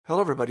Hello,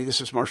 everybody. This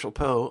is Marshall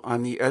Poe.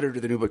 I'm the editor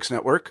of the New Books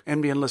Network.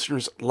 NBN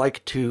listeners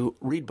like to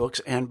read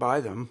books and buy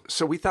them.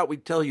 So we thought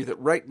we'd tell you that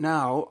right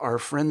now, our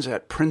friends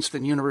at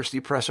Princeton University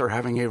Press are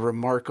having a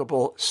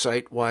remarkable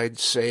site-wide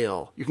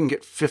sale. You can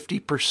get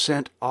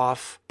 50%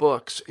 off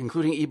books,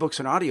 including ebooks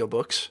and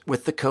audiobooks,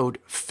 with the code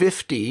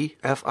 50,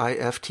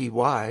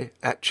 F-I-F-T-Y,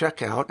 at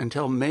checkout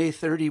until May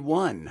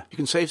 31. You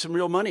can save some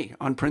real money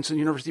on Princeton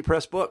University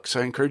Press books.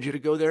 I encourage you to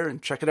go there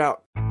and check it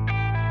out.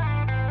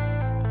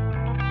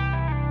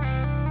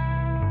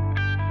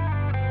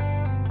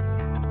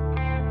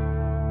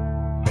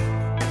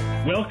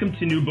 Welcome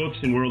to New Books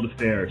and World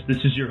Affairs.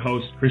 This is your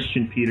host,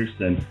 Christian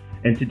Peterson,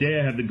 and today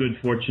I have the good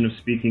fortune of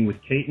speaking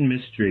with Caton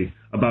Mistry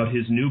about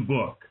his new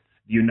book,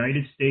 The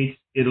United States,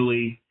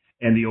 Italy,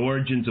 and the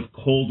Origins of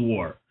Cold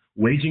War,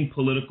 Waging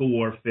Political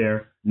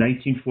Warfare,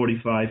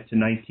 1945 to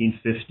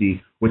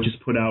 1950, which is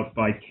put out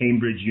by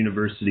Cambridge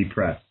University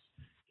Press.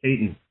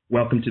 Caton,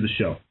 welcome to the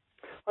show.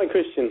 Hi,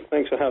 Christian.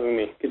 Thanks for having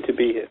me. Good to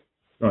be here.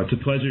 It's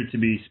a pleasure to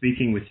be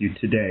speaking with you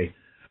today.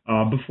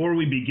 Before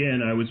we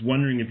begin, I was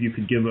wondering if you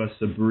could give us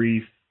a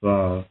brief,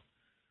 for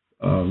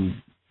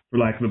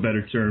lack of a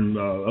better term,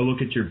 a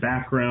look at your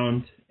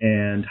background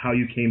and how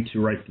you came to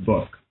write the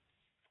book.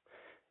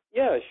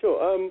 Yeah, sure.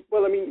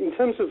 In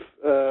terms of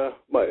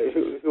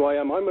who I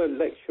am, I'm a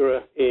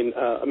lecturer in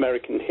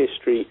American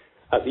history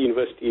at the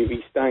University of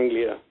East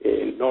Anglia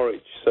in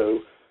Norwich.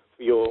 So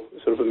for your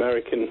sort of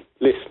American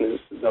listeners,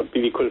 that'd be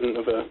the equivalent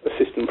of an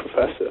assistant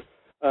professor.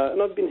 And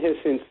I've been here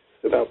since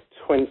about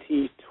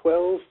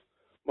 2012.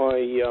 My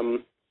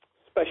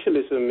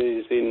specialism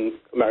is in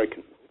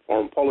American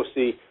foreign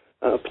policy,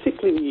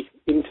 particularly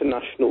the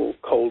international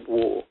Cold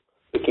War,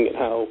 looking at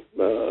how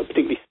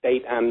particularly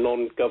state and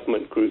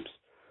non-government groups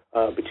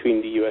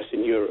between the US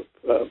and Europe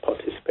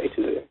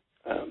participated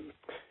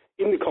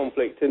in the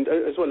conflict, and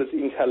as well as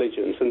the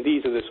intelligence. And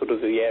these are the sort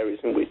of the areas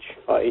in which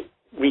I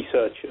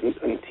research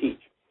and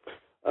teach.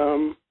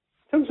 In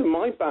terms of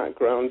my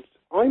background,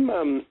 I'm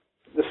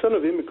the son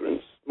of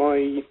immigrants.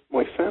 My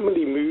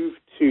family moved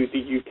to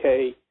the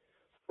UK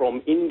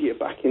from India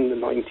back in the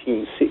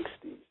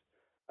 1960s.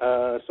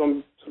 So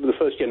I'm sort of the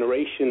first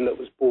generation that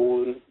was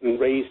born and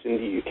raised in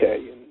the UK.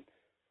 And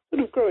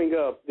sort of growing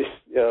up, this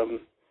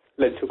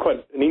led to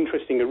quite an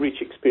interesting, a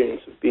rich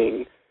experience of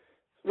being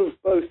sort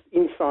of both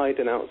inside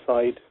and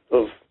outside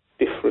of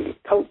different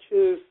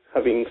cultures,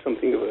 having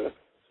something of a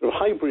sort of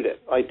hybrid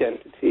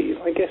identity.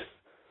 I guess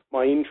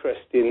my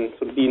interest in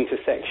sort of the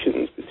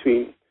intersections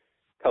between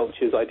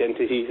cultures,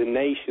 identities, and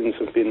nations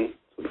have been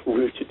sort of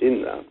rooted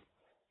in that.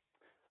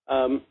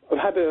 I've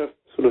had a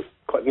sort of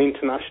quite an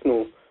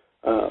international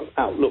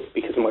outlook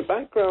because of my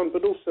background,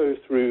 but also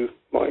through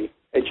my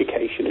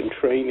education and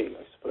training,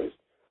 I suppose.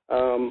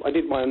 I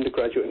did my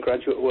undergraduate and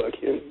graduate work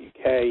here in the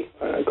UK.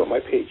 I got my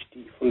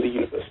PhD from the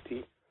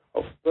University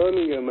of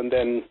Birmingham, and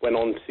then went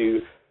on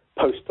to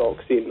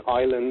postdocs in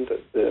Ireland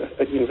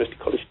at University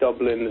College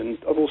Dublin, and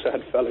I've also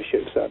had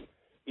fellowships at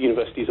the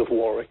Universities of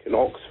Warwick and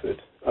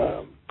Oxford.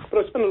 But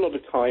I spent a lot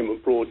of time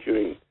abroad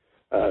during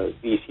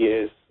these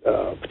years,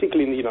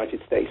 particularly in the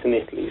United States and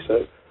Italy.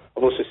 So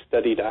I've also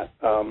studied at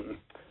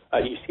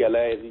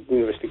UCLA, at the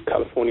University of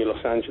California,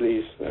 Los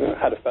Angeles,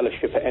 had a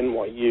fellowship at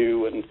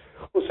NYU, and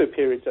also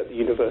periods at the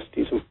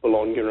universities of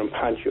Bologna and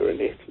Padua in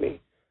Italy.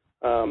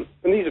 And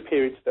these are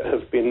periods that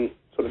have been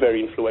sort of very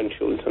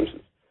influential in terms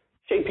of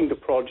shaping the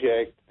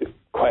project, the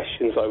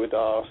questions I would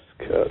ask,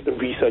 the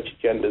research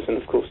agendas, and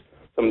of course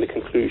some of the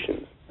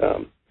conclusions.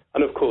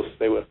 And of course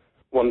they were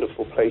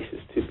wonderful places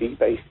to be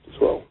based as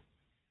well.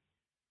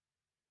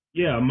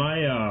 Yeah,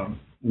 my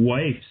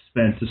wife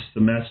spent a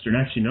semester, and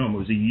actually no, it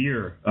was a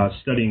year,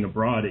 studying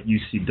abroad at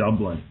UC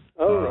Dublin.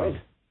 Oh, right.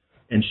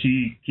 And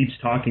she keeps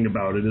talking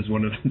about it as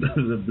one of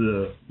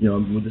the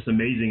with this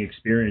amazing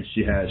experience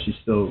she had. She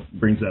still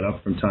brings that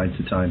up from time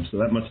to time. So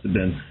that must have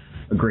been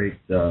a great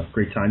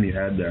time you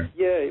had there.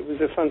 Yeah, it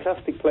was a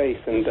fantastic place,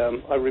 and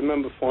I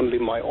remember fondly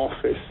my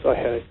office.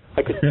 I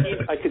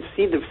could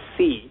see the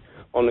sea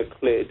on a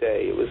clear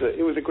day. It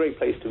was a great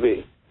place to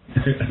be.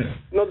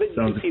 Not that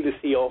you could see the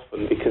sea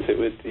often, because it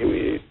would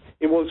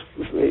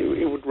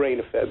rain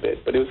a fair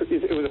bit, but it was a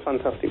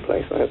fantastic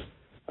place. I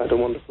had a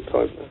wonderful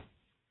time there.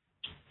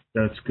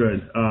 That's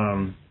good.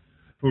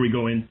 Before we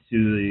go into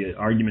the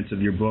arguments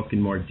of your book in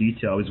more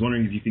detail, I was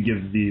wondering if you could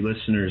give the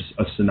listeners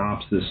a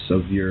synopsis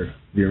of the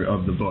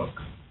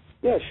book.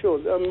 Yeah, sure.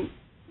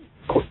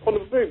 On a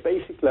very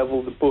basic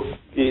level, the book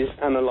is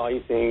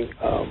analyzing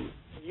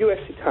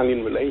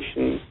U.S.-Italian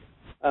relations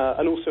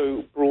and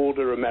also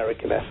broader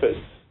American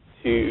efforts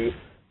to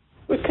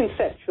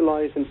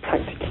conceptualize and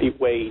practically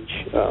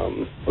wage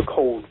a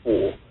Cold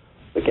War.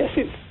 I guess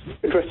it's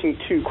addressing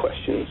two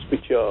questions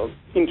which are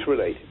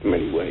interrelated in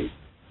many ways.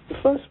 The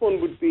first one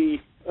would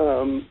be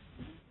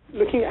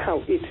looking at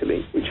how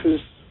Italy, which was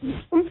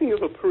something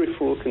of a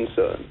peripheral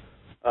concern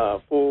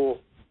for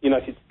the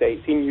United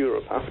States in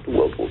Europe after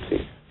World War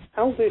II,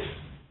 how this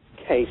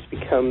case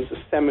becomes a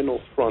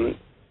seminal front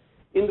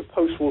in the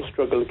post-war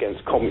struggle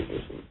against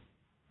communism.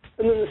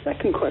 And then the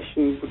second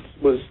question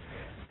was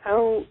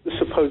how the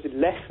supposed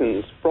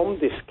lessons from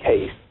this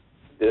case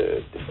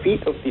the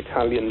defeat of the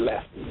Italian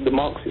left, the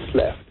Marxist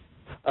left,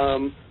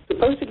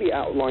 supposedly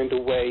outlined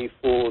a way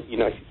for the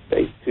United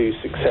States to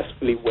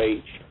successfully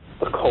wage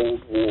a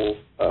Cold War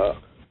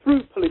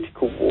through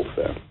political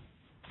warfare.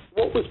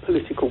 What was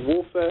political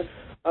warfare?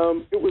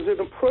 It was an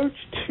approach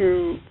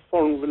to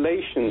foreign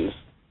relations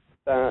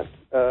that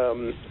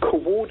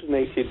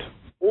coordinated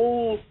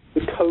all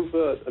the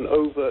covert and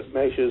overt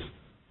measures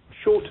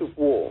short of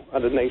war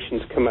at a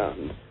nation's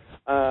command.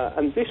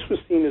 And this was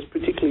seen as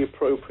particularly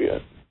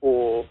appropriate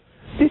for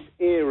this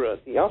era,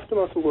 the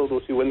aftermath of World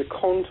War II, when the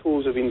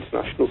contours of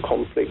international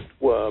conflict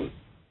were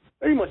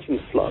very much in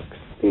flux.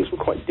 Things were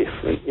quite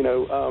different.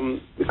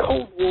 The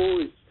Cold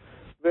War is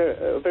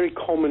a very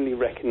commonly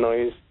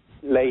recognized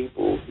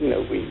label.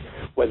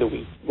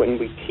 When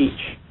we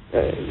teach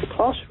in the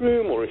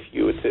classroom, or if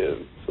you were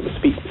to sort of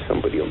speak with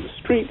somebody on the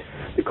street,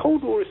 the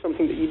Cold War is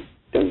something that you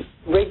don't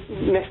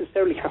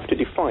necessarily have to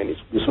define.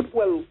 It's sort of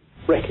well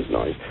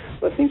recognized,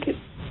 but I think it's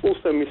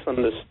also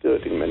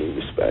misunderstood in many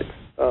respects.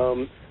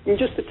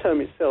 Just the term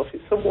itself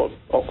is somewhat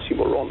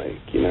oxymoronic.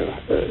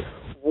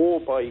 War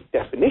by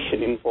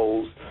definition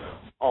involves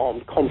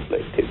armed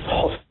conflict. It's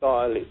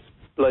hostile, it's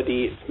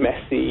bloody, it's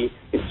messy,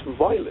 it's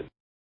violent.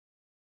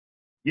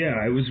 Yeah,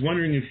 I was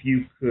wondering if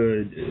you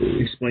could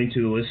explain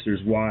to the listeners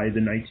why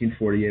the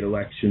 1948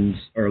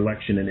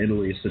 election in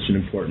Italy is such an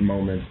important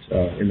moment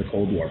in the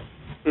Cold War.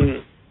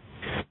 Mm-hmm.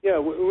 Yeah,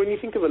 when you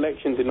think of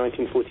elections in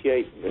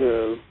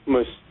 1948,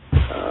 most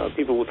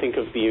people will think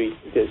of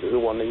the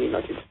one in the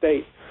United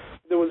States.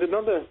 There was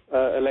another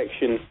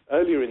election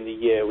earlier in the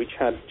year which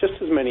had just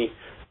as many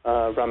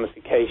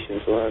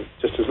ramifications, or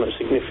just as much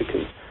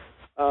significance.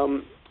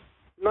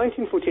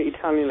 1948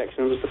 Italian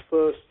election was the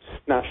first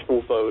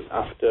national vote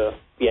after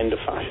the end of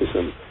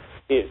fascism.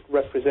 It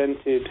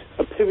represented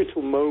a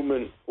pivotal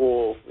moment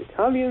for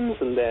Italians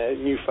and their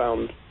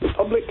newfound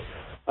republic,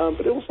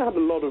 but it also had a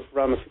lot of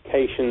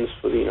ramifications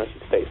for the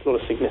United States, a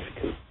lot of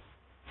significance.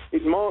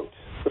 It marked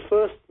the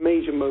first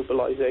major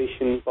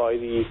mobilization by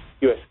the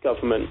U.S.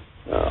 government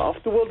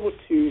after World War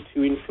II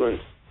to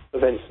influence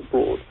events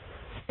abroad.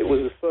 It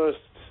was the first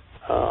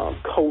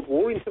Cold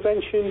War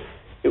intervention.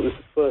 It was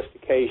the first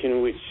occasion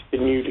in which the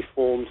newly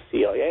formed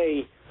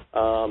CIA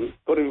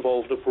got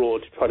involved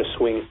abroad to try to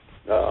swing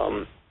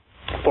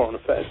foreign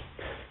affairs.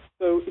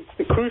 So it's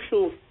the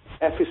crucial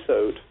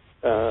episode,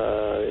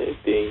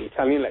 the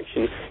Italian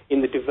election,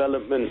 in the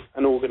development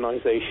and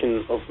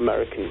organization of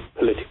American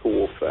political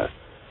warfare.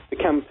 The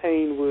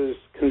campaign was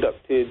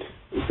conducted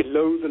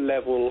below the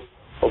level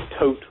of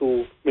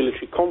total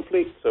military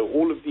conflict, so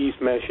all of these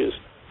measures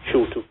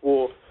short of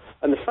war.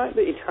 And the fact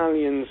that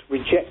Italians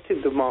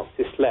rejected the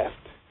Marxist left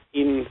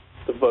in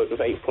the vote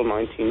of April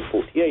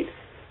 1948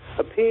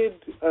 appeared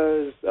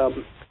as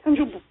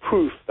tangible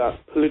proof that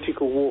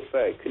political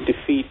warfare could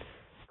defeat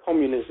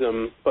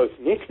communism both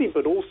in Italy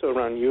but also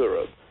around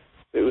Europe.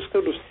 It was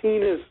sort of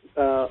seen as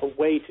a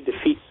way to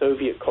defeat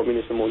Soviet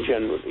communism more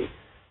generally.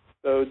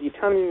 So the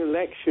Italian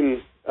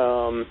election,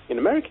 in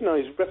American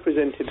eyes,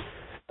 represented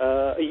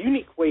a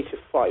unique way to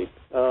fight,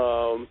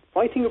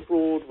 fighting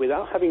abroad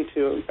without having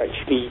to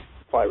actually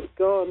fire a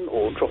gun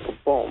or drop a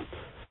bomb.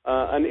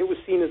 And it was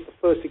seen as the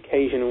first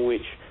occasion in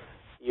which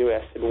the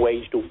U.S. had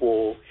waged a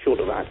war short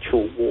of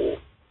actual war.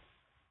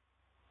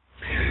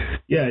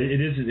 Yeah,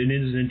 it is an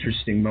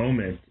interesting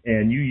moment,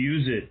 and you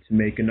use it to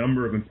make a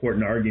number of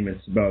important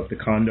arguments about the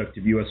conduct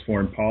of U.S.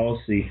 foreign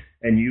policy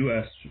and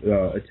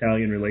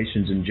U.S.-Italian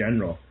relations in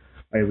general.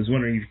 I was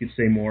wondering if you could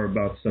say more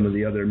about some of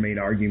the other main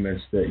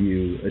arguments that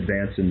you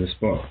advance in this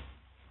book.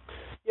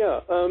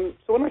 Yeah, so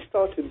when I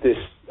started this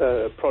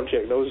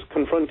project, I was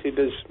confronted,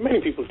 as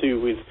many people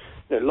do, with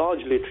large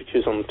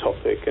literatures on the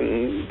topic,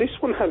 and this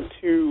one had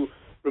two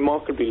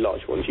remarkably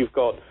large ones. You've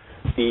got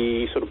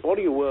the sort of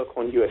body of work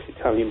on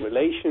U.S.-Italian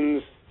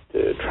relations,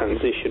 the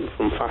transition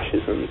from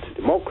fascism to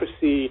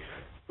democracy,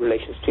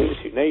 relations between the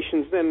two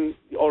nations, then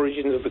the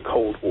origins of the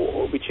Cold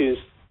War, which is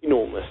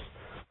enormous.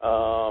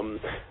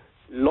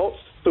 Lots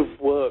of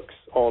works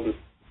on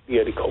the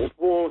early Cold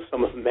War.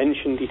 Some have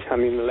mentioned the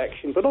Italian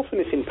election, but often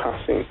it's in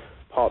passing,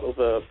 part of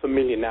a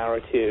familiar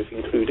narrative,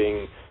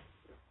 including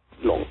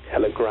long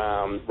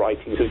telegram,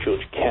 writings of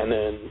George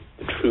Kennan,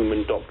 the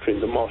Truman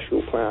Doctrine, the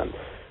Marshall Plan.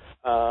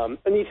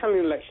 And the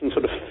Italian election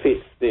sort of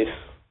fits this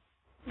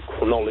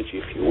chronology,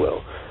 if you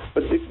will.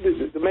 But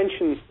the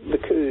mention,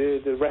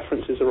 the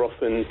references are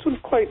often sort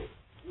of quite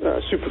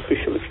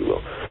superficial, if you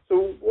will.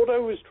 So what I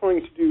was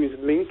trying to do is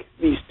link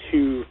these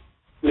two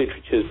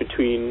literatures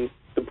between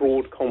the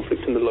broad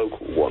conflict and the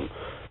local one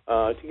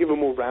to give a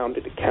more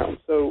rounded account.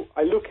 So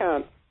I look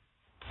at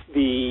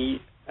the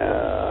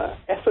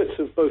efforts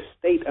of both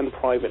state and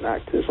private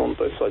actors on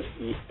both sides of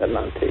the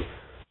Atlantic.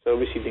 So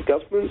obviously the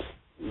governments,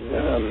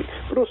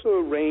 but also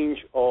a range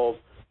of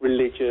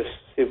religious,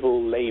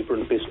 civil, labor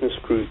and business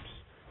groups.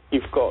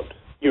 You've got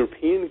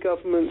European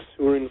governments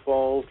who are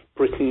involved.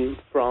 Britain,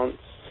 France,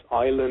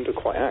 Ireland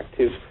are quite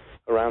active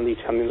around the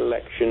Italian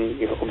election.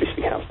 You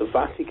obviously have the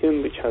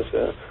Vatican, which has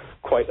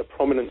quite a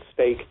prominent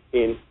stake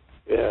in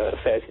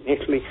affairs in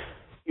Italy.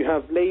 You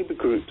have labor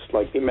groups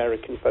like the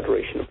American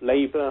Federation of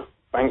Labor,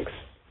 banks,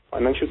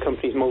 financial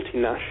companies,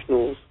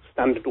 multinationals,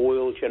 Standard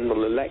Oil,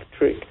 General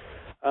Electric.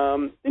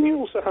 Then you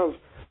also have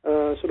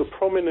sort of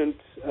prominent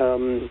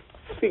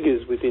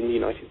figures within the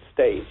United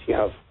States. You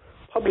have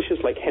publishers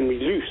like Henry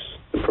Luce,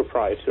 the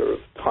proprietor of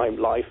Time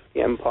Life,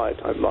 the Empire,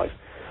 Time Life.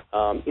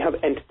 You have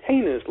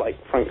entertainers like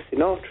Frank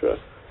Sinatra.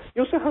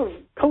 You also have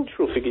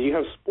cultural figures. You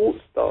have sports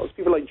stars.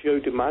 People like Joe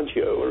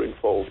DiMaggio are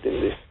involved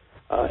in this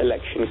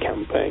election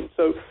campaign.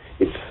 So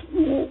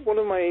one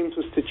of my aims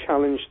was to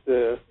challenge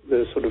the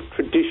sort of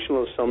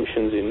traditional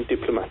assumptions in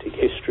diplomatic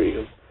history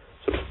of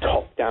sort of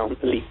top-down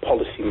elite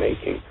policy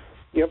making.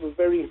 You have a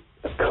very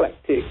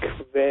eclectic,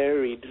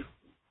 varied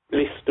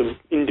list of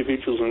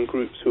individuals and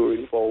groups who are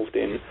involved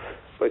in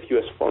both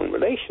U.S. foreign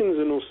relations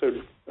and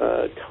also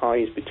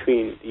ties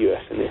between the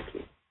U.S. and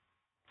Italy.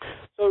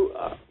 So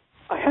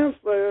I have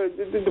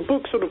the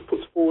book sort of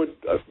puts forward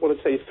what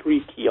I'd say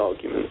 3 key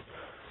arguments.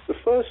 The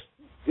first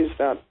is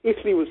that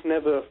Italy was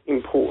never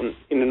important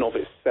in and of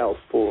itself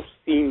for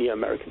senior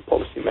American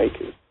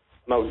policymakers.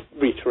 And I'll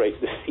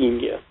reiterate the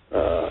senior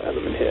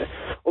element here.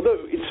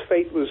 Although its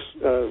fate was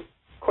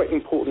quite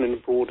important in a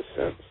broader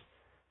sense.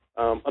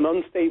 An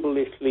unstable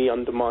Italy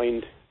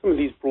undermined some of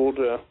these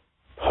broader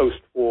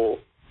post-war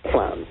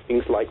plans,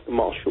 things like the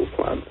Marshall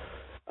Plan.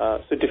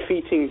 So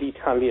defeating the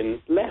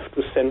Italian left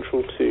was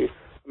central to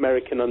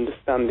American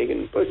understanding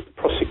and both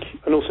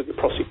and also the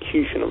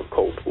prosecution of the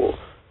Cold War.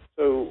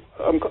 So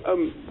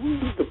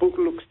the book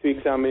looks to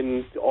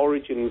examine the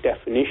origin and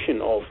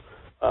definition of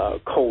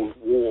Cold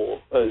War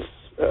as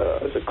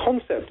a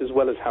concept, as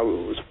well as how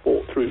it was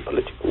fought through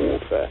political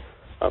warfare.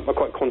 I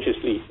quite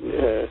consciously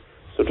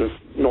sort of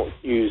not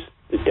use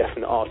the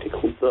definite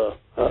article "the,"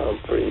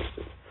 for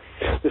instance.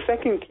 The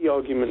second key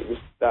argument is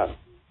that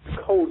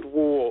the Cold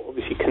War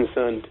obviously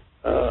concerned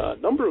a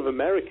number of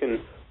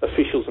American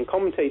officials and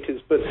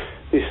commentators, but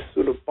this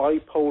sort of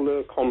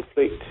bipolar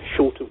conflict,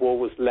 short of war,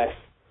 was less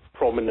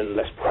prominent,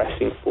 less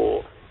pressing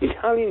for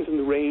Italians, and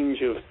the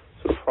range of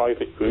sort of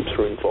private groups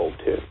were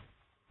involved here.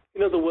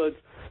 In other words,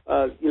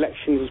 the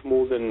election was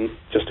more than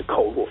just a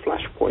Cold War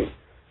flashpoint.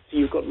 So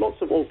you've got lots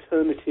of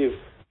alternative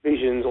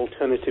visions,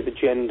 alternative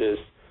agendas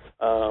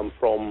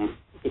from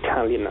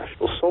Italian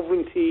national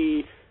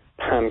sovereignty,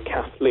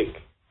 pan-Catholic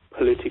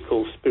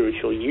political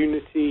spiritual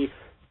unity,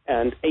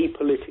 and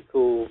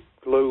apolitical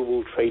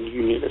global trade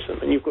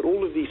unionism. And you've got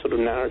all of these sort of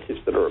narratives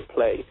that are at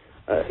play,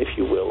 if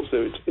you will.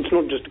 So it's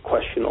not just a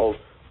question of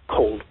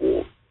Cold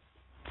War.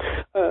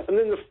 And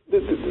then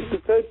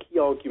the third key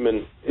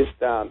argument is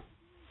that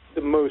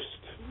the most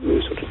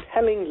sort of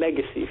telling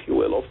legacy, if you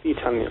will, of the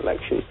Italian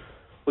election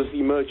was the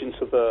emergence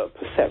of a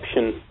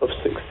perception of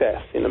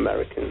success in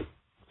American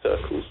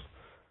circles.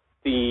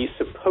 The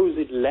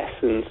supposed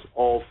lessons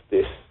of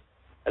this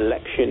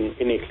election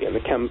in Italy and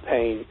the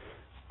campaign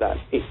that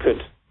it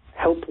could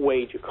help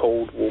wage a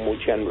Cold War more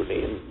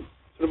generally. And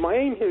sort of my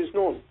aim here is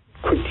not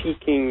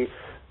critiquing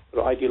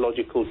sort of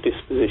ideological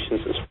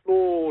dispositions as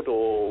flawed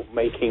or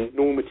making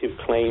normative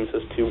claims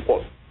as to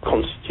what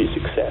constitutes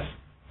success.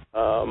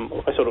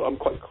 I'm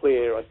quite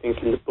clear, I think,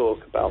 in the book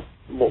about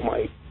what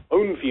my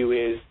own view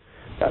is,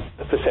 that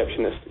the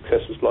perception of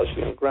success was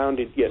largely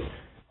ungrounded, yet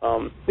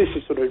this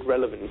is sort of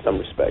irrelevant in some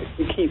respects.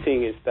 The key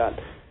thing is that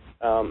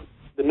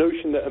the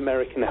notion that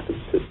American efforts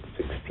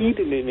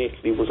succeeded in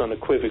Italy was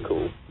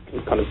unequivocal. You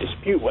can kind of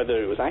dispute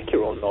whether it was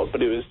accurate or not,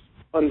 but it was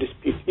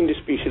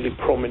indisputably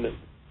prominent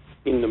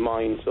in the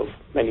minds of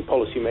many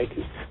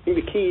policymakers. I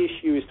think the key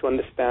issue is to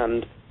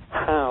understand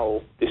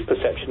how this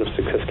perception of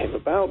success came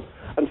about,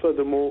 and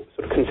furthermore,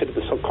 sort of consider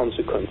the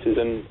consequences.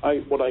 And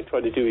what I try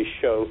to do is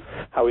show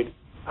how it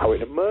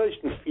emerged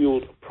and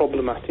fueled a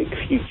problematic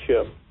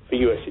future for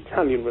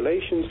U.S.-Italian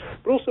relations,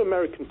 but also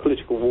American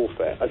political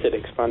warfare as it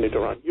expanded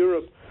around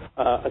Europe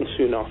and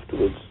soon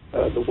afterwards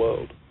the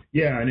world.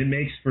 Yeah, and it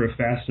makes for a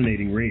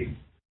fascinating read.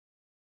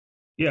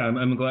 Yeah,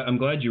 I'm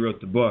glad you wrote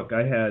the book.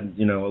 I had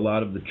a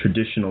lot of the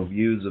traditional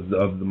views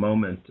of the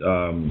moment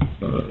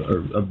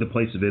or of the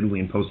place of Italy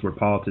in post-war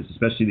politics,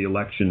 especially the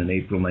election in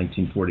April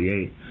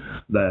 1948.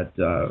 That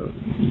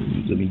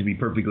to be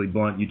perfectly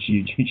blunt,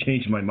 you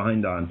changed my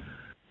mind on.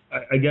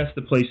 I guess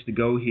the place to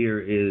go here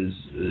is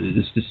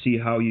to see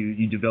how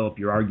you develop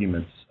your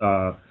arguments.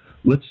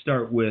 Let's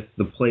start with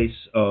the place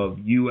of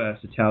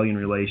U.S.-Italian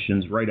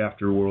relations right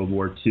after World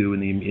War II in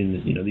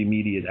the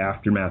immediate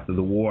aftermath of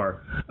the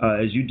war.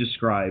 As you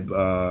describe,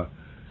 the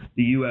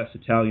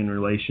U.S.-Italian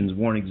relations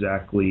weren't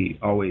exactly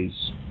always,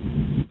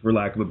 for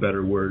lack of a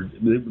better word,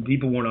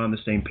 people weren't on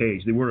the same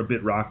page. They were a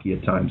bit rocky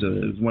at times. I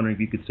was wondering if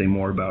you could say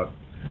more about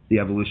the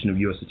evolution of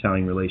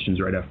U.S.-Italian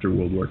relations right after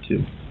World War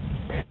II.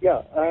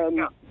 Yeah,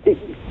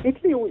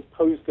 Italy always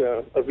posed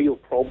a real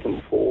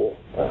problem for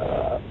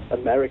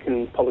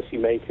American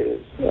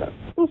policymakers,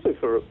 also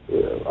for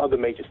other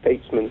major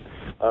statesmen,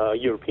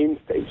 European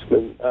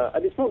statesmen,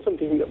 and it's not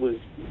something that was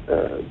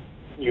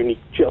unique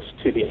just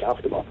to the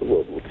aftermath of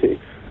World War II.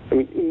 I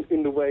mean,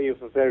 in the way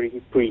of a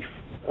very brief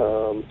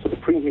sort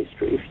of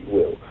prehistory, if you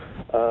will,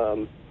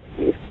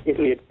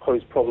 Italy had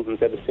posed problems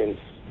ever since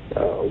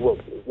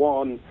World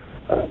War I.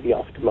 the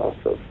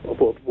aftermath of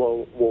World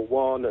War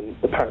I and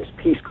the Paris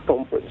Peace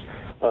Conference,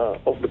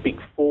 of the Big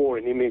Four,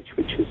 an image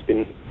which has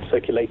been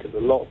circulated a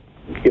lot,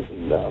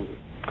 given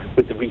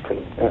with the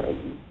recent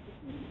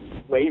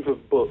wave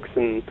of books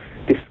and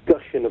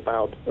discussion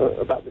about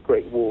the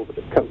Great War that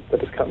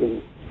has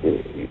come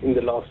in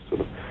the last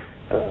sort of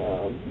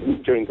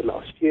during the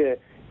last year.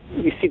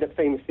 You see that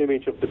famous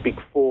image of the Big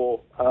Four.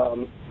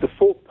 The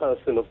fourth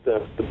person of the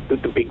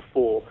Big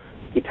Four,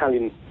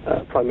 Italian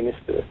Prime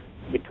Minister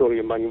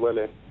Vittorio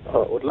Emanuele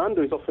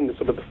Orlando, is often the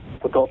sort of the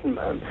forgotten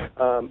man.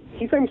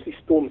 He famously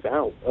storms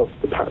out of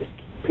the Paris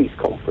Peace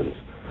Conference,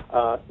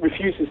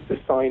 refuses to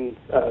sign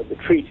the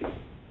treaty.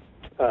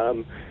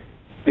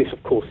 This,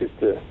 of course,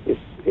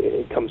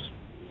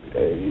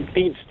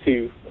 leads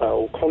to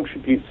or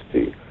contributes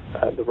to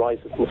the rise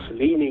of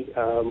Mussolini.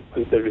 And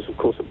there is, of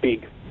course, a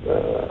big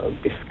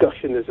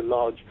discussion. There's a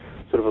large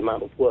sort of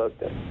amount of work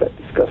that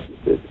discusses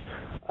this.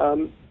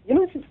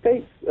 United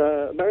States,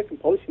 American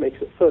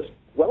policymakers at first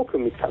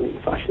welcome Italian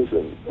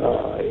fascism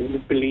in the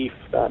belief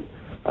that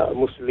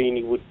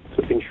Mussolini would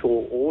sort of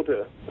ensure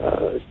order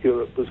as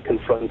Europe was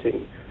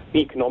confronting the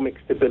economic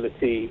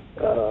stability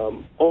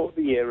of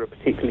the era,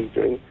 particularly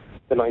during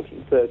the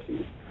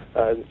 1930s,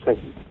 and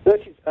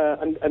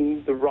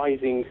the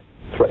rising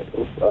threat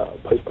of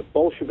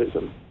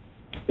post-Bolshevism.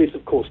 This,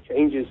 of course,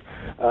 changes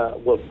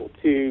World War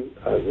II.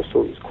 The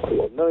story is quite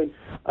well known.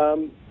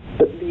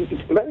 But the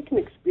American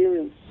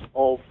experience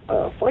of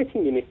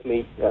fighting in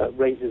Italy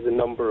raises a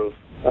number of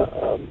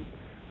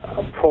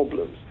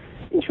problems.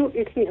 In short,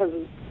 Italy has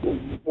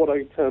what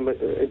I term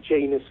a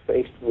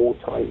Janus-faced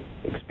wartime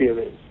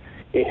experience.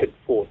 It had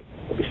fought,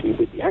 obviously,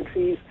 with the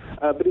Axis,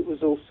 but it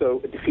was also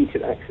a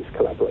defeated Axis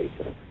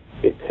collaborator.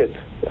 It had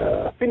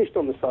finished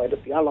on the side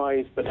of the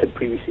Allies, but had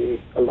previously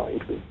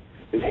aligned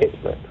with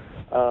Hitler.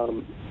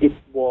 It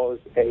was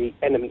an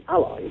enemy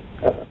ally,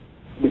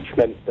 which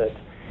meant that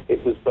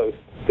it was both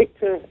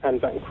victor and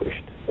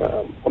vanquished.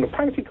 On a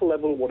practical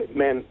level, what it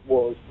meant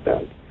was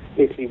that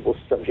Italy was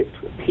subject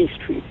to a peace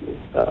treaty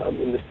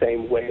in the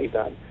same way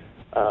that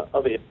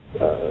other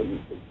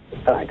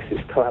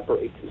Axis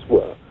collaborators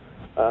were.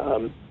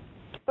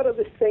 But at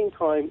the same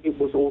time, it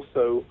was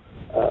also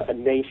a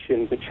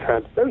nation which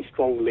had very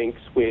strong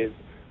links with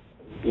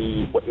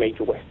what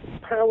major Western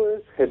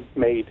powers, had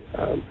made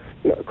a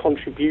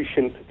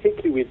contribution,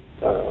 particularly with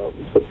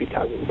sort of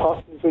Italian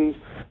partisans,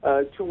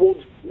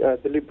 towards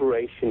the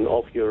liberation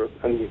of Europe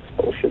and the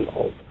expulsion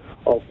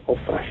of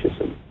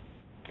fascism.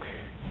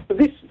 So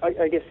this,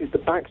 I guess, is the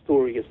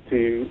backstory as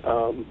to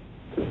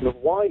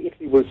why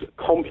Italy was a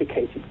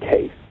complicated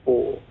case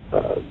for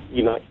the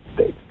United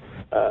States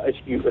as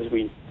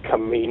we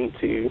come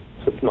into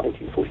sort of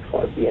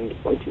 1945, the end of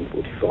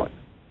 1945.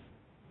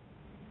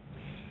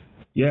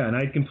 Yeah, and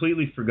I'd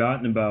completely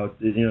forgotten about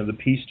the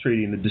peace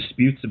treaty and the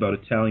disputes about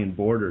Italian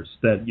borders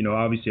that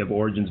obviously have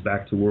origins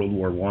back to World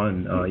War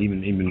I,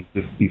 even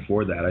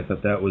before that. I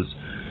thought that was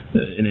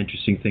an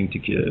interesting thing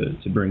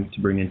to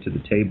bring into the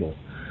table.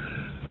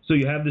 So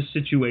you have this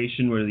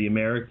situation where the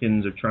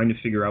Americans are trying to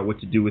figure out what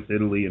to do with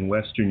Italy and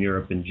Western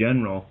Europe in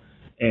general,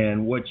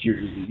 and what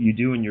you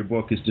do in your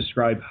book is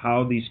describe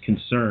how these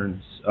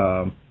concerns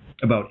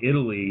about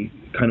Italy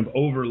kind of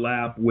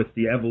overlap with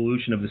the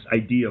evolution of this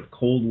idea of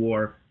Cold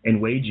War and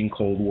waging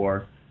Cold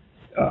War.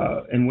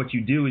 And what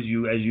you do is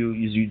as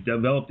you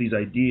develop these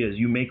ideas,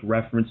 you make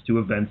reference to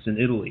events in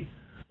Italy.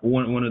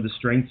 One of the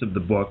strengths of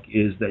the book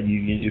is that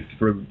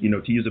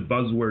to use a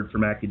buzzword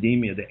from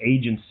academia, the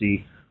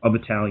agency of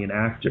Italian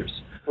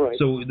actors. Right.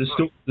 So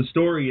the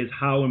story is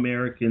how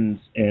Americans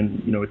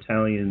and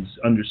Italians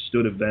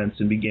understood events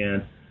and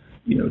began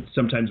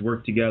sometimes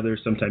work together,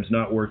 sometimes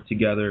not work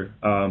together.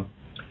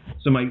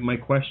 So my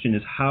question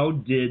is, how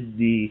did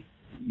the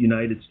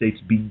United States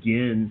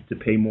begin to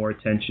pay more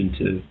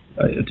attention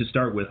to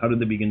start with? How did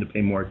they begin to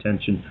pay more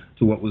attention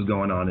to what was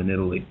going on in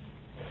Italy?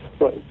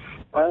 Right.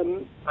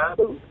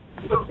 Well,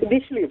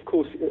 initially, of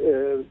course,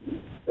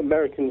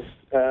 American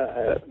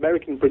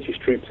British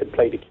troops had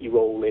played a key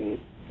role in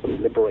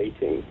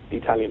liberating the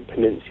Italian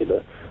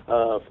peninsula.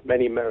 For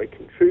many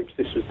American troops,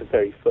 this was the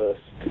very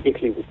first.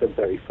 Italy was the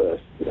very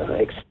first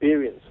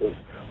experience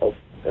of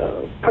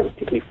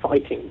practically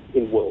fighting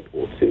in World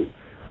War II.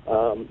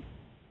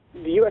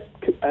 The U.S.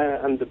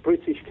 and the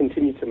British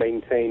continued to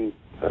maintain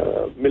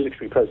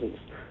military presence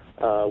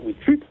with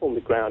troops on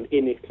the ground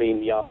in Italy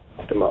in the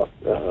aftermath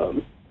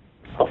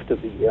after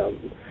the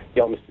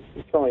armistice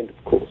was signed,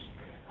 of course.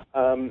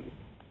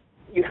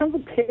 You have a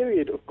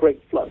period of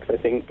great flux, I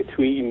think,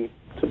 between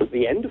sort of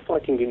the end of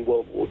fighting in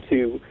World War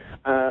II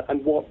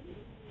and what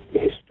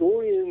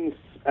historians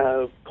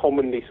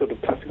commonly sort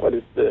of classified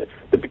as the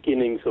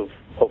beginnings of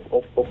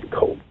the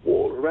Cold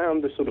War,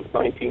 around the sort of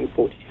 46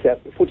 to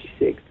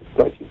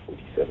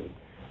 1947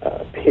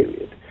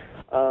 period.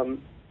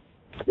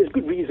 There's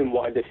good reason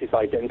why this is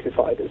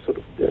identified as sort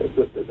of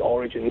the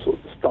origins or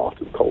the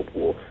start of the Cold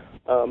War.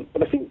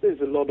 But I think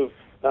there's a lot of,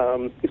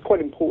 it's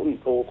quite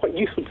important or quite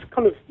useful to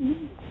kind of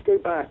go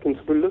back and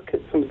sort of look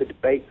at some of the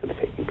debates that are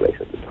taking place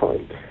at the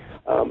time.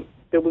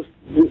 there was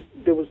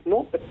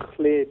not a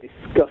clear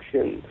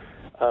discussion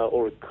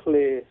or a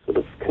clear sort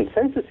of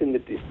consensus in the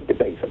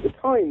debates at the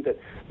time that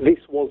this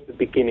was the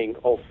beginning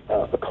of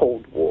a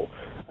Cold War.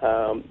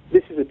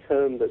 This is a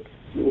term that's,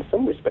 in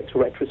some respects,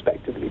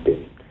 retrospectively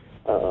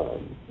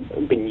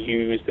been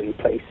used and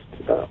placed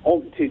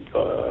on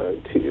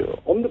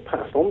the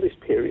past, on this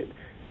period,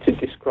 to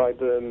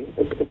describe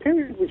a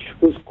period which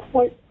was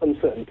quite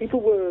uncertain. People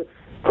were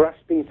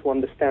grasping to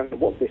understand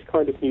what this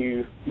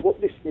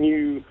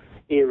new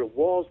era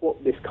was,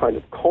 what this kind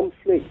of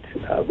conflict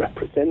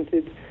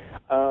represented.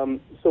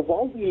 So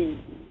while we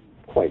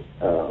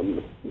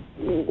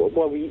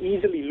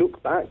easily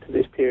look back to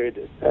this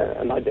period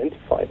and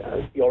identify it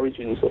as the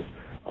origins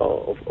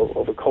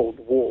of a Cold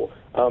War,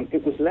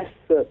 it was less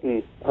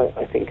certain,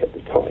 I think, at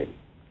the time.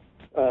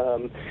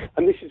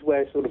 And this is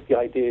where sort of the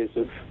ideas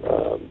of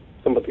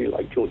somebody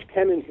like George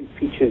Kennan, who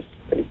features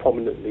very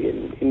prominently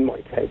in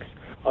my text,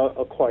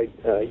 are quite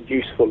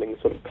useful in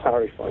sort of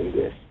clarifying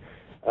this.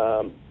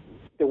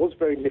 There was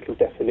very little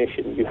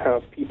definition. You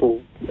have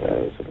people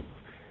sort of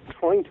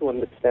trying to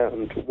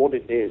understand what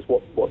it is,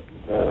 what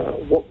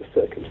the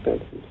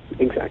circumstances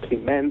exactly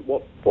meant,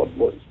 what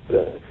was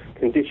the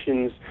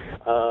conditions.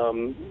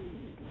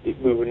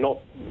 The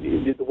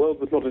world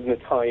was not in a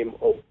time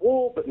of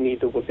war, but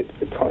neither was it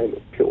a time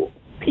of pure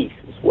peace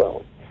as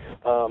well.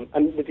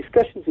 And the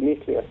discussions in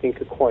Italy, I think,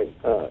 are quite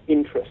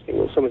interesting,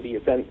 or some of the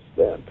events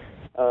there.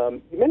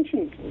 You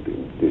mentioned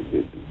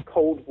the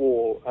Cold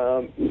War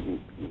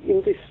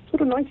in this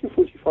sort of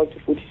 1945 to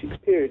 46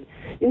 period.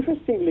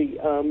 Interestingly,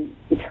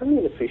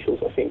 Italian officials,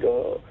 I think,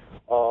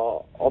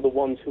 are the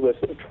ones who are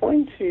sort of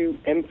trying to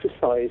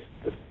emphasize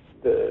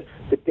the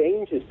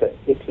dangers that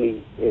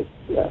Italy is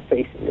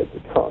facing at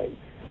the time.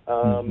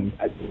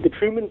 The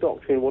Truman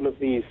Doctrine, one of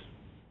these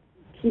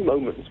key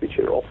moments, which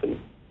are often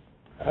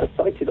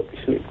cited,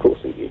 obviously, of course,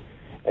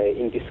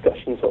 in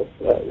discussions of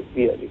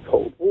the early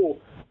Cold War.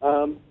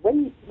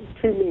 When the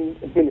Truman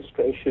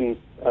administration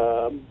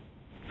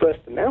first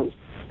announced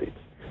its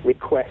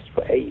request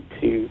for aid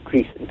to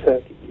Greece and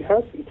Turkey, you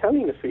have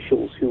Italian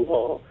officials who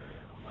are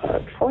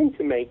trying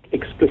to make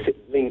explicit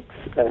links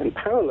and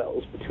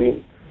parallels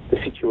between the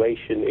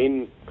situation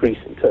in Greece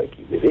and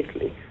Turkey with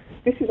Italy.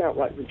 This is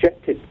outright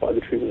rejected by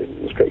the Truman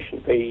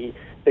administration.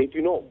 They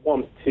do not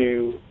want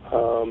to.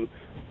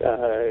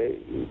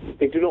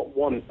 They do not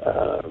want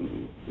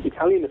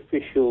Italian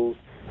officials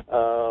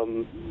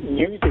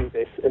using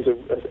this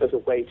as a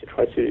way to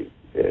try to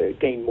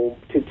gain more,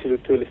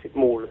 to elicit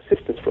more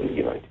assistance from the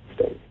United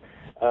States.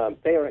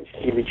 They are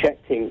actually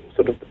rejecting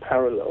sort of the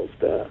parallels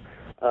there.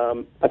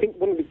 I think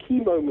one of the key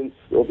moments,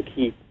 or the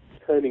key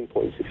turning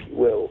points, if you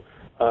will,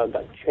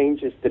 that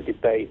changes the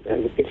debate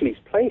and Italy's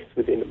place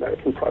within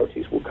American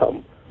priorities will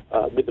come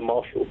with the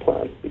Marshall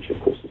Plan, which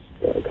of course is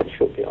comes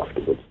shortly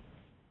afterwards.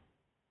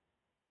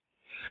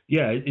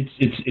 Yeah,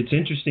 it's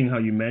interesting how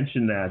you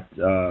mentioned that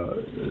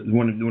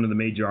one of the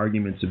major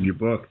arguments of your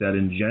book, that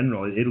in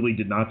general Italy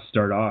did not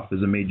start off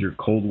as a major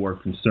Cold War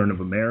concern of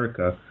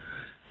America,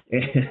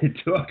 and it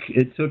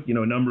took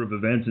a number of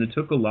events, and it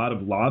took a lot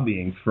of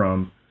lobbying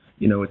from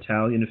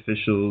Italian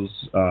officials,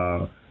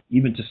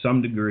 even to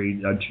some degree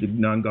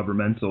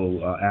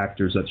non-governmental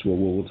actors. That's what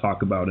we'll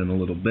talk about in a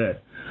little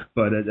bit.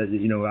 But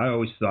I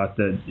always thought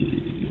that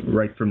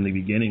right from the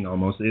beginning,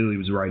 almost, Italy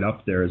was right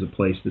up there as a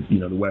place that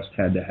the West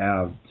had to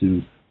have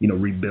to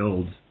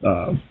rebuild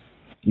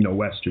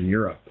Western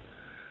Europe.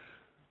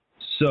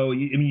 So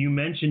you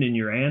mentioned in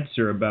your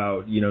answer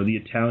about the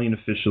Italian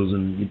officials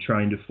and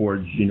trying to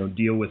forge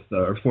deal with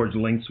or forge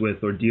links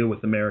with or deal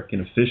with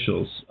American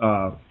officials.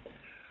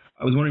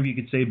 I was wondering if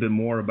you could say a bit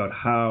more about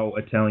how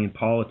Italian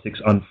politics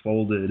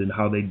unfolded and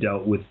how they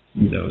dealt with,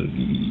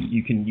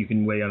 you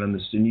can weigh in on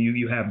this, and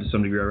you have to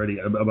some degree already,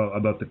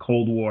 about the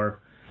Cold War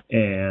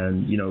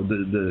and,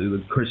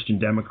 the Christian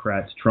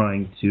Democrats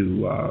trying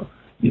to,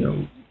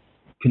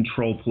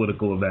 control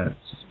political events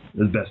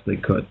as best they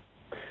could.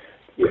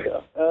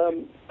 Yeah,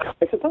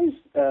 I suppose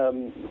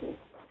when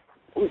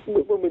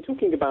we're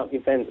talking about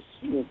events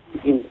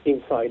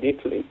inside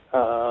Italy,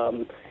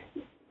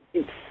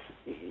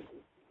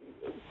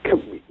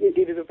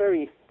 it is a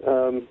very,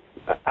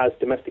 as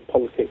domestic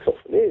politics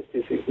often is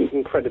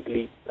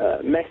incredibly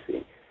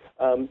messy.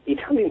 The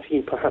Italians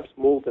seem perhaps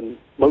more than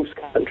most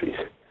countries,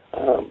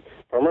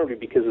 primarily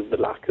because of the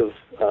lack of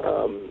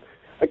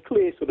a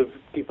clear sort of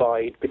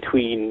divide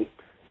between,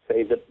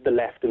 say, the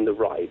left and the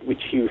right,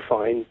 which you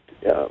find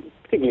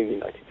particularly in the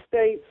United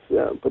States,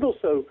 but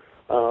also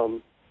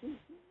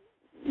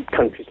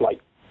countries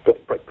like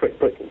Great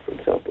Britain, for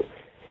example.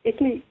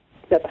 Italy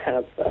never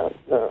had that,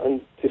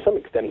 and to some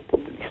extent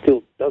probably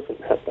still doesn't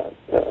have that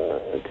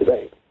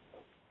today.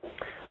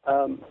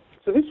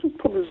 So this was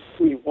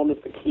probably one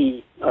of the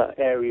key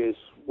areas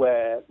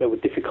where there were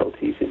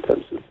difficulties in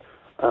terms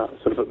of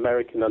sort of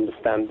American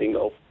understanding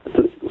of the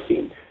political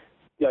scene.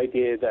 The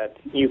idea that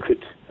you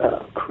could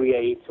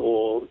create,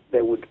 or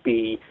there would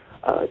be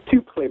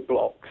two clear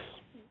blocks,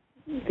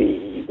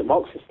 the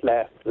Marxist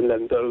left and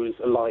then those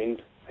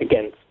aligned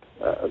against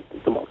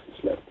the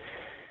Marxist left.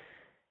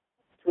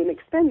 To an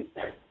extent,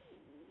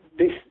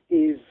 this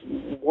is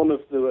one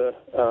of the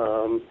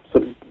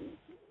sort of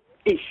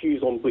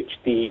issues on which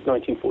the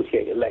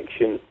 1948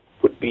 election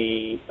would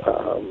be,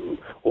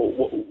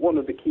 or one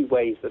of the key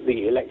ways that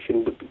the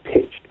election would be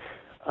pitched.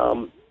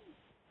 The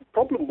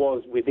problem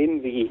was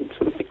within the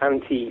sort of the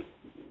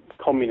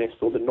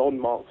anti-communist or the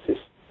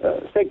non-Marxist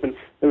segment,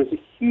 there was a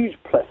huge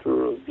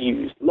plethora of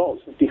views,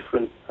 lots of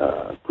different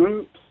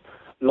groups,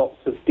 lots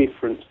of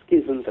different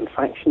schisms and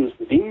factions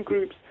within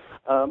groups.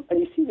 And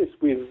you see this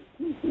with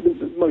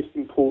the most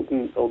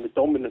important or the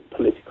dominant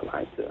political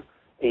actor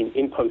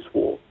in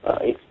post-war,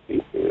 it's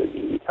the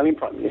Italian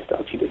Prime Minister,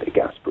 Alcide De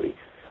Gasperi.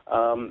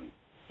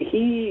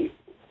 He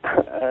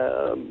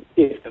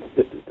is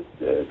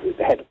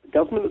the head of the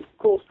government, of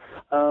course,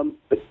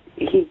 but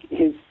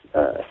his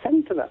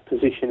ascent to that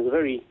position is a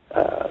very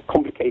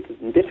complicated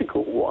and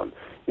difficult one,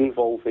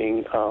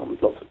 involving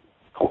lots of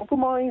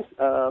compromise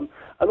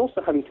and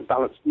also having to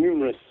balance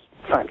numerous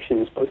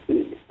factions, both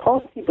within his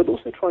party, but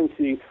also trying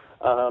to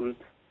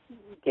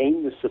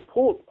gain the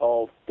support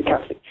of the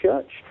Catholic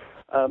Church,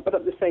 but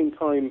at the same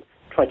time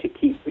try to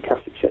keep the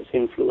Catholic Church's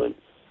influence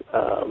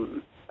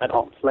at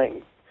arm's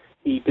length.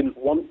 He didn't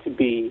want to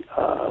be,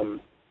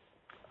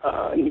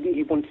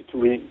 he wanted to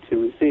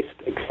resist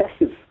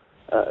excessive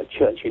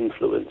church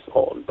influence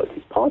on both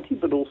his party,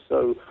 but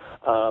also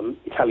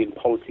Italian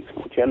politics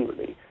more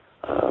generally.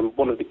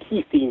 One of the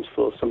key themes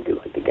for somebody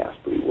like De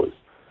Gasperi was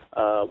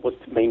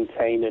to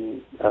maintain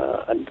and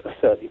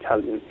assert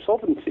Italian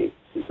sovereignty.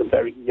 This is a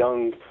very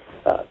young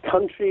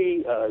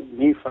country,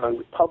 newfound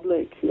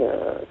republic,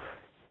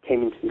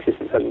 came into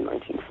existence only in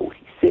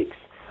 1946.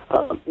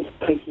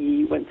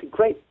 He went to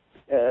great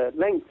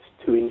lengths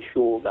to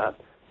ensure that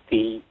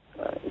the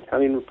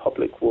Italian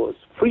Republic was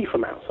free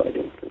from outside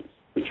influence,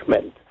 which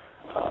meant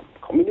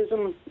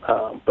communism,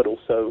 but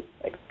also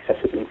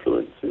excessive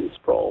influences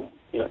from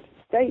the United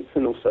States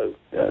and also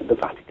the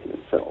Vatican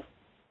itself.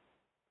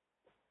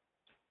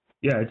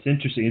 Yeah, it's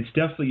interesting. It's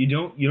definitely you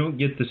don't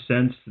get the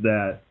sense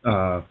that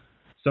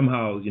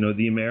somehow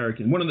the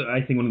American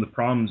I think one of the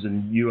problems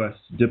in U.S.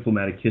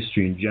 diplomatic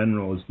history in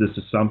general is this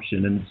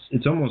assumption, and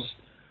it's almost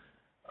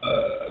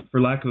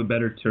for lack of a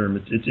better term,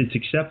 it's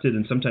accepted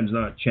and sometimes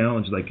not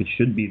challenged like it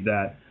should be,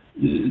 that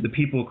the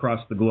people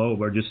across the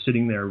globe are just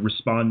sitting there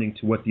responding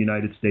to what the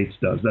United States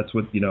does. That's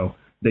what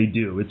they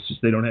do. It's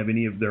just they don't have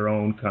any of their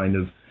own kind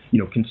of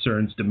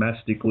concerns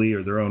domestically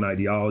or their own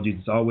ideologies.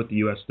 It's all what the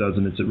U.S. does,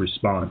 and it's a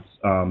response.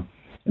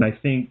 And I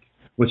think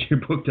what your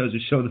book does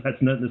is show that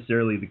that's not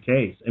necessarily the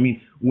case. I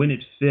mean, when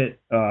it fit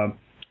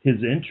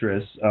his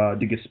interests,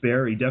 De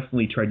Gasperi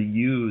definitely tried to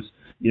use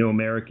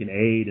American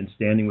aid and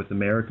standing with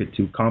America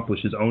to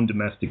accomplish his own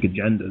domestic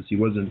agendas. He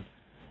wasn't,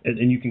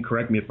 and you can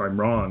correct me if I'm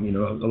wrong,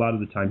 a lot of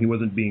the time he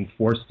wasn't being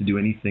forced to do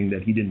anything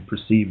that he didn't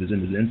perceive as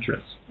in his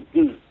interests.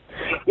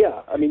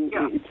 Yeah, I mean,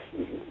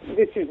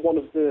 this is one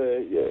of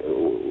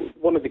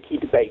the key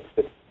debates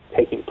that's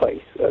taking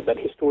place, that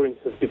historians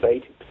have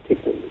debated,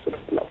 particularly in the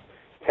sort of last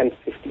 10 to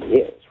 15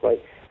 years,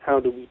 right? How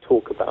do we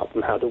talk about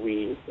and how do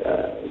we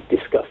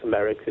discuss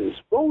America's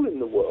role in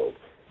the world?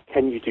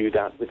 Can you do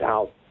that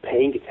without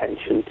paying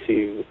attention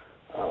to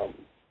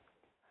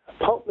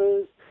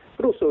partners,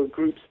 but also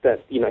groups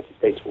that the United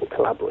States will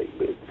collaborate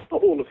with,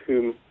 not all of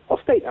whom are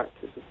state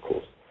actors, of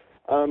course.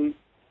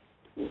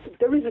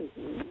 There is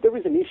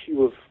an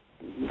issue of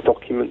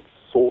documents,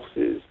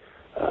 sources,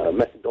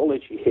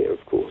 methodology here,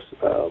 of course.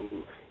 The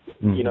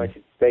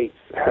United States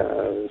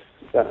has,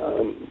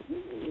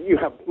 you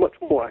have much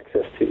more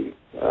access to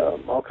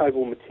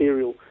archival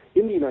material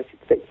in the United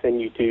States than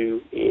you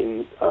do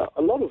in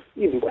a lot of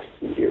even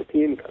Western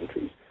European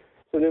countries.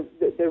 So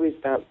there is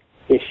that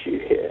issue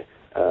here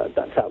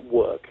that's at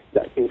work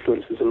that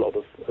influences a lot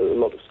of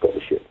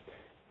scholarship.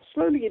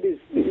 Slowly, the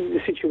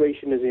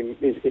situation is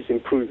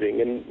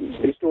improving, and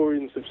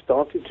historians have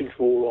started to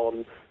draw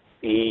on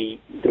the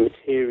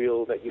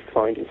material that you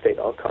find in state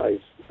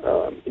archives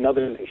in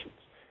other nations.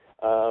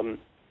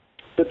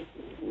 But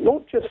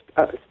not just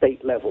at a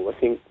state level. I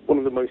think one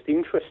of the most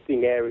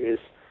interesting areas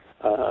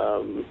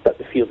that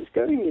the field is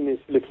going in is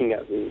looking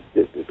at the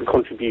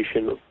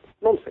contribution of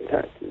non-state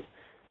actors.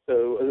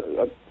 So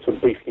I sort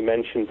of briefly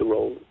mentioned the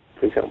role,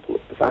 for example,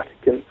 of the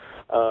Vatican,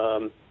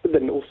 but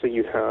then also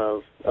you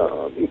have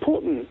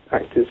important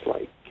actors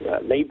like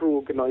labor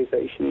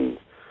organizations,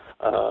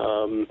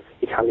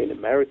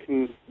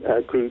 Italian-American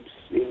groups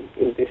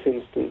in this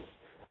instance,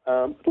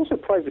 but also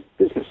private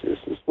businesses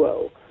as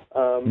well,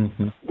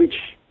 which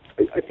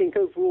I think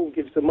overall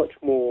gives a much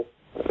more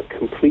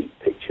complete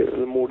picture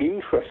and a more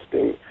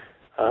interesting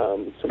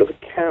sort of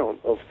account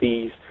of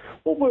these,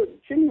 what were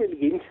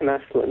genuinely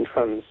international and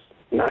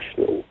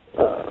transnational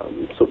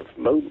sort of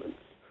moments,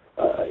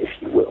 if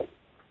you will.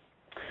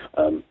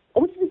 I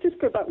wanted to just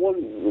go back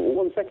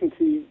one second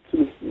to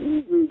sort of,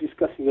 we were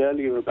discussing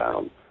earlier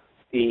about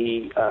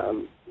the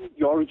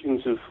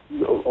origins of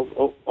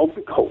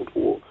the Cold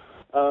War.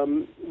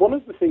 One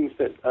of the things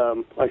that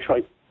I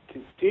tried to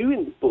do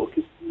in the book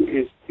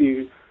is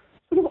to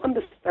sort of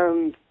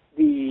understand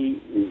this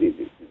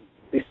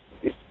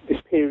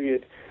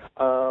period,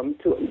 to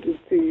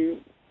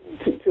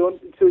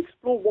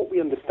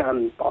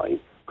standby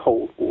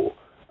Cold War.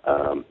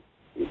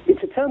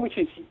 It's a term which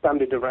is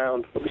bandied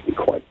around, obviously,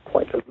 quite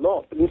a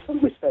lot, but in some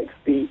respects,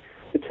 the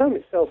term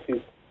itself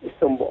is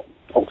somewhat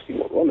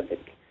oxymoronic.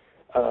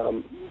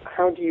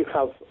 How do you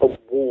have a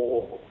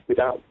war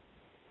without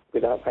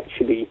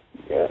actually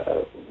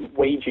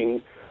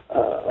waging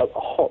a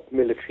hot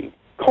military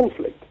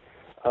conflict?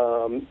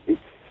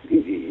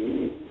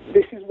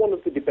 This is one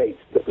of the debates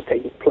that was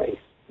taking place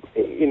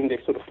in this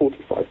sort of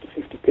 45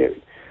 to 50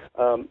 period.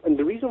 And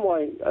the reason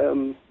why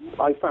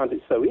I found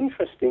it so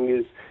interesting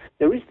is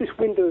there is this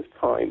window of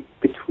time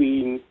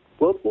between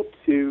World War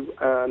II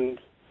and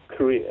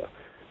Korea,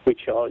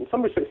 which are, in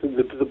some respects,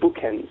 the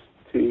bookends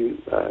to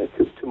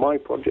my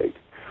project,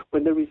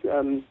 when there is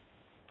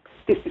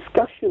this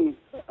discussion.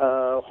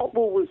 Hot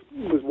war was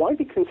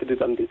widely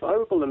considered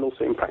undesirable and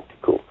also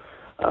impractical.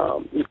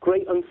 There's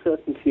great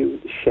uncertainty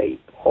of the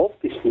shape of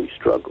this new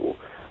struggle,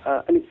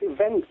 and it's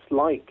events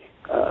like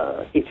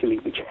Italy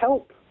which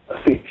help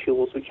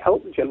officials, which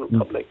help the general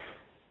public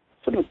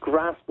sort of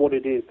grasp what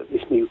it is that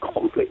this new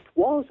conflict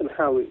was and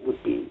how it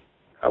would be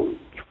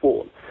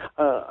fought.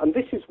 And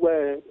this is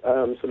where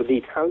sort of the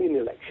Italian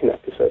election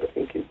episode, I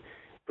think,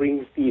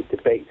 brings these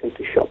debates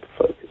into sharp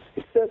focus.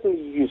 It's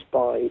certainly used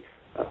by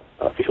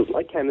officials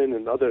like Kennan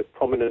and other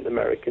prominent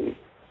American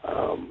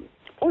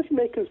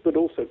policymakers, but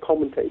also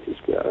commentators,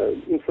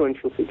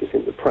 influential figures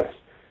in the press,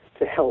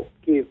 to help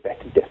give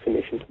better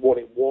definition to what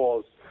it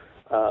was,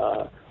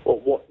 or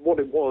what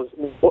it was,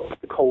 what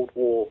the Cold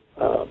War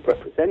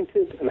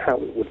represented, and how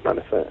it would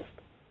manifest.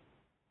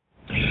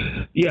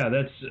 Yeah,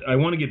 I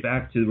want to get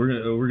back to.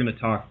 We're going to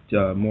talk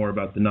more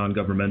about the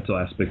non-governmental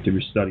aspect of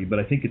your study, but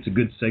I think it's a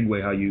good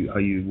segue how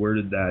you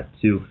worded that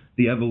to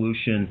the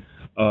evolution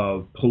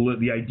of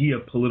the idea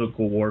of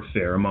political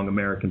warfare among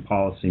American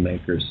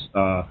policymakers.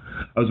 I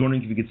was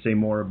wondering if you could say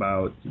more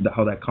about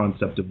how that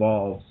concept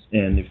evolves,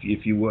 and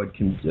if you would,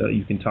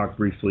 you can talk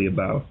briefly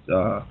about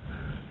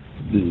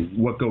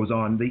what goes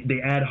on,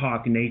 the ad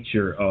hoc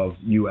nature of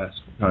U.S.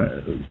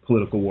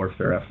 Political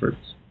warfare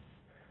efforts.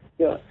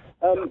 Yeah.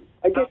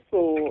 I guess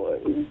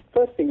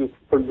first thing would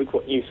probably be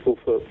quite useful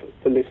for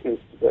listeners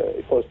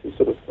if I was to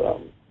sort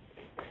of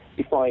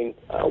define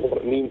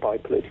what I mean by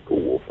political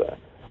warfare.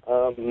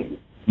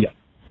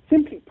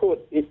 Simply put,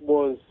 it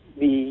was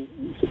the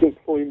sort of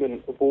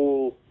employment of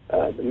all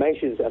the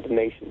measures at a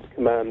nation's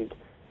command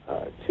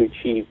to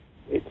achieve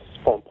its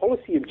foreign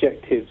policy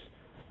objectives,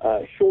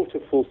 short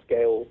of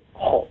full-scale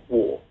hot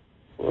war.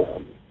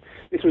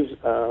 This was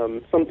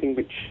something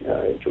which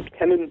George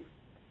Kennan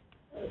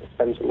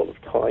spends a lot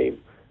of time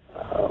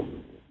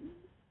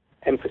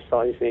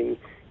emphasizing.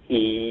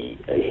 A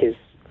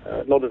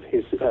lot of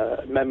his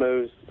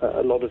memos,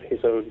 a lot of his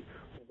own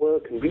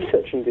work and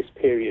research in this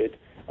period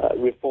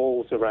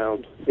revolves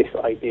around this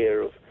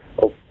idea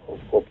of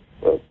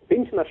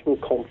international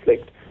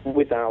conflict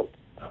without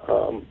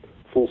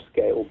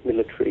full-scale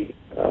military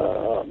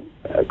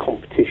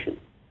competition.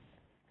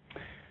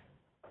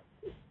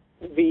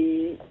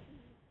 The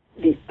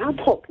ad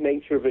hoc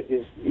nature of it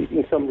is,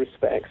 in some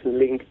respects,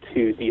 linked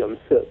to the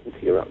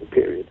uncertainty around the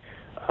period.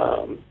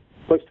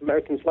 Most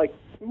Americans, like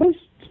most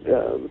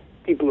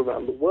people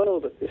around the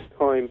world at this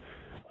time,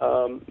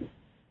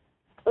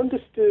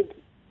 understood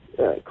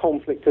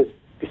conflict as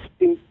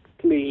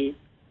distinctly,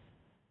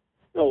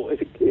 or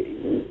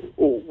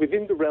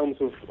within the realms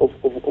of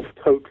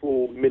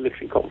total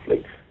military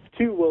conflict.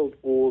 2 world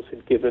wars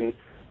had given,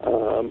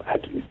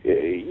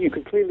 you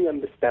could clearly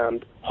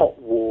understand hot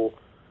war.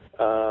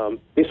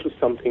 This was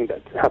something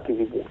that happened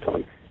in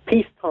wartime.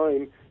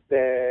 Peacetime,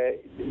 there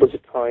was a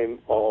time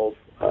of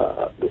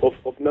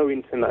no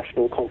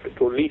international conflict,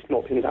 or at least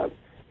not in that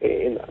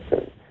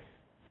sense.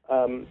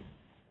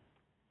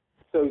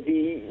 So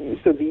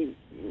the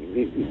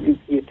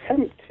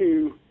attempt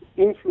to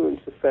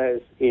influence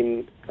affairs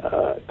in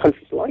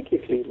countries like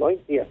Italy,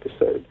 like the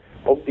episode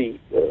of the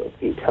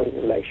Italian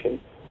election,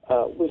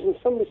 was in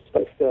some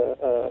respects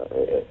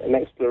an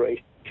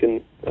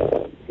exploration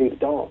in the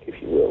dark,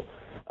 if you will.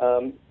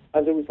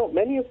 As a result,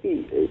 many of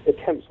the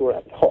attempts were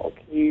ad hoc.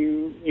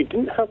 You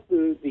didn't have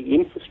the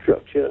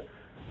infrastructure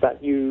that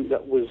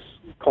was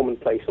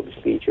commonplace,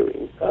 obviously,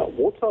 during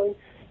wartime.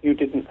 You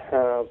didn't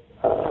have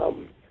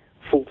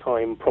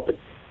full-time proper.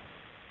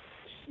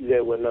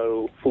 There were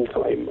no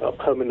full-time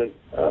permanent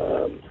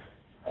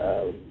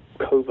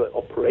covert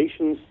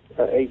operations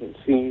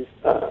agencies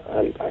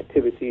and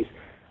activities.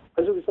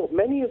 As a result,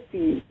 many of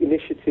the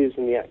initiatives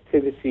and the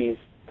activities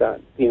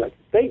that the United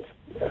States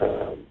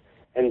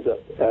ends up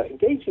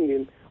engaging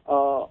in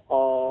are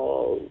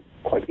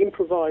quite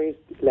improvised,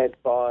 led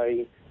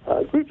by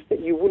groups that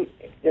you wouldn't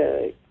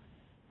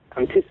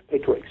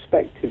anticipate or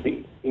expect to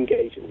be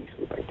engaged in these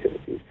sort of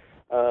activities.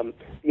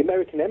 The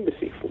American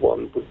Embassy, for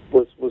one,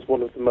 was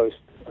one of the most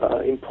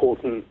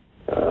important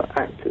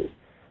actors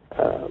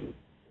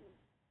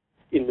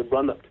in the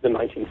run-up to the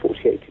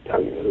 1948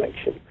 Italian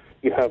election.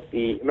 You have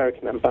the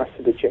American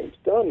ambassador, James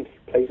Dunn,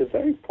 who plays a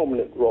very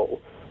prominent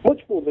role, much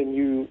more than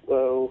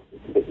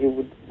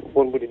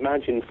one would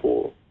imagine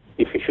for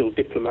the official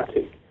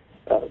diplomatic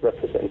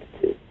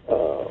representative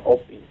of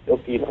the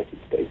the United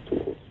States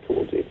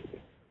towards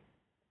Italy.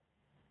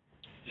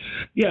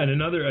 Yeah, and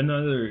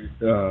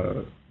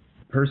another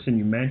person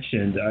you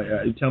mentioned,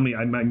 tell me,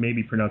 I may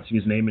be pronouncing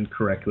his name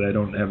incorrectly. I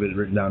don't have it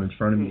written down in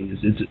front of me. Is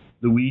it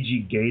Luigi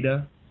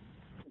Gaeta?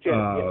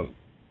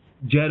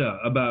 Gaeta,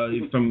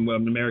 from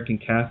an American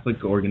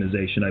Catholic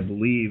organization, I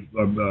believe,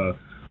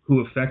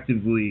 who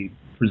effectively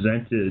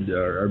presented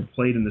or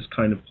played in this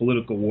kind of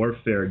political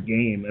warfare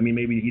game. I mean,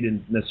 maybe he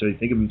didn't necessarily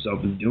think of himself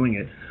as doing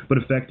it, but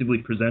effectively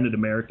presented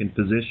American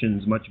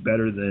positions much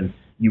better than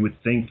you would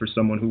think for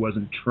someone who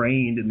wasn't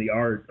trained in the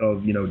art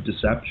of,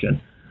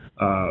 deception.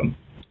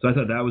 So I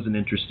thought that was an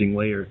interesting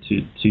layer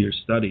to your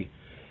study.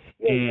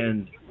 Yeah,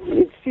 and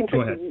it's interesting.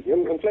 Go ahead.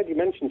 I'm glad you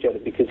mentioned Gaeta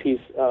because he's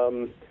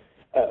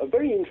a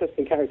very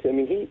interesting character. I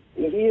mean, he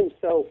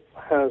himself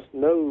has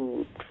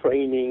no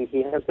training.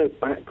 He has no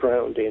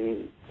background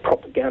in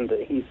propaganda.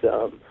 He's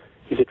a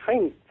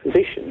trained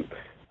physician,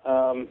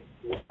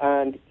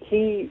 and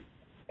he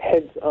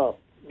heads up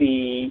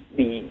the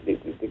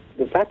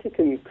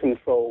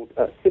Vatican-controlled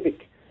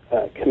civic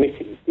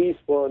committees. These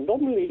were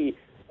normally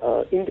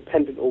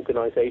independent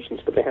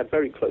organizations, but they had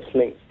very close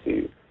links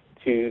to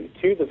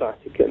the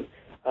Vatican.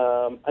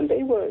 And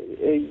they were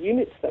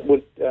units that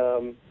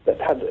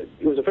had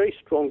it was a very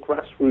strong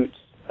grassroots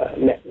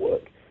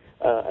network,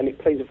 and it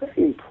plays a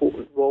very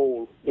important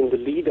role in the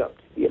lead up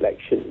to the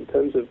election in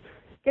terms of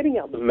getting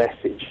out the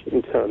message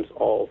in terms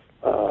of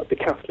the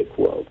Catholic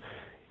world,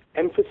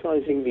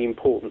 emphasizing the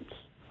importance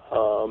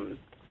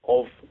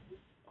of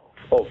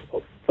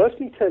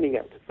firstly turning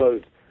out to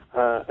vote,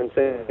 and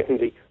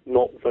secondly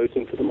not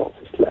voting for the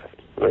Marxist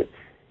left. Right,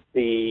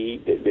 the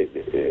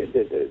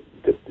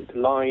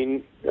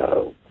line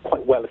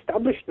quite well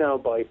established now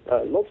by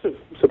lots of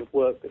sort of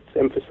work that's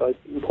emphasized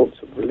the importance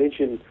of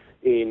religion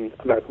in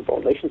American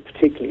foreign relations,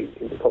 particularly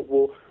in the Cold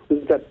War,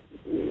 was that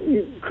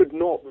you could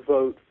not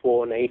vote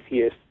for an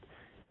atheist,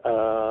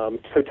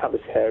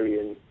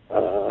 totalitarian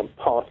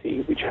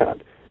party which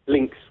had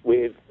links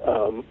with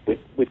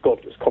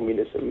godless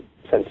communism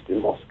centered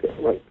in Moscow.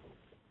 Right.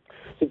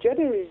 So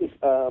Gaeta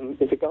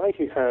is a guy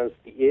who has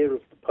the ear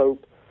of the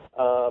Pope.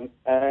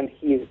 And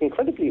he is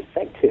incredibly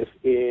effective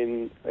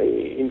in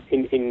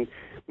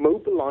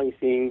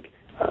mobilizing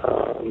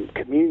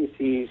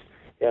communities.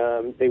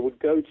 They would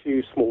go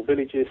to small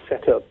villages,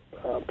 set up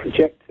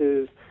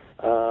projectors,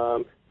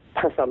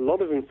 pass out a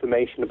lot of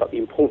information about the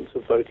importance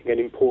of voting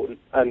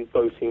and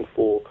voting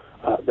for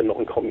the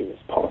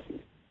non-communist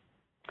parties.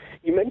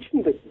 You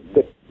mentioned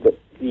that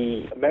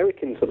the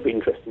American sort of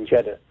interest in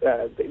Gaeta,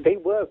 they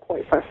were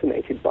quite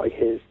fascinated by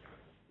his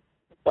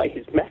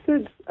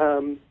methods.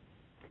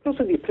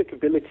 Also the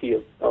applicability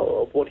of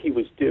what he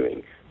was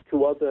doing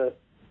to other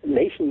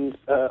nations,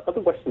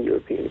 other Western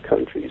European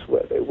countries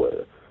where there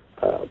were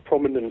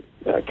prominent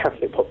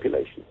Catholic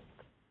populations.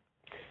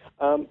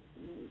 The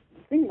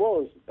thing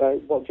was,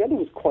 while Gaeta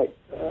was quite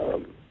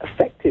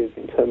effective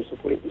in terms of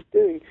what he was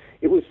doing,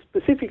 it was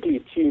specifically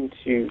attuned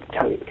to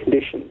Italian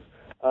conditions.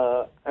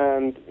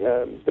 And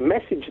the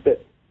message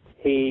that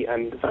he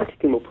and the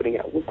Vatican were putting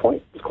out was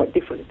quite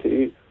different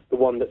to the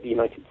one that the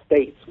United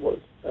States was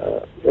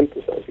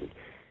emphasizing.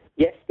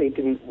 Yes, they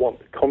didn't want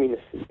the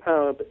communists in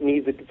power, but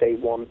neither did they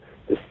want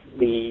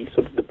the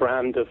sort of the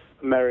brand of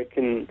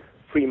American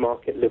free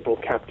market liberal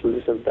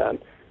capitalism that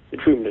the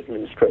Truman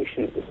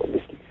administration was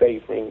obviously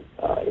favoring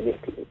in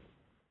Italy.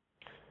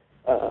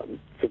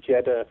 For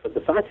Gaeta, for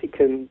the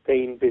Vatican,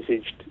 they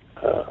envisaged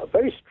a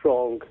very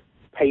strong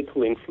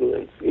papal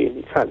influence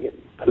in Italian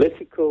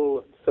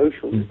political,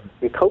 social,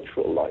 and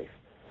cultural life.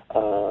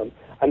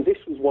 And this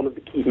was one of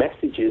the key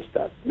messages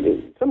that,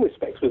 in some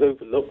respects, was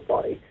overlooked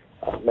by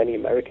many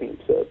American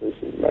observers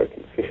and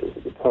American officials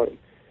at the time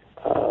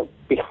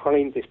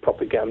behind this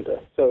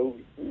propaganda. So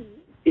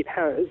it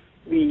has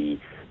the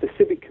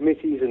civic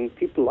committees and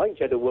people like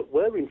Gaeta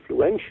were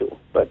influential,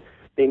 but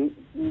they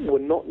were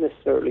not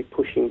necessarily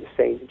pushing the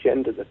same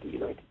agenda that the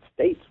United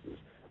States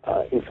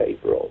was in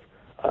favor of.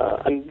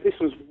 And this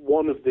was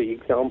one of the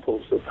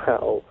examples of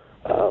how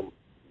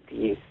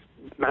these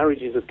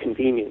marriages of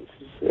convenience,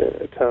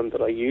 a term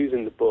that I use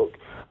in the book,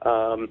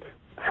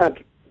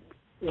 had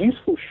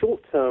useful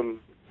short-term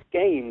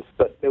gains,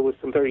 but there were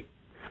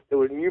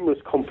numerous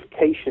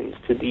complications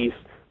to these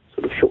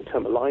sort of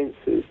short-term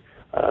alliances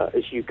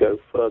as you go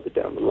further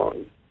down the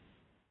line.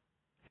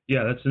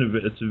 Yeah, that's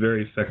a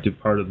very effective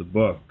part of the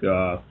book.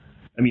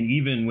 I mean,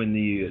 even when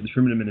the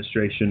Truman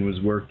administration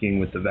was working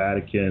with the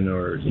Vatican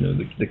or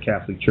the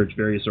Catholic Church,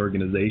 various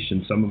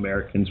organizations, some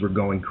Americans were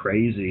going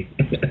crazy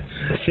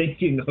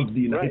thinking of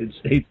the United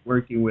States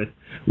working with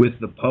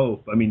the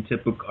Pope. I mean,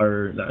 typical,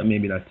 or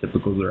maybe not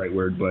typical is the right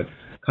word, but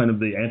kind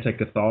of the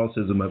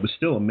anti-Catholicism that was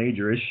still a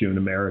major issue in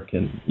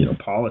American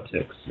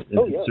politics.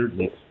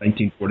 Certainly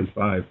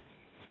 1945.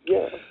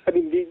 Yeah, I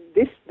mean,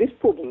 this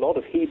brought a lot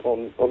of heat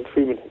on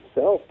Truman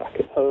himself back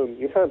at home.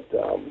 You had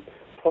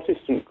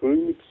Protestant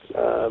groups,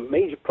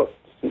 major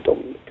Protestant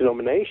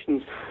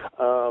denominations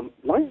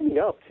lining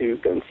up to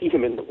go and see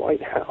him in the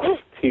White House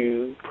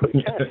to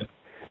protest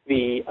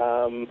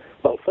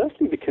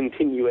firstly the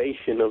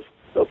continuation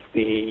of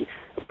the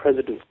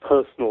president's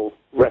personal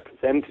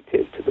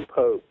representative to the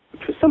Pope,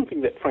 which was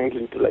something that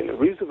Franklin Delano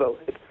Roosevelt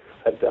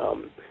had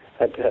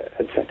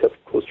set up,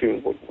 of course,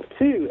 during World War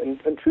II.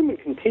 And Truman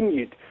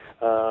continued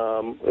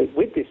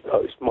with this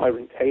post.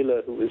 Myron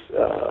Taylor, who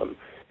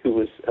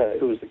was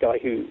the guy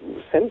who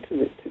was sent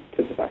to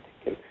the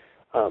Vatican.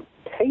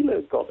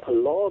 Taylor got a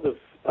lot of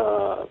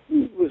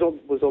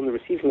was on the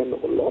receiving end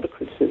of a lot of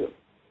criticism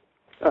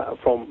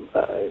from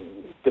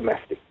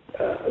domestic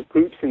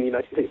groups in the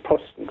United States,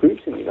 Protestant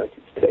groups in the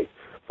United States,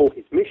 for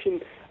his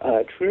mission.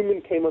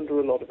 Truman came under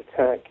a lot of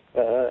attack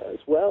as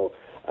well.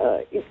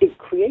 It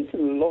created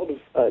a lot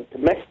of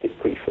domestic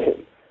grief for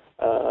him.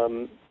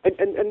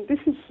 And this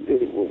is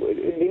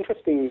an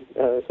interesting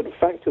sort of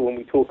factor when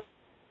we talk,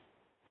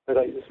 as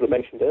I sort of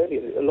mentioned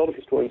earlier. A lot of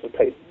historians have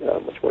paid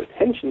much more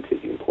attention to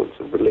the importance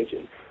of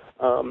religion.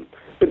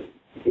 But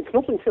it's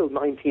not until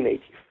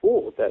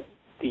 1984 that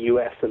the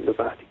U.S. and the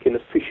Vatican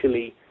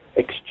officially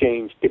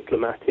exchanged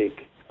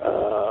diplomatic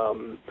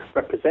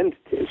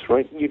representatives,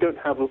 right? You don't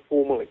have a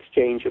formal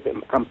exchange of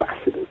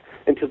ambassadors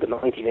until the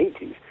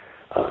 1980s.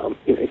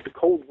 The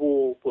Cold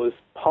War was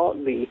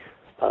partly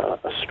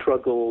a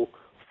struggle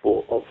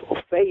of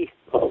faith,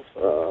 of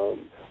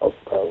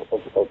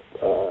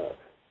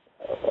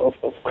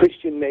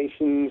Christian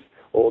nations,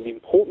 or the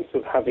importance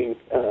of having,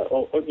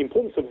 or the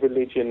importance of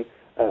religion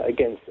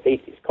against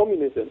atheist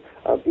communism.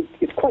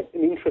 It's quite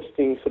an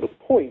interesting sort of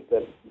point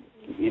that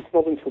it's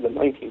not until the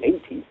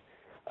 1980s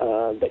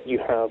that you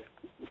have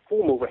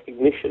formal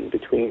recognition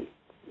between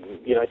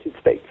the United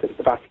States and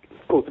the Vatican.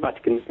 Of course, the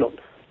Vatican is not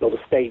a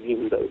state,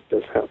 even though it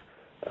does have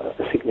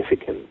a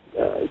significant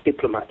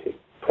diplomatic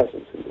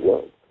presence in the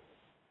world.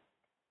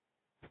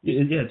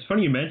 Yeah, it's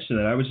funny you mention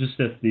that. I was just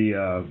at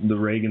the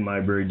Reagan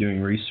Library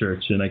doing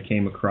research, and I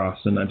came across,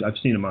 and I've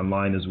seen him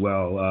online as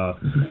well,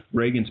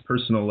 Reagan's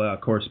personal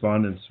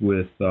correspondence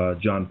with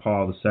John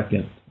Paul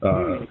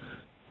II.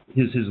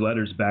 His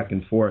letters back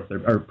and forth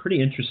are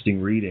pretty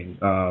interesting reading.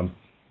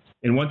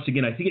 And once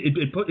again, I think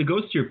it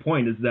goes to your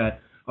point, is that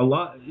a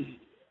lot,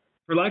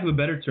 for lack of a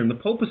better term, the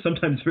Pope was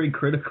sometimes very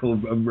critical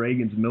of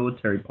Reagan's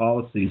military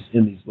policies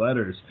in these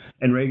letters,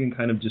 and Reagan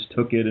kind of just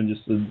took it and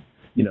just said,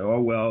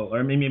 oh well,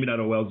 or maybe not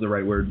oh well is the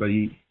right word, but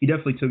he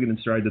definitely took it in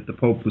stride that the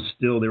Pope was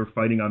still, they were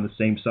fighting on the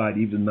same side,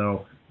 even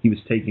though he was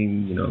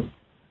taking,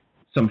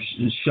 some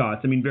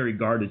shots, very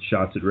guarded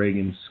shots at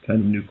Reagan's kind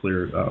of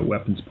nuclear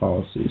weapons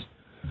policies.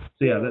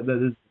 So yeah,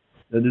 that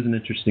is an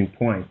interesting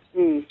point.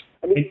 And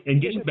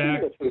getting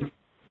back,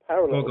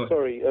 parallel.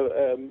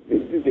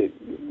 The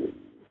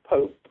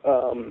Pope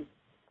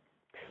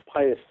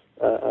Pius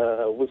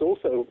was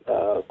also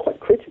quite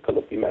critical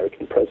of the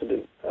American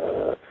president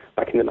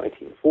back in the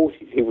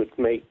 1940s. He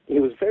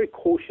was very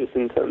cautious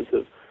in terms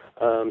of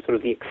sort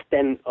of the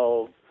extent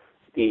of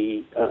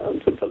the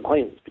sort of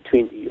alliance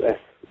between the U.S.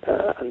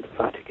 And the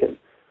Vatican.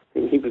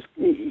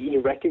 He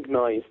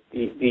recognized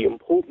the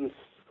importance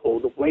or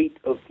the weight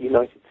of the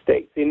United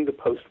States in the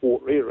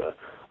post-war era,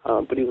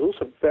 but he was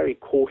also very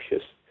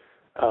cautious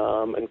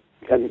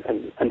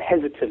and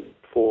hesitant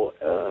for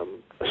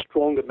a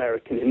strong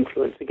American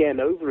influence, again,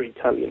 over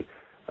Italian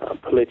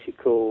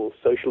political,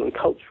 social, and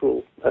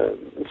cultural,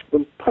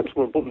 perhaps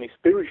more importantly,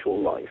 spiritual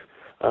life.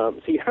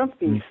 So you have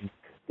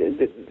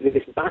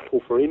this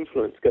battle for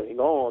influence going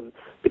on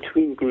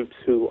between groups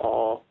who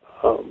are,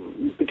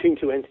 between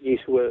two entities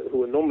who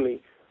are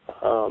normally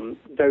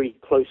very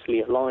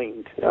closely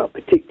aligned,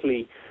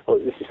 particularly,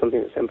 this is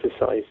something that's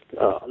emphasized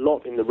a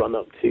lot in the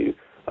run-up to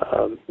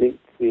the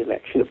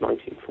election of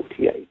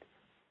 1948.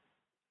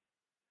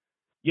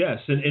 Yes,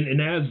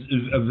 and as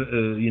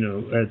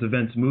as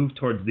events move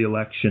towards the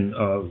election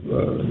of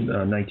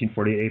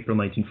 1948, April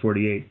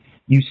 1948,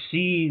 you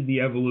see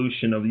the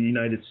evolution of the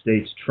United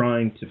States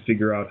trying to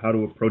figure out how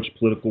to approach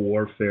political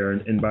warfare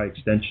and by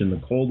extension the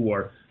Cold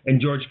War.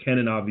 And George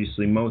Kennan,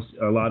 obviously,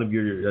 a lot of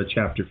your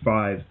chapter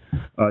 5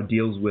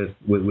 deals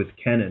with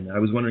Kennan. I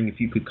was wondering if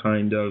you could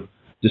kind of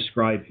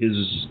describe his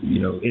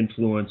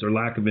influence or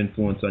lack of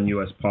influence on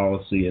U.S.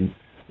 policy and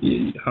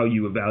how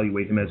you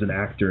evaluate him as an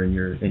actor in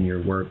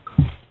your work.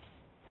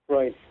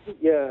 Right.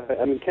 Yeah.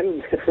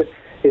 Kennan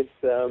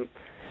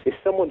is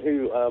someone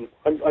who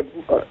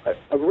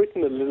I've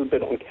written a little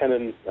bit on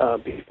Kennan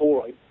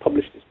before I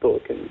published this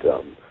book, and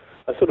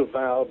I sort of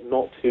vowed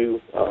not to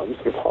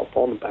sort of harp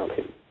on about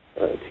him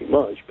too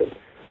much. But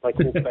like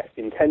all best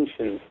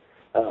intentions,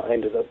 I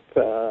ended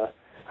up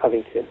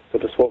having to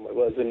sort of swallow my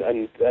words,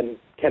 and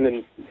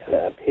Kennan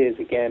appears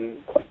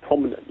again quite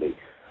prominently.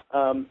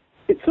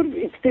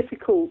 It's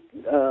difficult,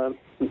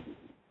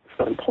 it's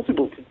not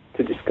impossible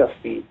to discuss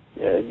the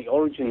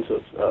origins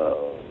of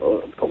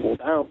Cold War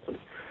without sort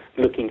of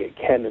looking at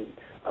Kennan,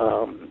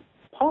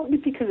 partly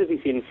because of his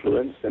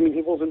influence.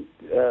 He wasn't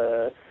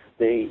the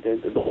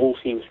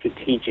all-seeing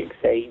strategic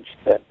sage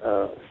that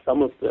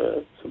some of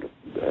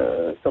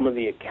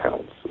the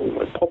accounts, or the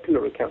most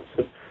popular accounts,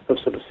 have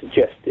sort of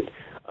suggested.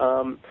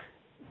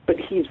 But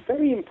he's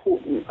very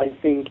important, I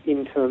think,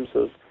 in terms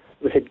of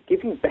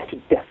giving better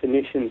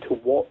definition to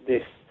what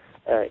this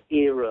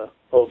era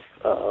of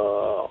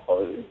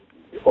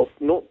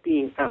not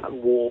being at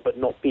war but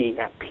not being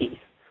at peace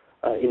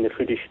in the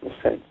traditional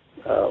sense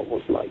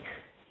was like.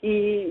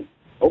 He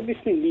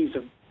obviously leaves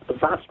a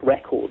vast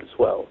record as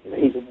well.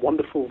 He's a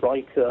wonderful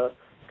writer,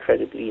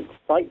 incredibly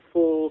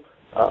insightful,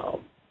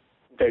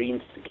 very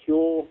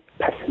insecure,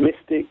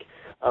 pessimistic.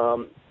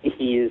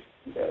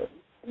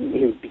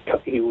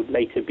 He would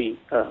later be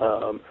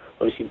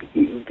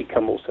he would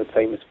become also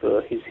famous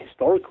for his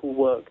historical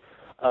work.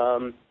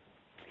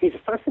 He's a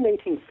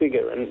fascinating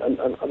figure, and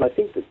I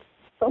think that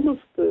some of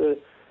the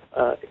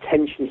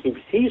attention he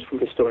receives from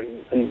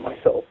historians and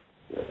myself,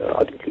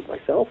 I'd include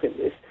myself in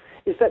this,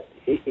 is that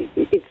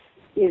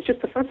he's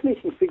just a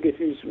fascinating figure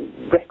whose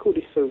record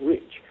is so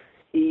rich.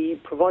 He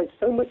provides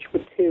so much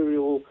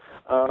material.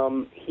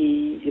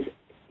 He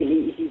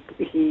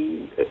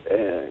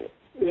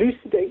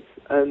elucidates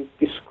and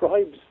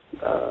describes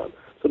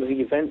sort of the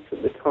events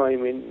of the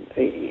time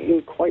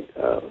in quite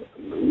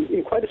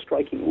a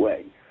striking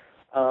way.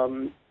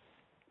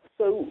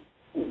 So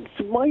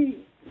my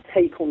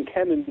take on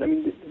Kennan, I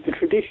mean, the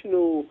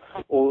traditional,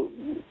 or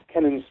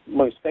Kennan's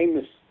most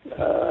famous,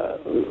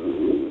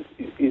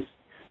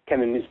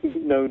 Kennan is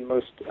known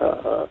most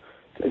to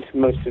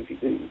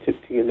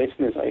your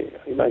listeners,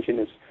 I imagine,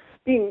 as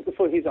being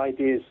for his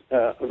ideas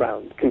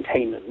around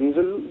containment. And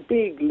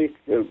there's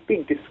a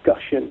big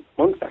discussion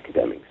amongst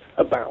academics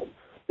about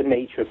the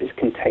nature of his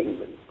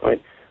containment,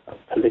 right?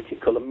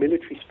 Political and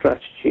military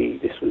strategy.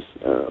 This was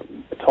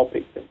a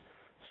topic that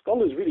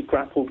scholars really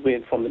grappled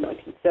with from the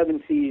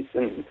 1970s,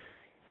 and in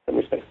some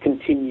respects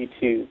continue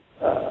to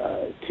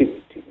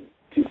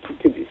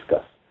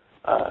discuss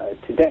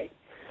today.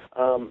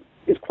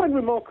 It's quite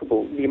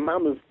remarkable the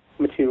amount of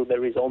material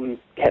there is on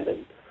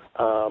Kennan,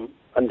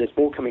 and there's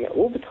more coming out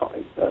all the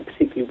time,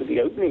 particularly with the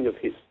opening of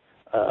his,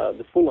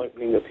 the full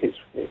opening of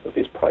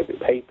his private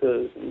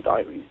papers and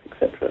diaries,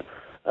 etc.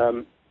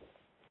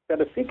 That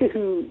a figure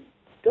who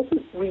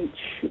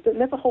that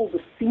never holds a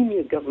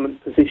senior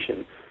government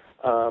position,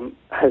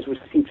 has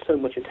received so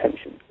much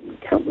attention in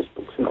countless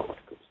books and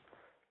articles.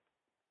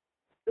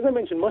 As I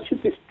mentioned, much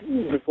of this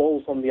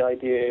revolves on the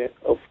idea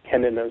of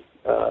Kennan as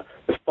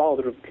the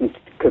father of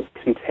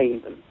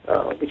containment,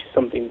 which is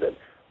something that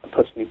I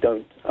personally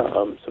don't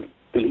sort of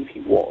believe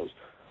he was.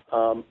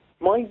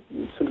 My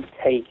sort of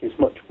take is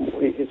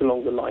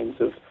along the lines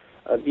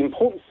of the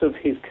importance of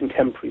his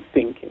contemporary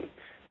thinking.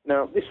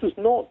 Now, this was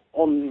not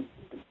on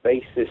the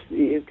basis,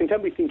 his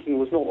contemporary thinking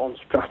was not on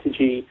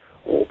strategy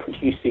or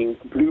producing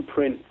a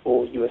blueprint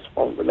for U.S.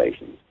 foreign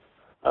relations.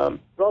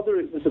 Rather,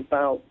 it was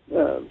about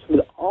sort of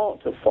the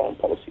art of foreign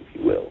policy, if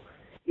you will,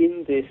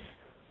 in this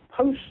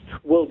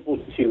post-World War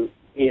II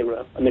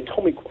era, an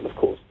atomic one, of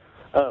course,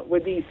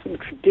 where these sort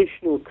of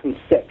traditional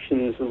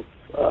conceptions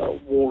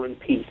of war and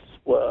peace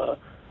were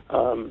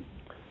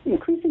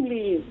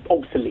increasingly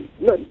obsolete.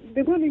 No,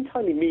 they weren't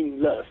entirely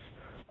meaningless,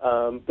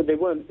 but they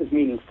weren't as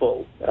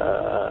meaningful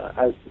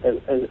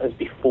as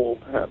before,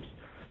 perhaps,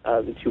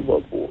 the two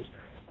world wars.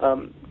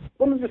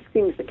 One of the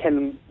things that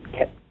Kennan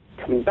kept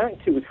coming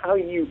back to was how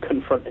you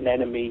confront an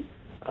enemy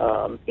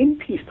in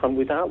peacetime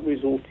without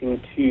resorting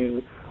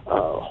to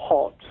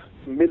hot,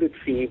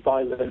 military,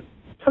 violent,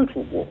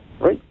 total war,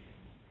 right?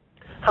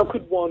 How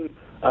could one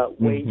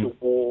wage a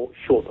war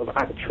short of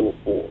actual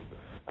war?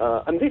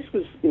 And this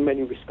was, in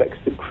many respects,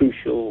 the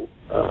crucial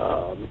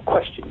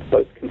question,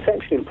 both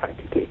conceptually and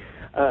practically.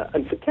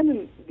 And for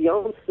Kennan, the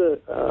answer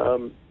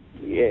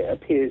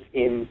appears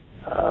in,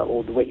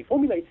 or the way he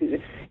formulates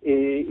it,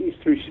 is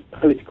through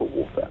political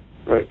warfare,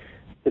 right?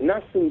 The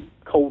nascent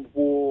Cold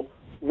War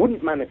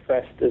wouldn't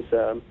manifest as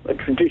a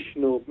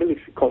traditional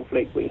military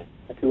conflict where you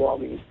had two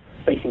armies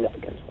facing up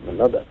against one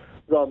another.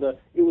 Rather,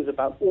 it was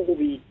about all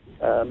the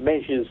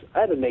measures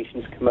at a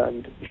nation's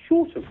command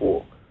short of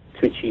war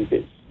to achieve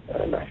its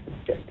national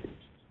objectives.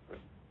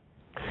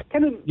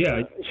 Kennan,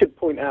 should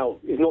point out,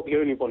 is not the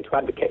only one to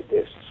advocate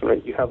this.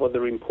 Right? You have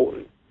other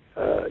important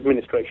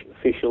administration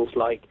officials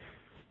like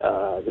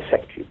the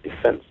Secretary of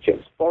Defense,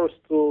 James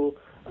Forrestal,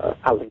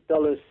 Alan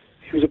Dulles,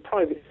 who's a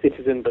private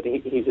citizen, but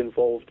he's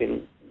involved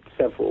in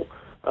several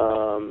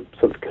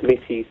sort of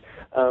committees,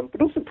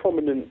 but also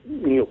prominent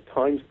New York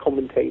Times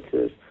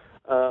commentators.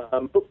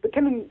 But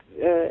Kennan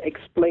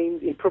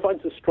explains, he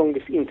provides the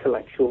strongest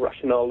intellectual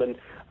rationale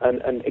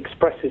and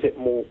expresses it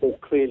more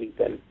clearly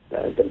than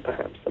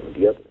perhaps some of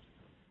the others.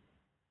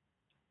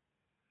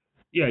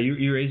 Yeah,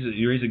 you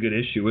raise a good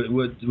issue.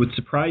 What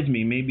surprised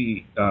me,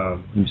 maybe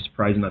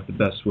surprised not the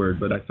best word,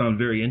 but I found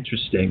very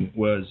interesting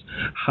was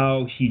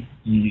how he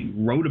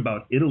wrote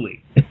about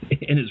Italy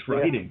in his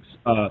writings.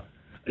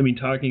 I mean,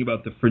 talking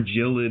about the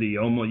fragility,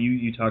 almost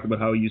you talk about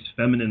how he used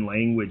feminine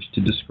language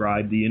to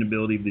describe the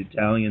inability of the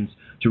Italians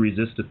to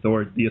resist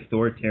the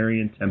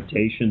authoritarian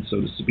temptation,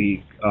 so to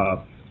speak.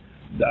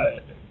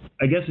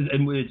 I guess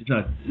it's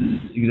not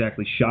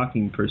exactly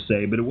shocking per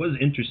se, but it was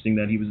interesting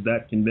that he was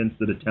that convinced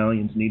that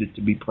Italians needed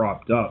to be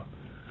propped up.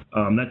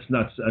 That's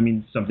not,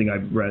 something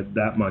I've read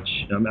that much.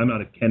 I'm not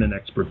a Kennan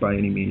expert by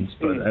any means,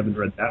 but I haven't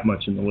read that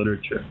much in the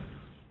literature.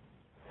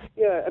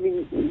 Yeah, I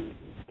mean,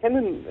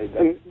 Kennan,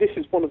 and this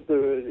is one of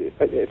the,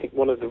 I think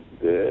one of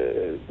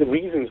the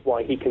reasons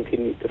why he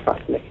continues to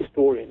fascinate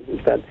historians,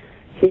 is that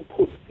he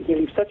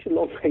leaves such a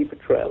long paper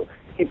trail.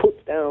 He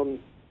puts down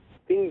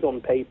things on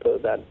paper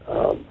that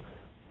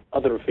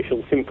other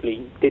officials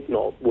simply did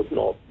not, would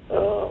not,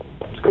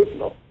 could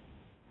not.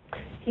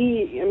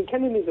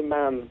 Kennan is a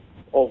man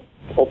of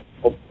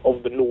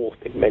the North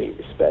in many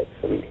respects.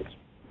 I mean,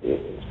 his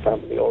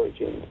family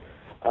origins.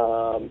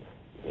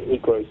 He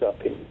grows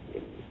up in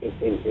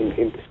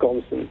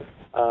Wisconsin.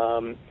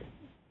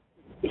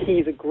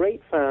 He's a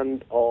great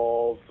fan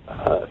of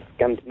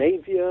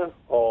Scandinavia,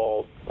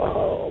 of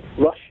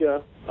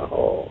Russia,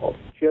 of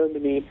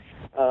Germany,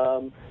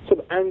 sort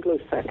of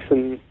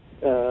Anglo-Saxon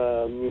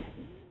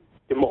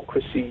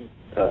democracy.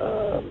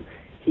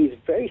 He's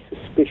very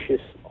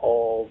suspicious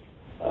of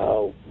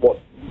what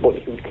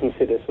he would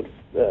consider sort of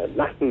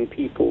Latin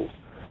peoples,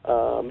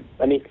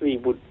 and Italy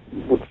would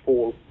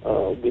fall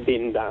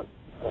within that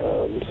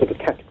sort of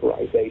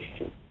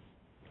categorization.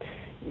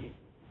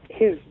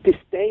 His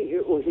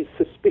disdain, or his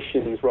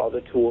suspicions rather,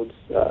 towards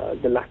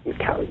the Latin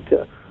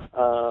character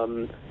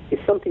is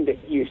something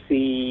that you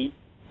see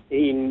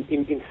in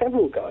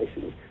several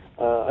guises.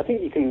 I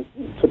think you can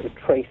sort of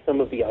trace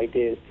some of the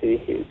ideas to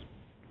his,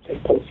 say,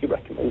 policy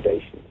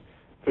recommendations.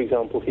 For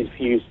example, his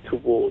views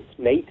towards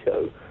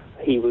NATO.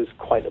 He was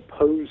quite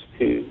opposed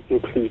to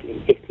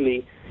including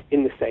Italy,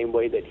 in the same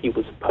way that he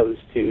was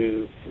opposed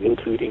to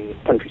including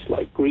countries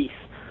like Greece,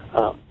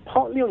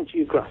 partly on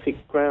geographic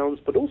grounds,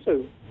 but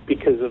also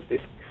because of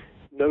this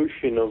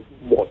notion of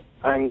what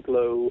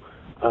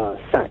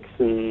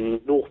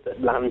Anglo-Saxon, North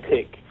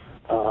Atlantic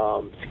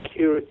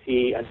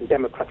security and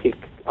democratic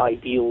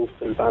ideals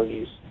and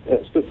values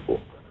stood for.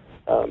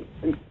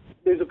 And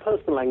there's a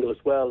personal angle as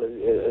well,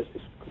 as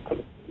this kind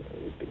of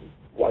has been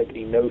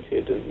widely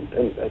noted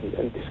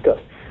and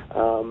discussed.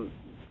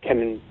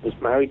 Kennan was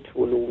married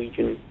to a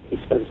Norwegian. He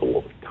spends a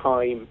lot of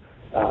time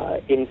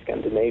in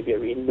Scandinavia,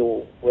 in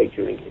Norway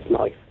during his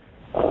life.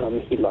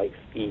 He likes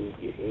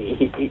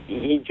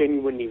he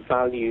genuinely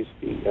values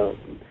the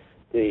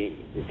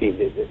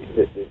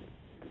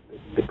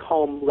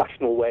calm,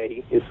 rational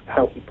way, is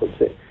how he puts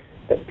it,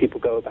 that people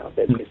go about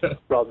their business,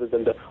 rather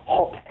than the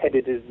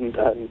hot-headed and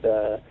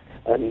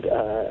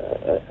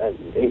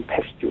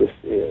impetuous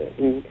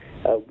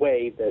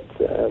way that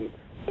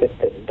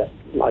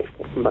life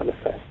would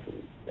manifest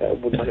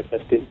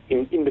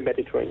in the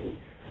Mediterranean.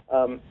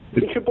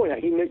 You should point out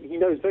he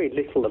knows very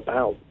little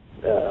about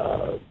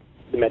the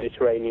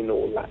Mediterranean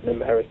or Latin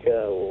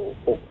America or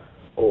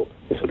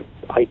the sort of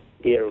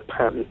idea of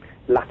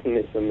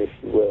pan-Latinism, if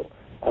you will.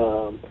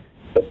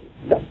 But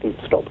that didn't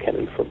stop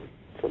Kennan from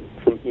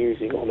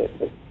musing on it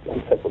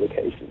on several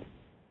occasions.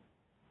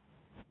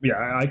 Yeah,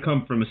 I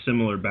come from a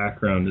similar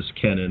background as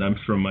Kennan.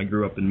 I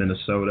grew up in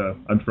Minnesota.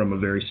 I'm from a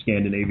very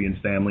Scandinavian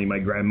family. My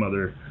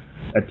grandmother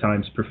at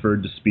times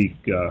preferred to speak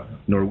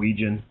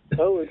Norwegian.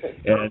 Oh, okay.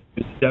 And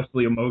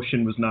definitely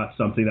emotion was not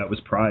something that was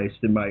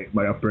prized in my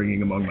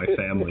upbringing among my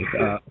family.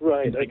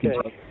 Right, okay.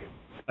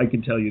 I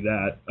can tell you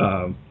that.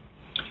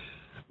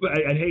 But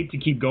I'd hate to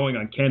keep going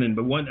on Kennan,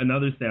 but one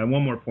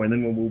more point,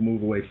 then we'll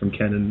move away from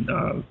Kennan,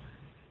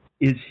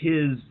 is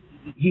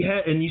he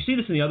had, and you see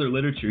this in the other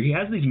literature, he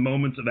has these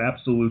moments of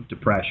absolute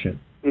depression,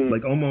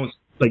 like almost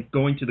like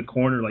going to the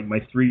corner, like my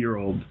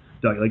 3-year-old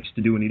likes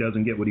to do when he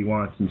doesn't get what he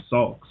wants and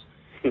sulks.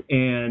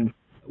 And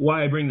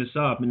why I bring this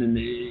up, and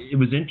it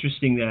was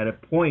interesting that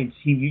at points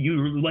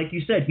like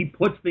you said, he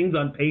puts things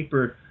on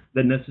paper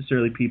that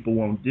necessarily people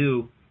won't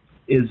do.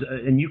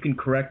 And you can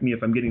correct me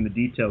if I'm getting the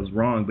details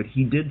wrong, but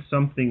he did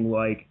something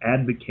like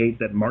advocate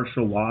that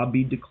martial law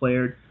be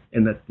declared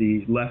and that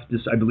the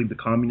leftists, I believe the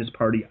Communist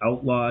Party,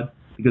 outlawed,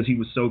 because he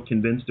was so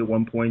convinced at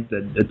one point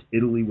that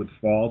Italy would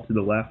fall to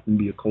the left and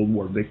be a Cold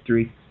War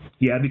victory.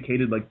 He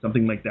advocated like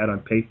something like that on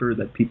paper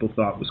that people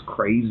thought was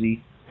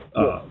crazy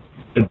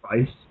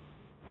advice.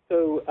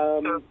 So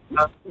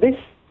this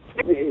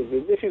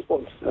is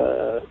what's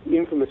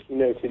infamously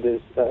noted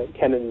as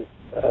Kennan's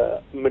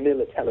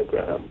Manila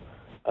Telegram.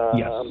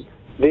 Yes.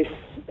 This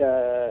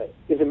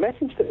is a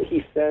message that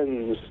he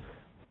sends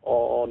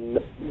on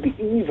the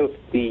eve of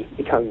the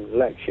Italian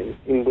election,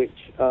 in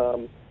which,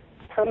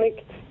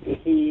 panicked,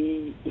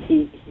 he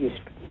is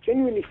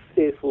genuinely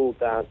fearful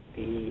that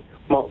the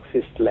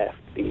Marxist left,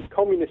 the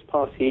Communist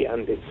Party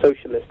and its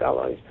socialist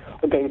allies,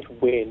 are going to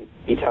win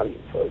the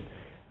Italian vote.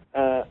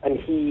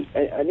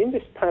 And in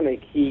this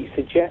panic, he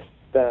suggests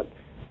that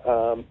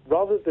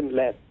rather than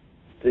let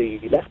the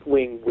left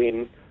wing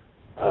win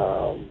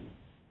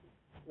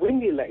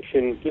the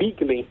election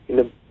legally in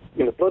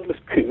a bloodless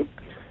coup,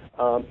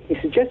 he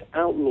suggests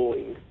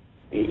outlawing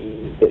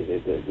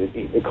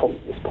the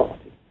Communist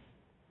Party.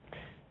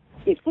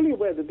 He's fully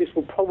aware that this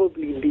will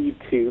probably lead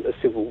to a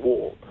civil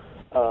war,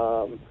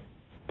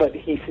 but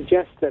he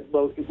suggests that,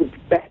 well, it would be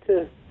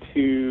better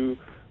to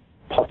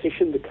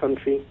partition the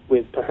country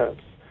with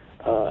perhaps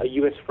a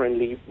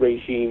US-friendly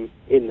regime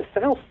in the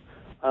south,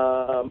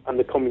 and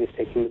the communists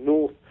taking the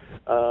north,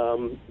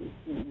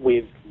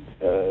 with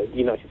the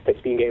United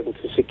States being able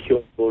to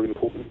secure more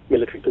important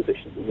military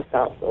positions in the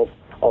south of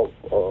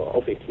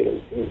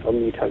Italy on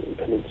the Italian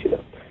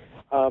peninsula.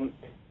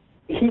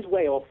 He's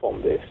way off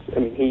on this. I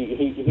mean,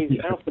 he's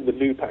out of the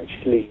loop,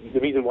 actually. The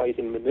reason why he's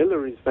in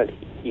Manila is that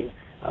he's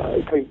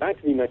coming back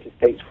to the United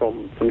States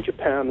from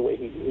Japan, where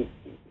he's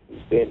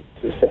been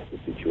to assess the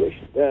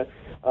situation there.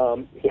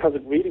 He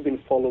hasn't really been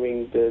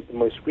following the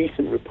most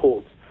recent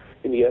reports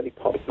in the early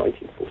part of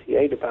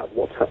 1948 about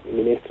what's happening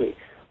in Italy.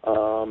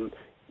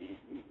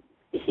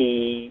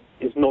 He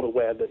is not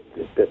aware that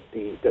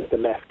the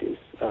left is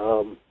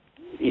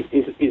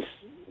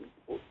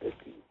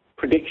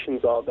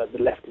predictions are that the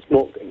left is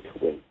not going to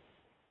win.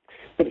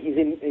 But he's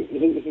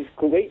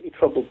greatly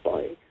troubled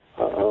by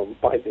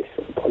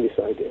this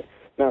idea.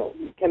 Now,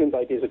 Kennan's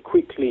ideas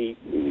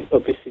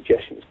of this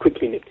suggestion is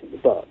quickly nipped in the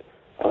bud.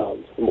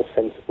 The more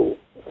sensible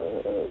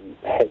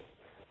heads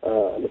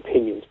and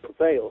opinions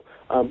prevail.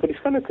 But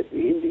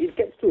it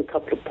gets to a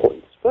couple of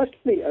points.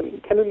 Firstly,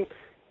 Kennan,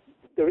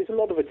 there is a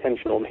lot of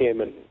attention on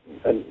him, and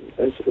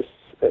as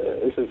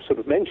I've sort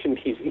of mentioned,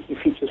 he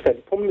features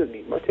fairly prominently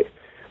in my text.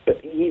 But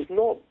he's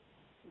not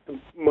the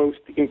most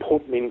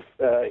important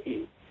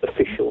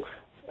official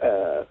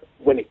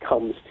when it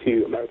comes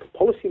to American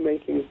policy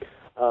making,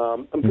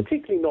 and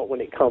particularly not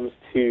when it comes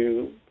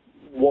to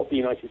what the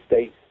United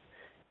States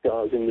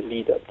does in the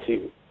lead up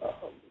to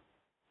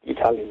the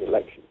Italian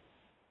election.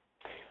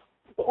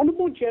 But on a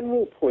more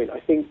general point, I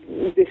think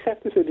this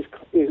episode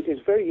is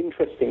very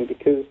interesting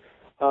because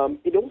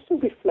it also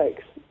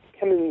reflects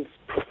Kennan's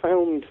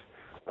profound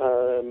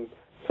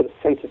sort of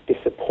sense of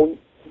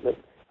disappointment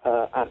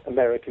at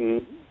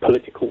American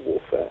political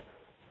warfare.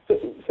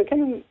 So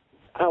Kennan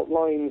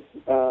outlines,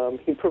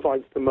 he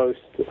provides the most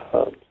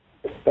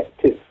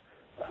effective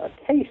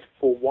case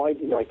for why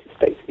the United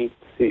States needs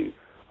to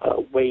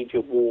wage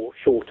a war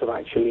short of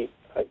actually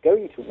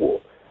going to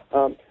war.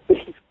 But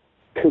he's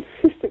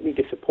consistently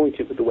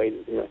disappointed with the way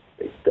that the United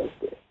States does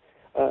this.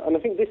 And I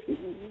think this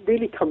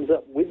really comes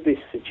up with this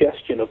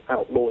suggestion of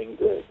outlawing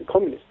the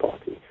Communist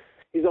Party.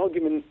 His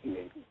argument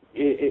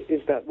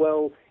is that,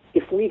 well,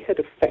 if we had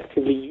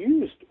effectively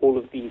used all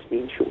of these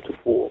means short of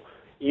war,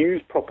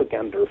 used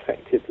propaganda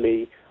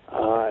effectively,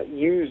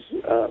 used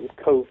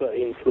covert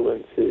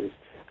influences,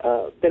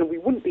 then we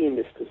wouldn't be in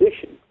this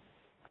position.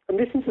 And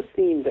this is a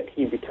theme that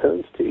he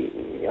returns to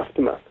in the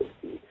aftermath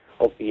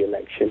of the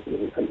election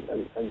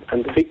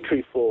and the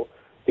victory for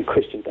the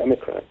Christian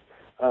Democrats.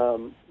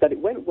 That it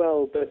went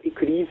well, but it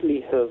could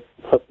easily have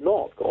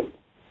not gone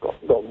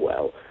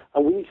well,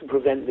 and we need to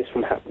prevent this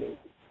from happening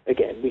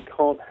again. We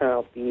can't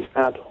have these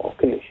ad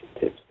hoc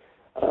initiatives.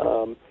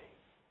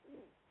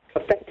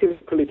 Effective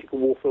political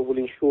warfare will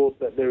ensure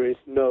that there's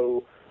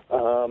no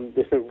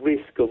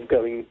risk of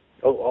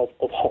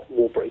hot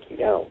war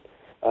breaking out.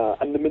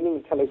 And the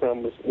Manila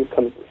Telegram was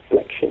kind of a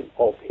reflection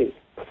of his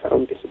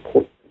profound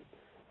disappointment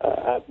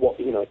at what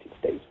the United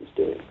States was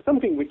doing.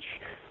 Something which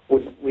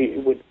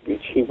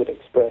he would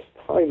express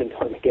time and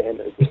time again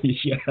as a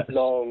yes.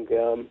 long,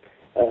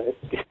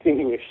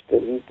 distinguished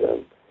and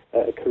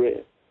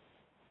career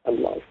and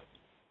life.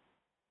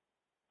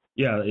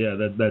 Yeah,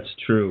 that's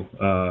true.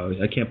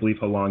 I can't believe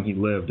how long he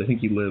lived. I think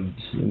he lived,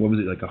 what was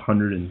it, like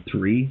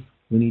 103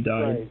 when he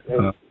died?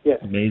 Right. Yeah.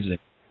 Amazing.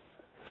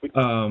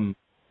 Go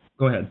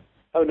ahead.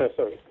 Oh, no,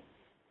 sorry.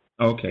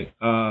 Okay.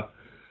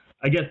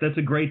 I guess that's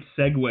a great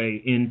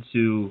segue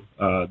into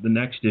the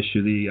next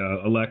issue, the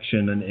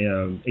election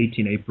on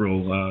 18 April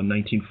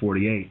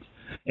 1948.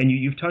 And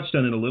you've touched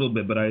on it a little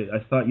bit, but I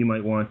thought you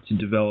might want to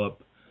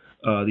develop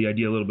the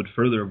idea a little bit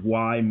further of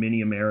why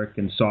many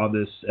Americans saw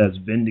this as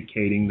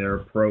vindicating their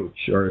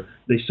approach, or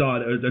they saw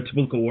it, the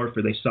political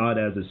warfare, they saw it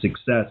as a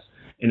success,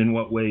 and in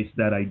what ways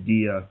that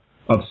idea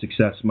of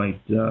success might,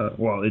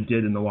 it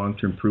did in the long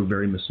term prove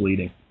very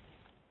misleading.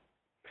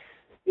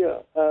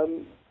 Yeah,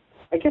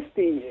 I guess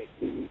the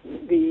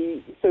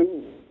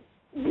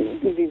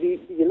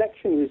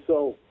election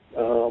result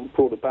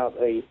brought about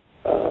a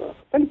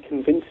fairly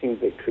convincing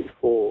victory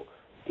for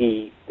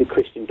the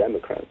Christian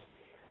Democrats.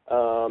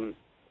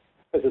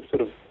 As I've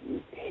sort of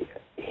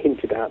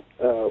hinted at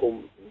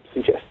or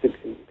suggested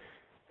in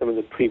some of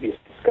the previous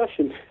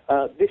discussion,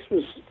 this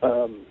was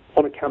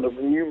on account of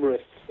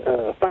numerous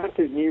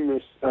factors,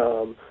 numerous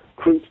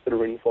groups that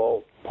are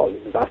involved, partly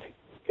the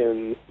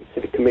Vatican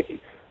Civic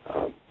Committee.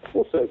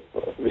 Also,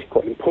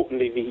 quite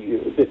importantly,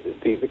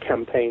 the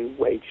campaign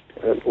waged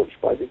and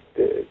launched by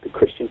the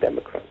Christian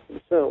Democrats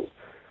themselves.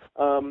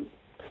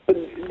 But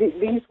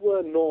these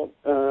were not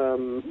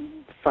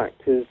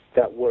factors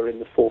that were in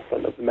the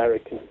forefront of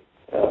American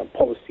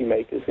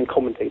policymakers and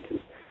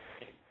commentators.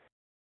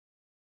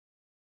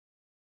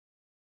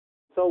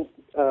 So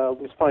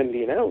was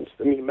finally announced.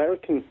 I mean,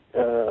 American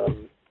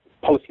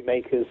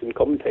policymakers and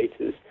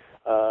commentators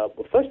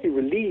were firstly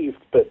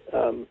relieved, but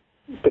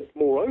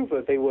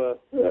moreover, they were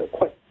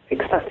quite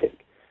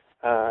ecstatic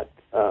at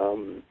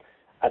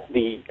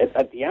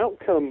the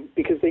outcome,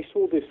 because they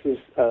saw this as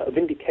a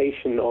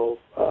vindication of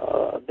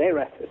their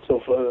efforts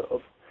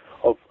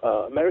of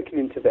American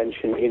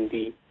intervention in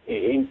the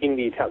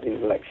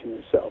Italian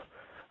election itself.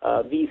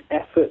 These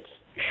efforts,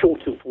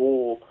 short of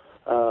war,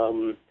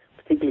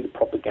 particularly the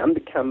propaganda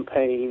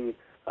campaign,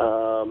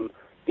 were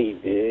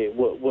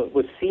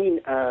seen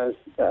as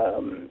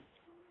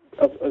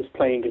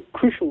playing a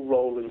crucial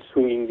role in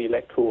swinging the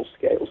electoral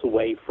scales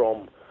away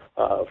from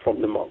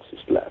the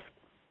Marxist left.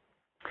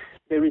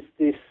 There is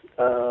this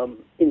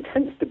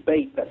intense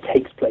debate that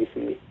takes place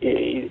in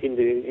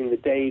the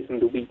days and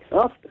the weeks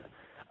after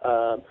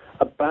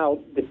about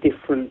the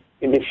different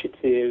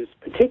initiatives,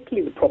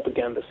 particularly the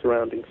propaganda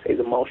surrounding, say,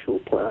 the Marshall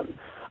Plan,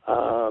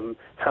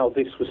 how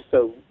this was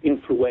so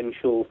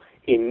influential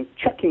in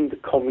checking the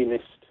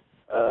communist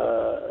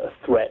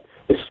threat,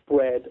 the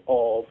spread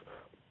of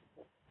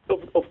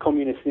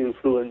communist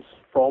influence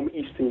from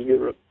Eastern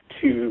Europe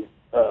to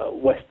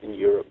Western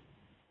Europe.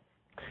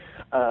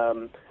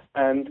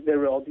 And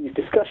there are these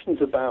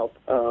discussions about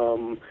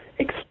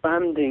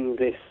expanding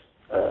this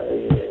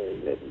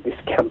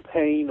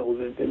campaign or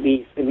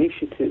these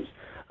initiatives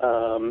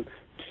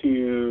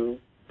to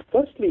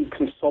firstly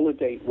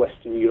consolidate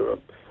Western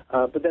Europe,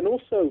 but then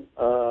also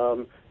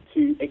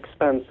to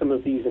expand some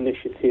of these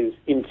initiatives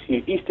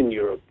into Eastern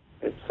Europe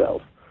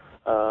itself,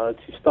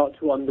 to start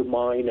to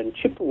undermine and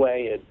chip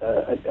away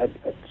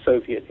at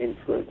Soviet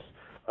influence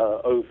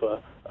over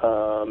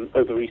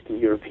Eastern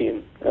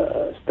European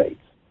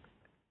states.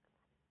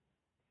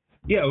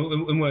 Yeah,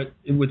 and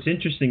what's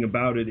interesting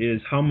about it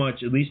is how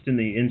much, at least in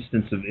the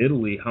instance of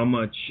Italy, how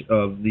much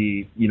of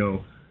the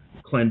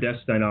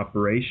clandestine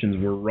operations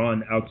were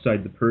run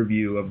outside the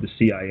purview of the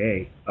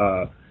CIA.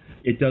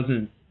 It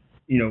doesn't,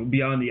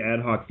 beyond the ad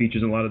hoc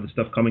features and a lot of the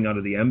stuff coming out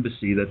of the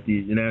embassy, that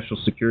the National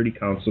Security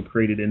Council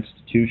created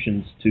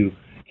institutions to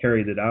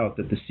carry that out,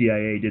 that the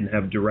CIA didn't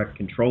have direct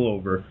control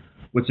over,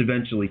 which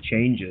eventually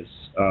changes.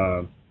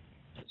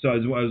 So I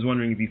was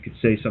wondering if you could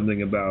say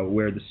something about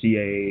where the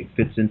CIA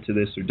fits into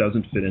this or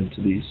doesn't fit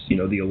into these,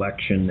 the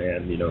election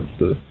and,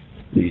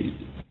 the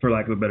for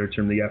lack of a better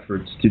term, the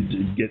efforts to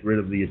get rid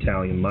of the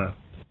Italian left.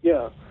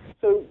 Yeah.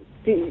 So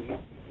the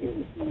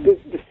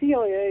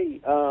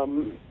CIA,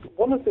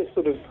 one of the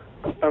sort of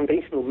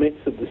foundational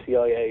myths of the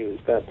CIA is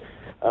that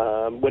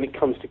when it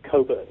comes to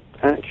covert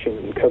action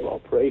and covert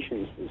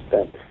operations, is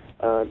that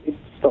it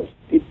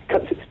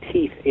cuts its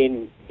teeth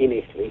in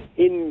Italy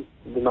in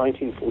the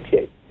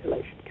 1948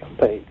 election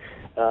campaign.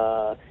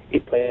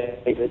 It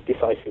played a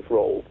decisive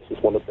role. This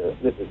is one of the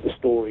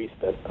stories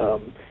that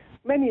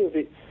many of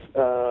its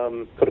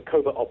sort of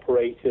covert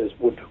operators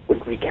would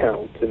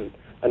recount and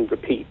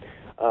repeat.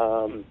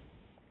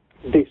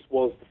 This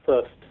was the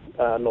first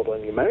not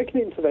only American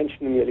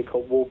intervention in the early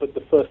Cold War, but the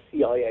first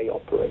CIA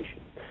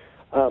operation.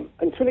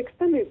 And to an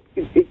extent,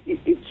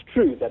 it's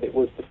true that it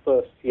was the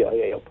first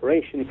CIA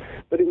operation,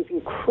 but it was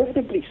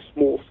incredibly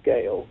small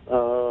scale.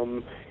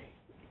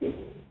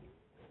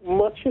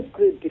 Much of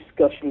the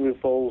discussion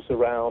revolves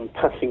around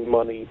passing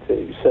money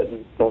to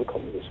certain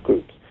non-communist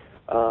groups,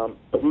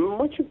 but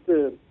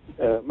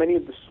many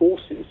of the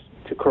sources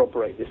to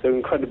corroborate this are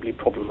incredibly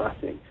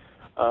problematic.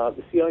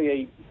 The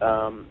CIA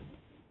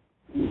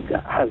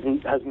has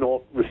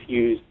not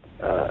released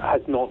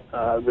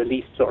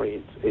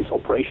its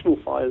operational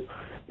files.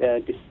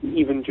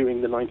 Even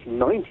during the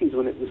 1990s,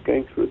 when it was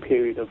going through a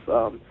period of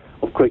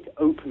greater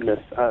openness,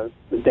 as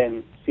the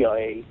then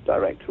CIA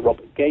director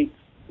Robert Gates,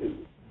 who,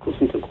 of course,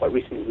 until quite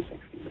recently was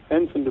Secretary of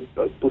Defense under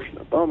both Bush and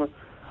Obama,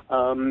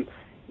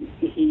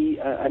 he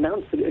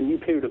announced a new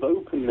period of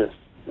openness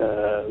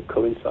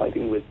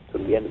coinciding with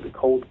sort of the end of the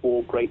Cold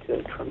War,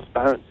 greater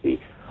transparency,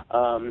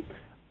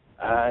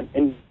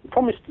 and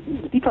promised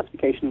the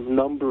declassification of a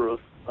number of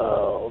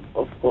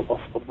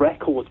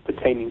records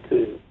pertaining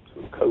to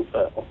sort of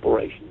covert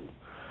operations.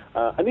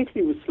 And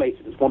Italy was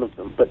slated as one of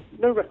them, but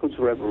no records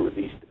were ever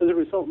released. As a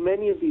result,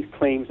 many of these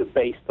claims are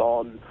based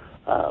on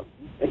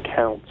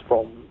accounts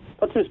from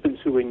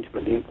participants who were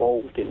intimately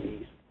involved in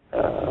these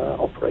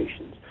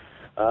operations,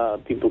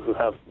 people who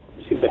have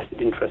obviously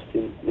vested interest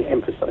in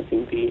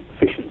emphasizing the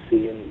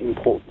efficiency and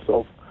importance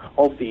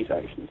of these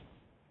actions.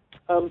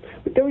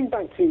 But going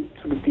back to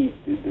sort of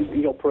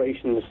the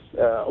operations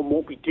and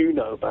what we do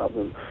know about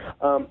them,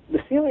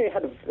 the CIA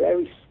had a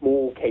very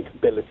small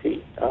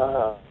capability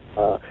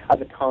at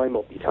the time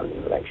of the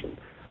Italian election.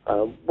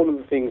 One of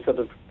the things that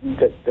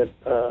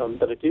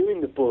I do in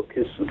the book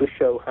is sort of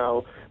show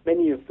how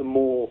many of the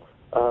more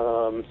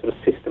sort of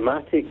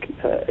systematic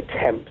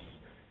attempts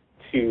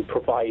to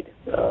provide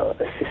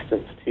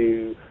assistance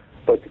to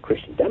both the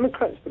Christian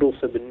Democrats but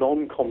also the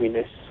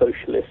non-communist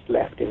socialist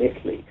left in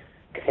Italy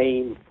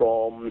came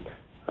from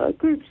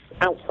groups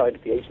outside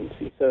of the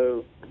agency.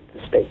 So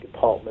the State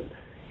Department,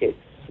 it's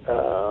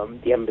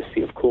the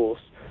embassy, of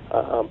course,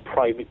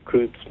 private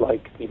groups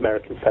like the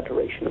American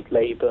Federation of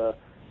Labor,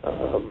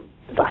 the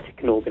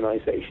Vatican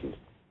organizations.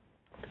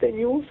 But then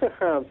you also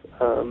have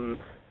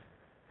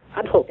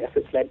ad hoc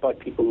efforts led by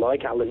people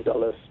like Alan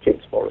Dulles,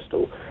 James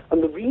Forrestal,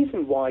 and the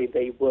reason why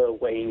they were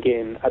weighing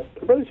in at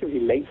a relatively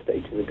late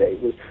stage in the day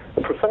was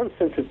a profound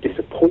sense of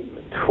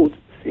disappointment towards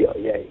the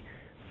CIA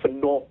for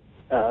not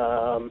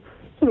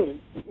sort of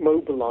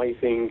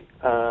mobilizing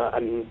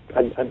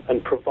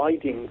and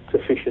providing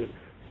sufficient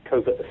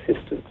covert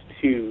assistance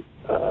to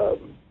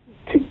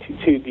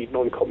the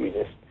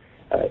non-communist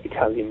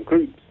Italian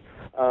groups.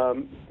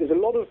 There's a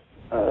lot of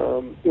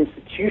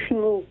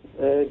institutional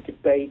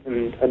debate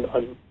and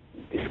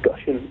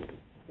discussion,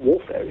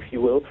 warfare, if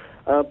you will,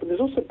 but there's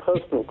also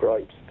personal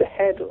gripes. The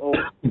head of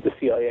the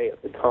CIA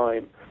at the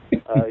time,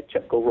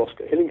 Chepko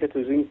Roscoe Hillenkoetter,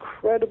 was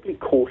incredibly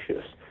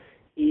cautious.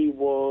 He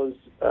was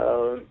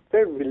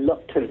very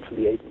reluctant for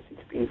the agency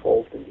to be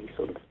involved in these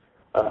sort of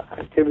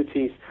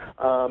activities,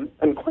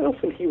 and quite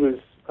often he was,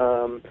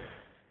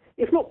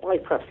 if not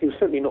bypassed, he was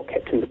certainly not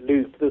kept in the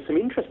loop. There's some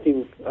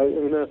interesting,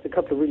 a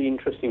couple of really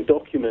interesting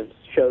documents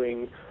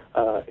showing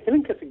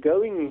Hillenkoetter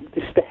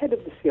the head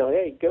of the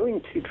CIA,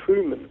 going to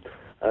Truman,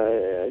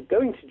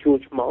 going to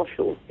George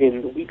Marshall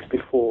in the weeks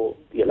before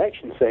the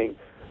election, saying,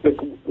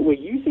 look, we're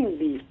using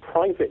these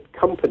private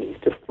companies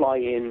to fly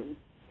in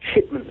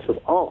shipments of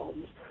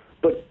arms,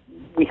 but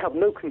we have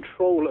no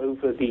control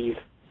over these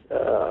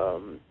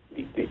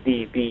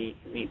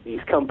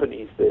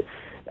companies,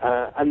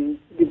 and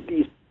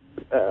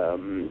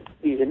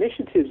these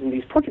initiatives and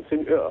these projects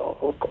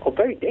are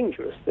very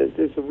dangerous.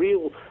 There's a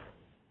real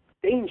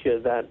danger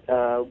that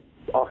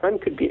our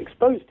hand could be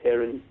exposed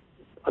here and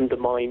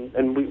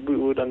we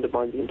would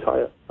undermine the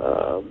entire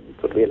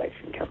sort of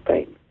election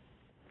campaign.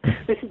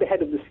 This is the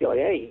head of the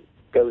CIA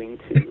going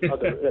to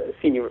other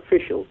senior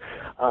officials,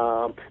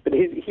 but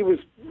he was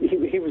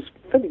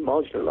fairly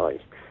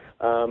marginalized.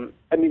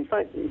 And in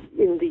fact,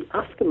 in the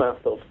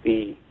aftermath of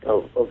the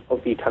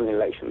Italian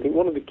election, I think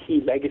one of the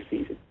key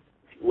legacies, if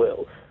you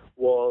will,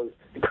 was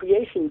the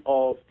creation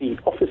of the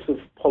Office of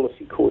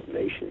Policy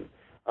Coordination.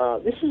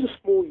 This was a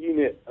small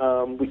unit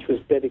which was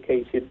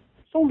dedicated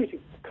solely to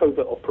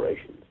covert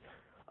operations.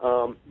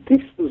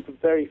 This was the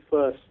very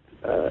first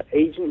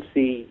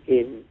agency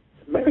in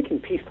American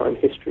peacetime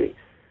history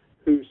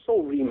whose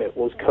sole remit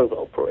was covert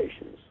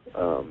operations.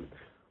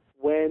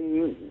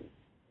 When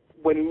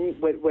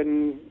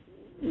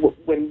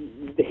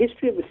the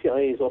history of the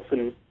CIA is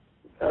often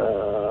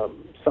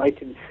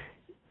cited,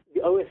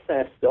 the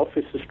OSS, the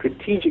Office of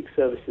Strategic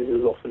Services,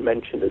 is often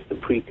mentioned as the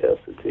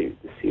precursor to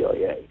the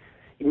CIA.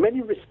 In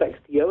many respects,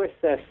 the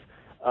OSS,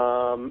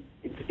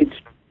 its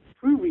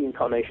true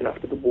reincarnation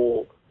after the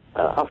war,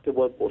 after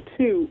World War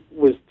II,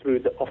 was through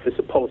the Office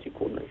of Policy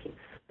Coordination.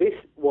 This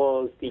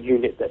was the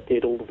unit that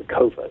did all of the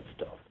covert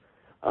stuff.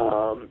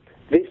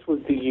 This was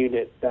the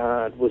unit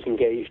that was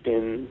engaged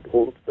in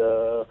all of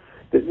the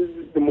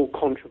more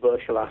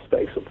controversial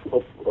aspects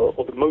or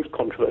the most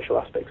controversial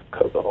aspects of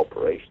covert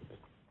operations.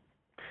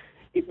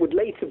 It would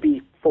later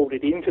be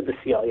folded into the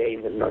CIA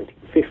in the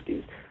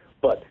 1950s,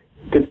 but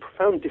the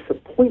profound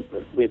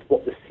disappointment with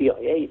what the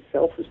CIA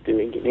itself was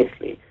doing in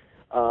Italy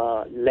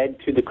led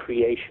to the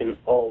creation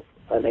of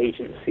an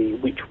agency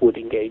which would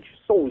engage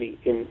solely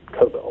in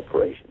covert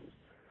operations.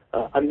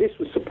 And this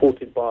was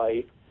supported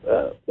by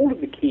all of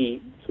the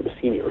key sort of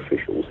senior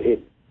officials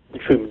in the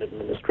Truman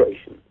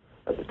administration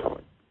at the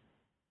time.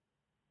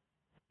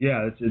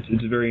 Yeah,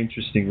 it's a very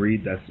interesting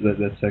read,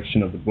 that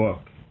section of the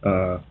book.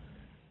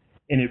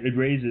 And it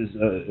raises,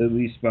 at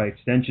least by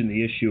extension,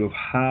 the issue of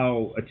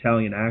how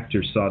Italian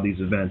actors saw these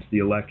events, the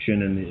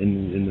election and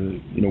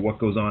the what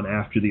goes on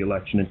after the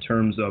election, in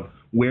terms of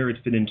where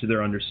it fit into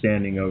their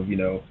understanding of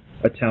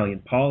Italian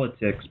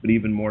politics, but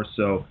even more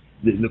so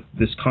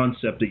this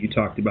concept that you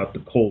talked about, the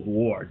Cold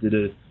War.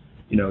 Did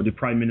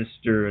Prime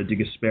Minister De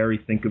Gasperi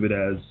think of it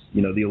as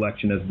the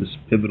election as this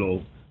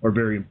pivotal or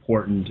very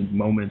important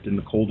moment in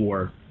the Cold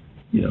War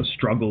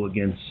struggle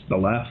against the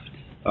left?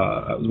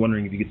 I was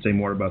wondering if you could say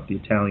more about the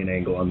Italian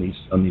angle on these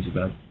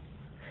events.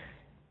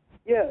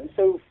 Yeah,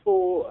 so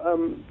for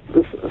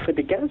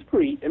De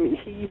Gasperi, I mean,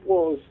 he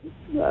was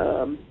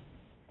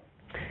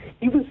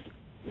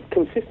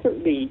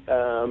consistently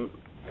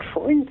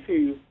trying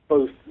to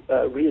both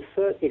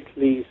reassert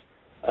Italy's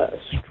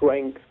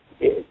strength,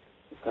 its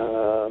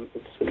sort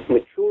of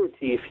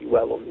maturity, if you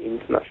will, on the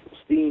international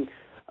scene,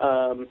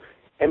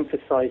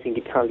 emphasizing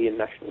Italian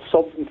national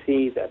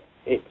sovereignty, that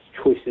its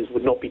choices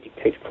would not be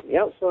dictated from the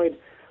outside.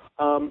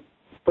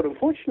 But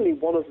unfortunately,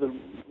 one of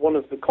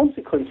the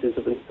consequences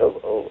of this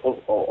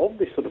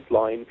sort of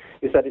line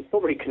is that it's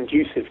not very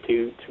conducive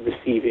to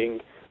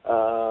receiving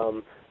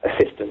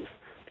assistance,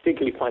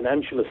 particularly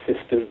financial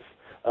assistance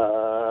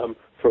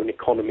for an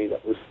economy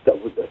that was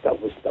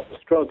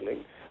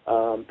struggling.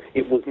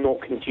 It was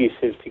not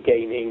conducive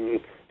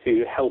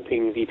to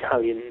helping the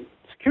Italian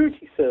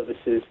security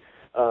services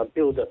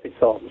build up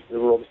its arms. There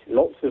were obviously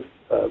lots of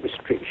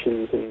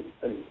restrictions and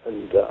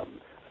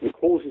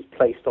clauses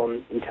placed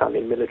on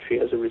Italian military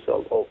as a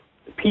result of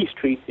the peace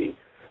treaty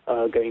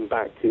going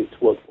back to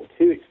World War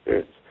II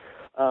experience.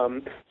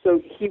 So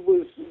he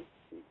was,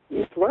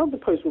 throughout the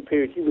post-war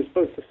period, he was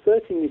both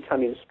asserting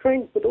Italian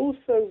strength, but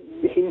also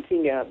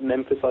hinting at and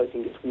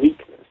emphasizing its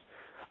weakness.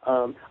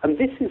 And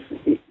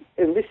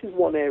this is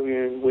one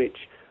area in which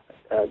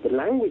the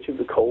language of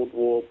the Cold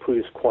War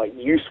proves quite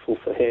useful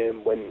for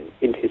him when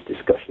in his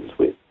discussions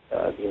with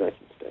the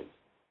United States.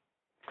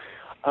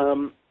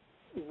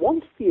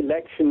 Once the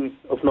election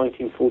of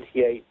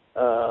 1948,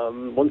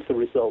 once the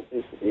result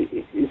is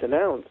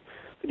announced,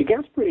 for De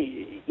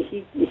Gasperi,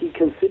 he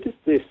considers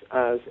this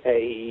as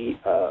a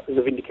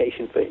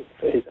vindication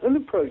for his own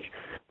approach,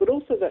 but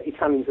also that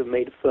Italians have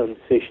made a firm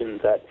decision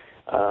that,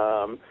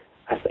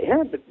 as they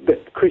had,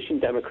 that Christian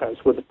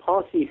Democrats were the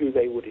party who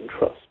they would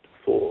entrust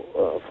to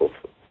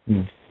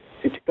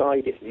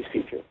guide Italy's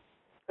future.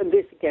 And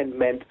this again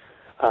meant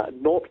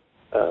not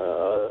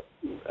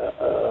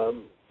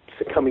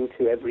succumbing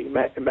to every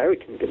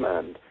American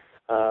demand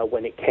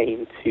when it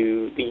came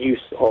to the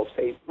use of,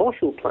 say,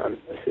 Marshall Plan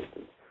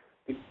assistance.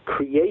 The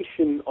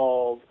creation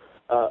of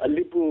a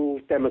liberal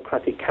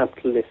democratic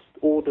capitalist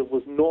order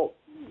was not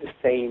the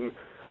same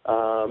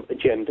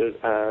agenda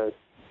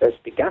as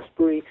De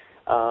Gasperi.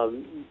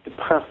 The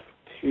path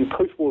to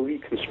post-war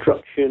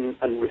reconstruction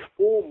and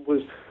reform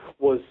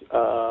was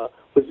a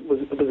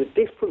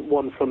different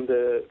one from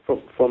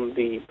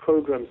the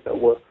programs that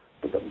were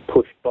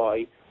pushed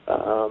by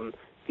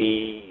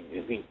the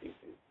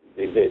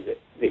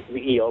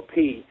ERP,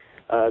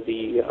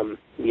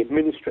 the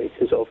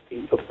administrators of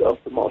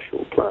the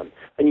Marshall Plan,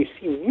 and you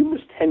see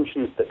numerous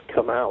tensions that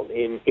come out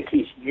in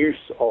Italy's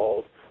use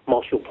of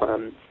Marshall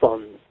Plan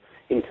funds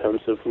in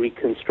terms of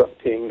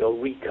reconstructing or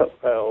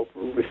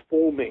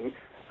reforming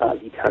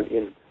the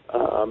Italian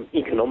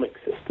economic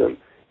system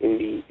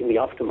in the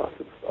aftermath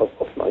of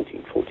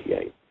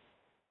 1948.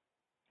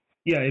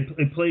 Yeah,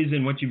 it plays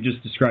in what you've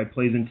just described,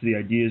 plays into the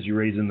ideas you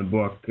raise in the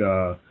book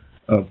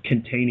of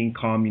containing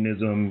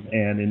communism,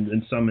 and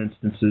in some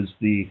instances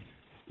the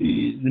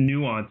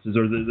nuances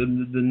or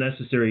the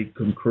necessary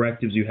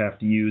correctives you have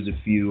to use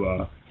if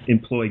you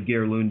employ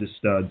Geir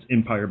Lundestad's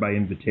empire by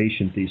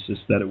invitation thesis,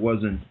 that it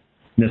wasn't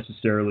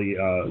necessarily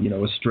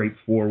a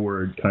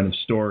straightforward kind of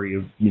story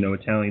of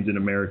Italians and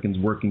Americans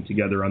working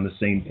together on the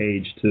same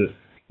page to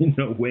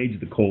wage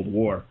the Cold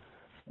War.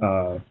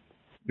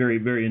 Very,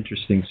 very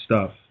interesting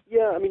stuff.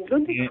 Yeah, I mean,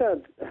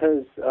 Lundestad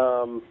has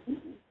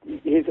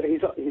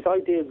his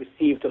idea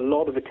received a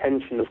lot of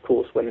attention, of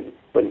course, when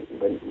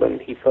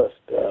he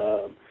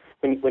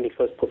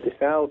first put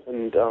this out,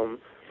 and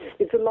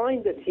it's a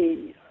line that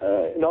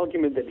an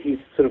argument that he's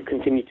sort of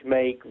continued to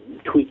make,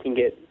 tweaking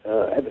it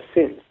ever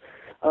since.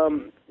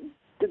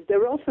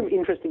 There are some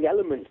interesting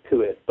elements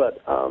to it,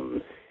 but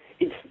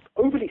it's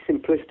overly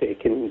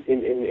simplistic in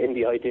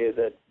the idea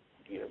that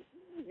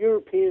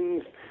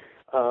Europeans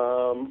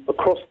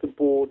across the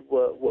board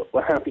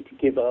were happy to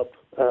give up.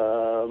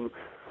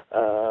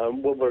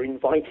 Were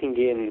inviting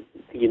in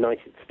the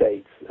United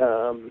States.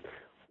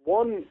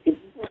 One, it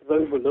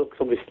overlooks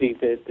obviously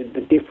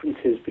the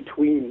differences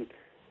between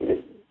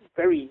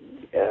very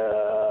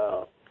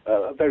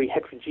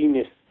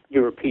heterogeneous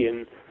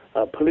European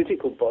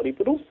political body,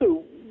 but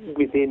also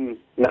within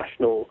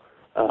national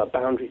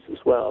boundaries as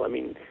well. I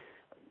mean,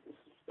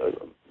 I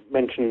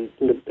mentioned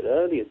a little bit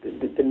earlier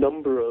the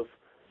number of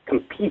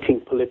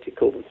competing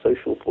political and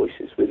social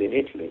voices within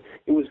Italy.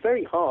 It was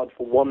very hard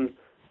for one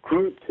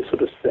group to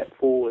sort of step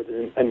forward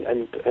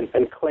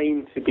and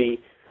claim to be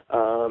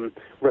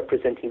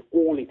representing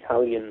all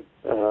Italian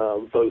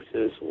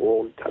voters or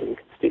all Italian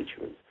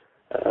constituents.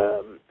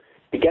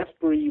 De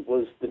Gasperi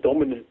was the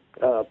dominant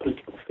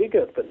political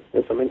figure, but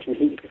as I mentioned,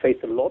 he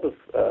faced a lot of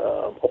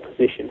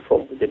opposition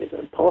from within his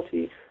own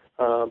party.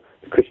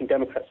 The Christian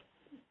Democrats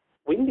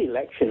win the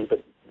election,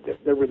 but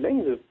there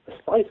remains a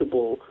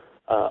sizable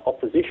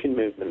opposition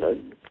movement.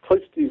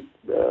 Close to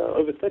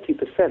over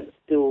 30%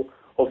 still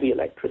of the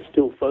electorate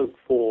still vote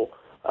for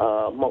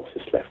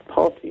Marxist left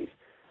parties.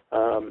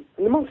 And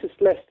the Marxist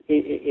left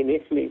in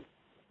Italy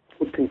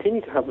would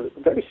continue to have a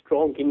very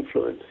strong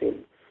influence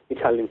in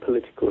Italian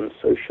political and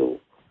social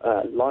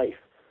life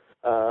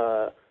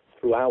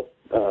throughout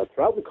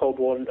the Cold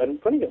War and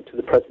running up to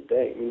the present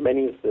day. I mean,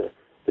 many of the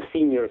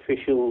senior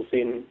officials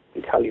in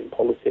Italian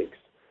politics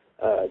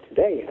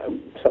today,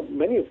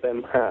 many of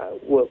them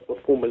were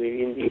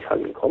formerly in the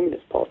Italian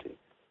Communist Party.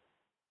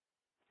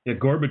 Yeah,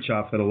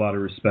 Gorbachev had a lot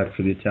of respect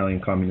for the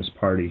Italian Communist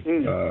Party.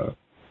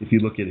 If you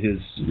look at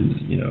his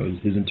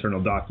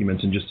internal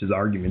documents and just his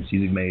arguments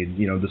he's made,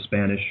 the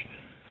Spanish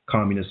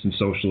communists and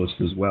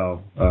socialists as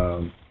well.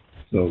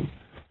 So,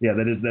 yeah,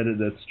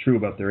 that's true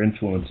about their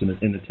influence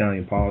in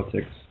Italian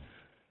politics.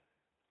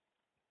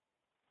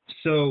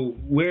 So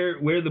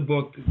where the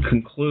book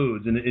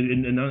concludes, and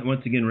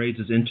once again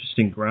raises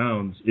interesting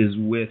grounds, is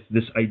with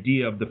this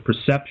idea of the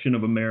perception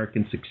of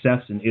American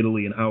success in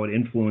Italy and how it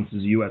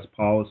influences U.S.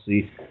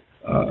 policy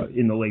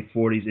in the late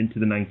 40s into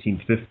the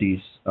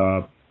 1950s.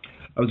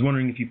 I was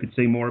wondering if you could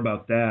say more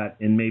about that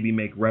and maybe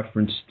make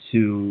reference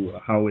to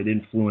how it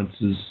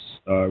influences,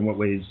 in what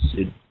ways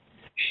it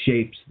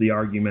shapes the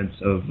arguments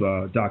of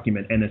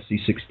document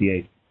NSC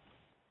 68.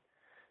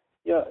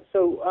 Yeah,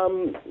 so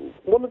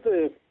one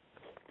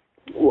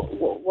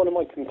of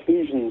my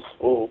conclusions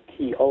or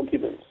key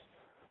arguments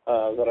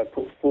that I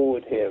put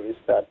forward here is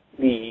that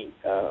the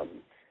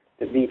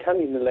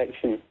Italian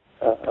election,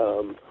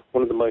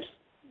 one of the most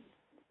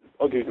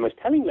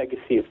telling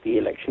legacy of the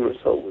election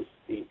result was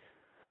the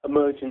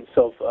emergence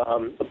of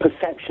a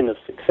perception of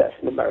success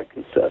in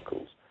American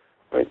circles.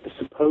 Right, the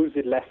supposed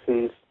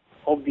lessons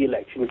of the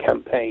election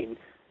campaign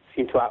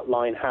seem to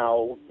outline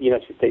how the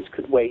United States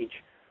could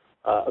wage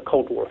a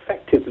Cold War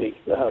effectively,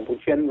 more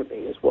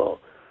generally as well.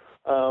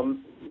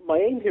 My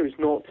aim here is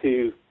not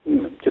to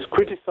just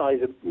criticize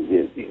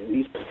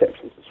these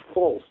perceptions as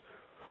false,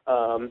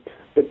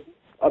 but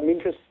I'm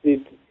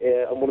interested,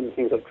 and one of the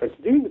things I've tried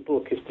to do in the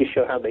book is to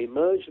show how they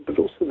emerged, but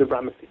also the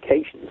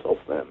ramifications of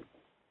them.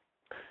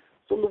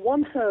 So on the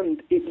one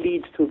hand, it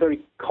leads to a very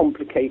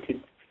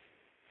complicated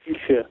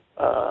future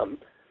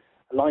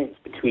alliance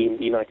between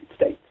the United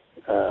States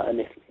and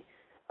Italy.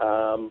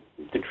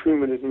 The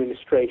Truman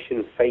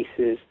administration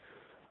faces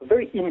a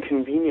very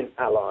inconvenient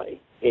ally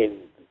in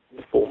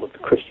the form of the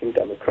Christian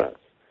Democrats.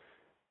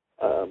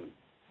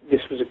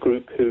 This was a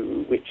group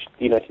which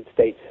the United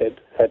States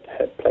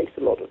had placed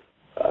a lot of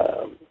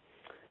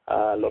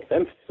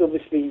emphasis,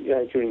 obviously,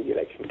 during the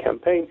election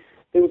campaign.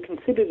 They were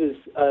considered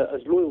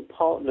as loyal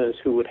partners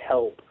who would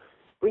help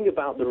bring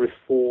about the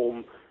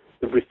reform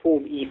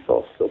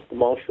ethos of the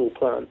Marshall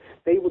Plan.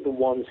 They were the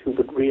ones who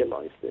would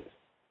realize this.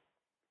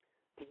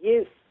 The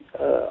years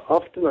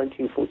after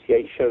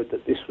 1948 showed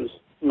that this was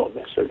not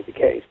necessarily the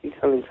case. The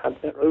Italians had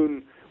their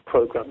own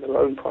program, their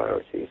own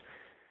priorities.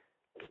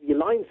 The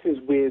alliances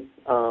with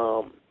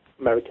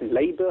American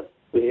labor,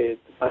 with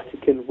the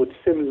Vatican, would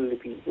similarly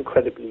be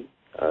incredibly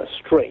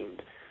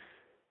strained.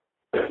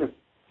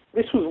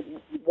 This was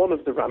one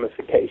of the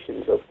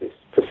ramifications of this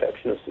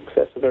perception of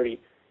success, a very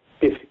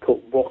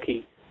difficult,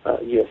 rocky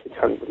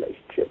U.S.-Italian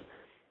relationship.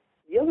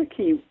 The other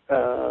key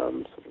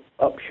sort of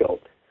upshot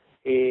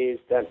is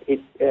that it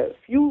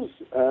fuels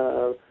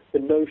the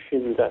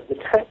notion that the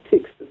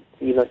tactics that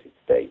the United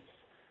States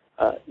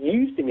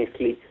used in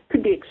Italy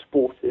could be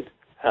exported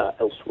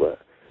elsewhere.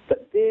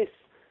 That this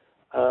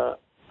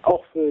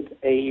offered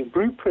a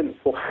blueprint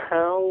for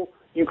how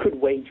you could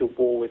wage a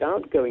war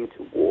without going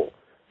to war,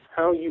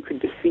 how you could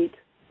defeat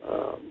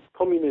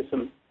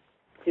communism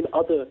in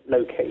other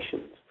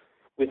locations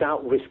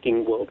without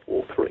risking World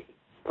War III.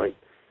 Right?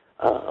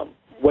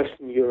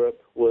 Western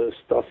Europe was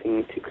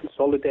starting to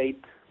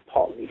consolidate,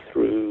 partly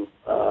through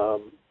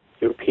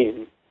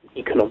European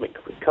economic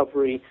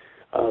recovery.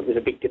 There's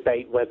a big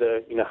debate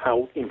whether,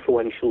 how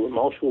influential the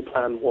Marshall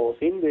Plan was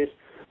in this,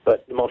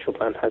 but the Marshall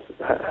Plan has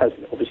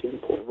obviously an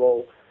important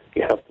role.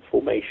 You have the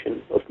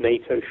formation of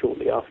NATO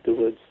shortly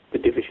afterwards, the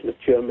division of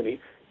Germany.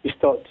 You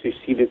start to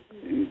see the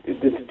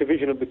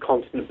division of the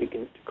continent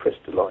begins to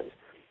crystallize.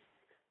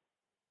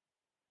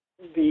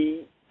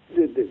 The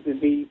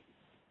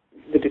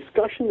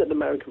discussion that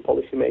American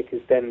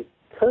policymakers then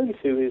turn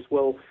to is,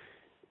 well,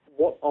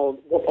 what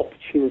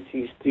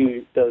opportunities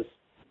does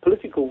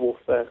political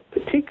warfare,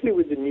 particularly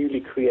with the newly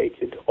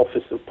created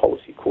Office of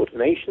Policy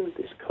Coordination,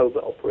 this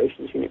Covert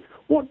Operations Unit,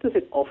 what does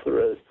it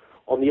offer us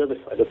on the other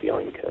side of the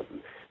Iron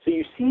Curtain? So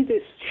you see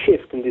this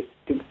shift and this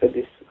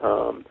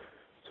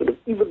sort of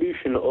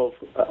evolution of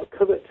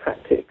covert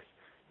tactics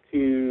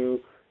to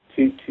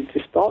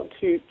start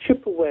to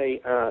chip away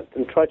at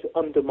and try to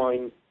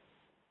undermine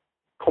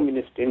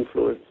communist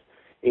influence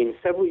in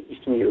several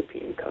Eastern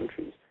European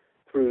countries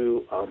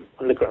through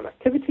underground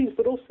activities,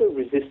 but also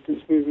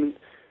resistance movements,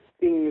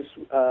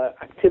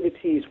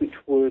 activities which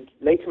would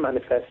later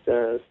manifest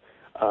as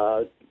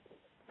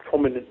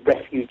prominent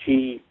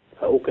refugee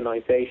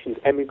organizations,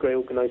 emigre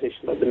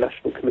organizations like the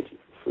National Committee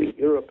for Free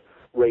Europe,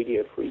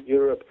 Radio Free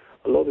Europe.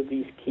 A lot of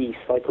these key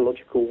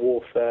psychological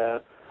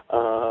warfare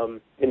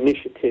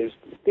initiatives,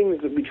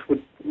 things which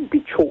would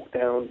be chalked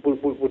down,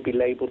 would be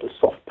labeled as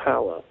soft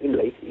power in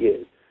later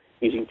years,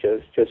 using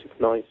Joseph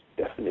Nye's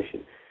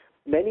definition.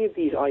 Many of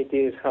these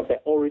ideas have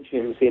their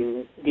origins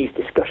in these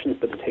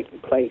discussions that are taking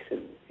place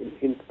in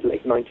the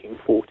late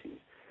 1940s.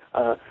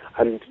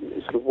 And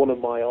sort of one of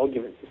my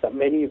arguments is that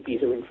many of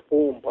these are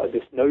informed by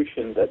this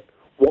notion that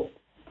what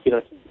the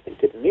United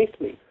States did in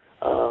Italy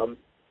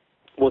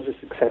was a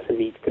success and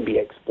needs to be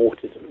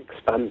exported and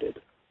expanded.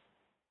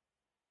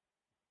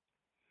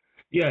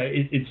 Yeah,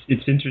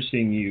 it's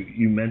interesting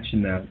you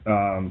mentioned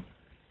that.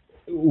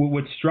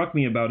 What struck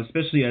me about,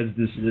 especially as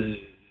this,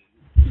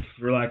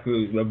 for lack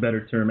of a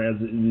better term, as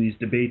these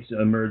debates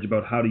emerge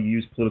about how to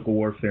use political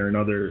warfare in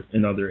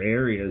other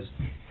areas,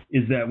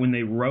 is that when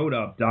they wrote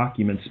up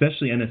documents,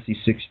 especially NSC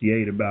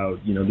 68,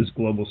 about this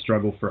global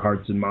struggle for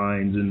hearts and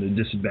minds and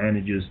the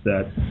disadvantages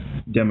that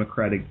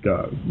democratic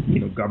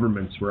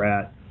governments were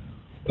at,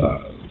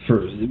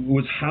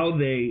 was how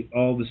they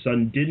all of a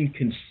sudden didn't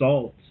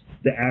consult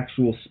the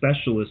actual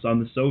specialists on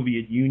the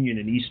Soviet Union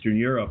and Eastern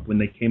Europe when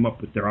they came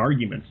up with their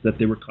arguments, that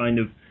they were kind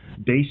of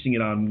basing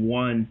it on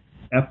one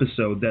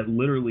episode that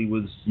literally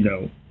was,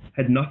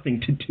 had nothing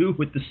to do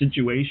with the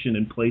situation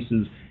in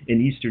places in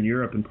Eastern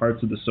Europe and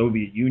parts of the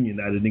Soviet Union,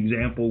 that an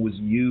example was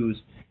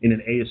used in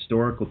an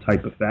ahistorical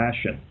type of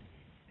fashion.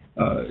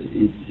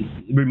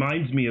 It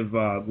reminds me of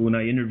when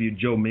I interviewed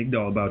Joe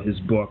Migdal about his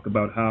book,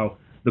 about how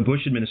the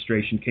Bush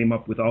administration came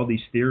up with all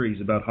these theories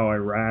about how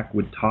Iraq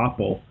would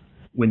topple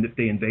when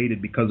they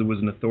invaded because it was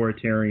an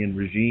authoritarian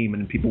regime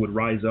and people would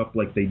rise up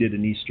like they did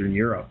in Eastern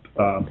Europe.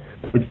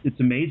 It's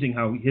amazing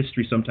how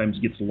history sometimes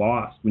gets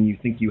lost when you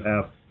think you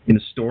have an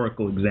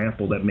historical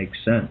example that makes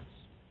sense.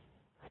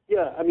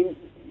 Yeah, I mean,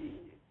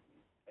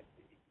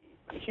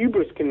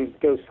 hubris can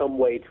go some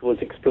way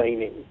towards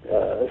explaining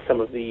some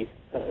of these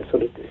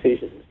sort of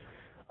decisions.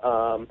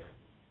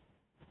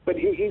 But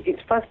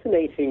it's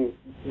fascinating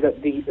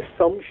that the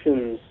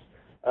assumptions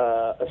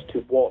as to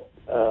what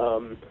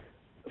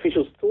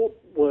officials thought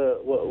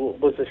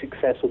was a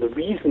success, or the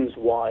reasons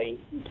why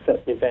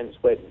certain events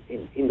went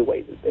in the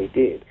way that they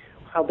did,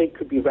 how they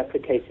could be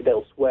replicated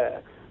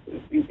elsewhere,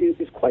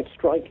 is quite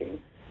striking.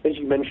 As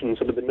you mentioned,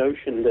 sort of the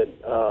notion that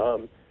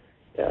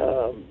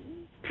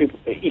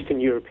Eastern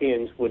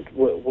Europeans would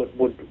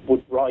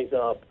rise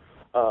up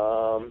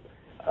and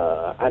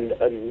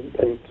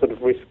sort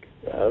of risk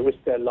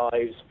their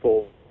lives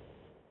for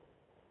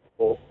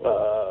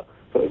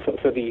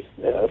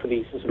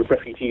these sort of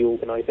refugee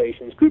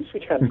organizations, groups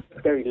which had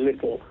very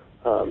little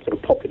sort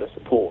of popular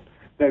support,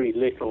 very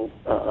little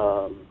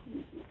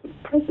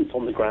presence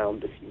on the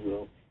ground, if you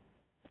will.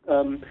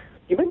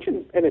 You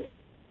mentioned NSC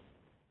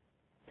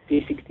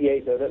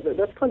 68, though.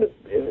 That's kind of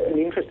an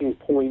interesting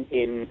point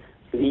in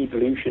the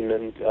evolution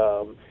and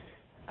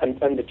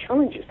the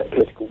challenges that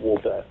political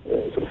warfare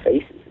sort of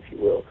faces, if you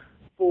will.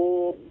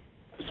 For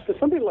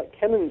somebody like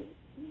Kennan,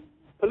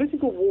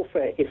 political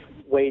warfare, if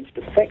waged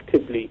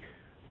effectively,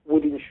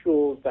 would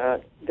ensure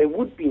that there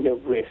would be no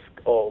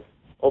risk of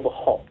a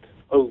hot,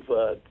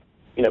 overt,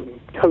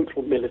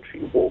 total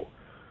military war.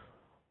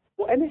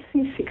 What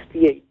NSC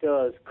 68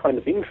 does, kind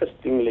of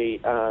interestingly,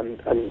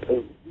 and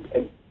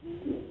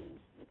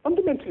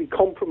fundamentally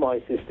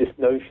compromises this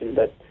notion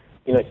that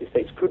the United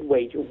States could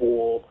wage a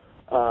war,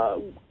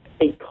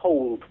 a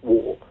cold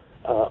war,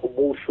 a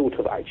war short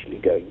of actually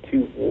going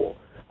to war,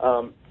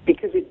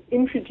 because it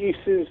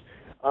introduces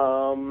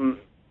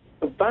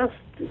a vast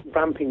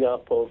ramping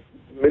up of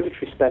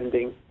military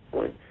spending,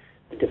 right?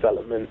 The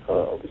development,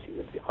 obviously,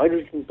 of the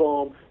hydrogen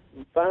bomb.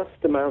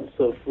 Vast amounts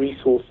of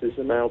resources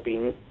are now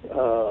being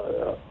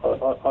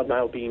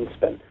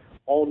spent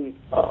on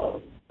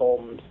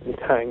bombs and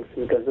tanks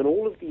and guns and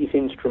all of these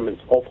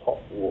instruments of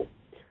hot war.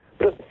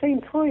 But at the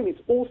same time,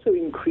 it's also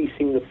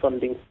increasing the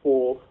funding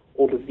for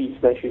all of these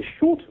measures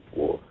short of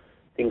war,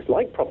 things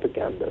like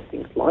propaganda,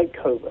 things like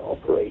covert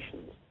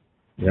operations.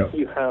 Yep.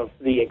 You have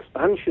the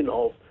expansion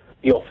of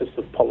the Office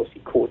of Policy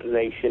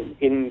Coordination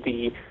in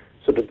the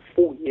sort of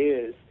 4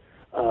 years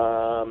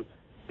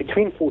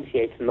between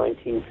 48 and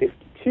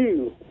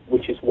 1952,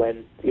 which is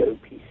when the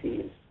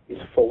OPC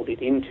is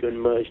folded into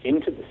and merged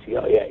into the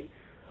CIA.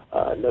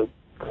 No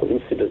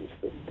coincidence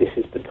that this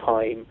is the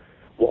time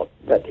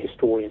that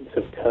historians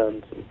have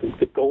termed sort of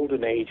the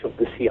golden age of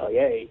the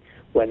CIA,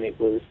 when it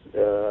was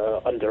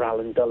under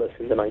Allen Dulles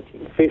in the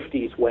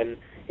 1950s, when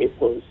it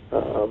was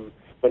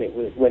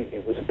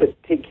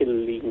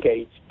particularly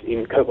engaged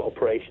in covert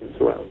operations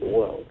around the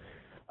world.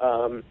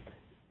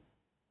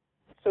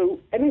 So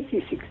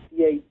NSC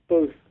 68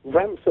 both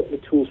ramps up the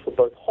tools for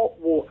both hot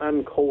war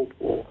and cold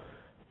war,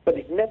 but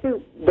it never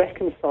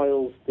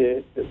reconciles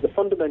the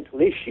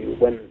fundamental issue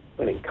when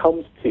it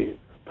comes to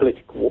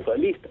political warfare, at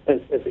least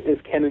as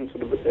Kennan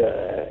sort of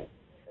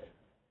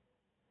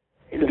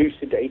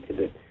elucidated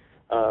it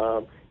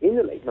in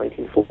the late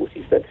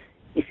 1940s, that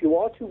if you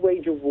are to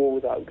wage a war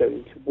without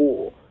going to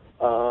war,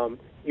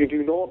 you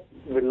do not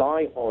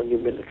rely on your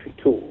military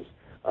tools.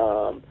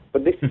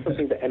 But this is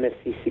something that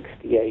NSC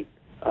 68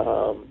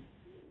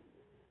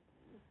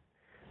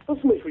 not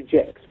so much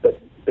rejects, but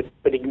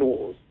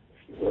ignores,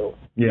 if you will.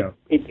 Yeah.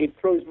 It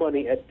throws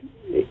money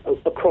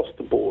across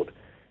the board.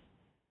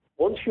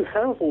 Once you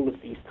have all of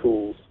these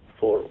tools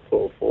for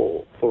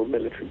a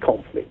military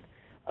conflict,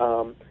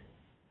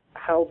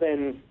 how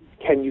then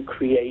can you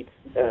create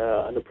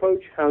an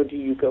approach? How do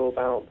you go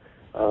about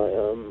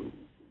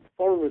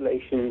foreign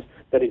relations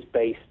that is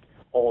based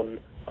on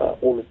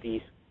all of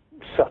these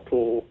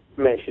subtle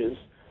measures,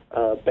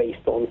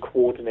 based on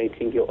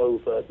coordinating your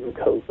overt and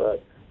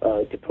covert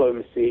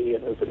diplomacy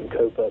and overt and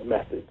covert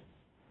methods?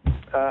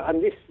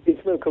 And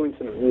it's no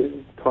coincidence. This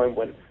is a time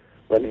when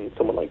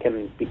someone like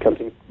Kennan becomes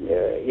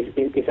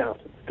is out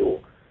of the door,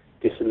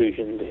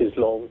 disillusioned. His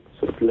long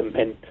sort of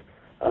lament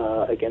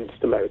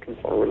against American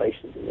foreign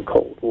relations in the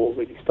Cold War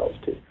really starts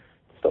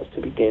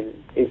to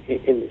begin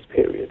in this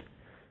period.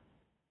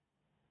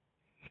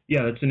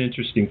 Yeah, that's an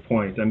interesting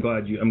point. I'm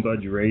glad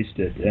you raised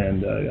it,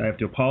 and I have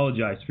to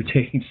apologize for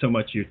taking so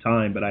much of your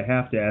time, but I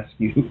have to ask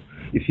you,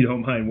 if you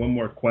don't mind, one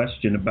more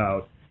question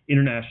about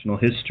international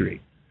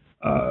history.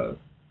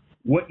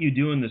 What you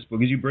do in this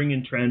book is you bring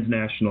in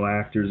transnational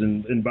actors,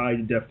 and by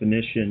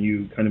definition,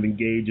 you kind of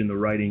engage in the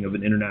writing of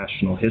an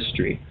international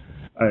history.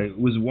 I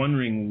was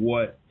wondering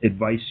what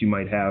advice you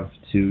might have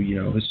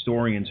to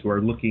historians who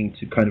are looking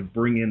to kind of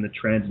bring in the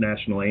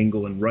transnational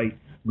angle and write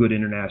good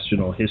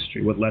international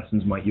history. What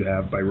lessons might you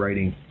have by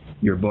writing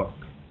your book?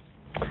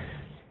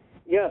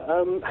 Yeah,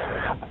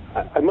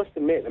 I must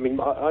admit, I mean,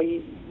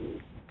 I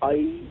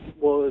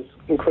was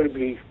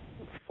incredibly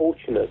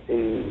fortunate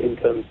in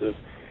terms of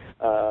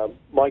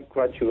my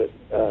graduate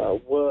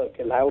work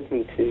allowed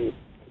me to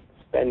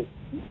spend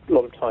a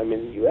lot of time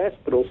in the US,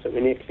 but also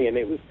in Italy, and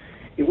it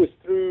was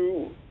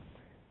through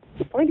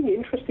finding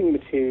interesting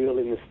material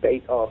in the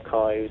state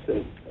archives,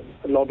 and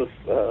a lot of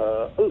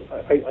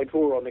I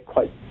draw on it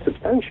quite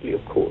substantially,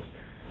 of course,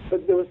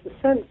 but there was the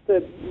sense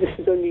that this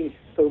is only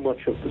so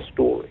much of the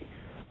story.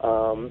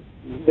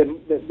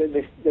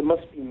 There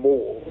must be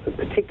more,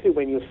 particularly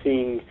when you're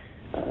seeing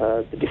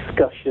the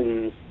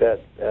discussions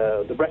that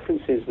the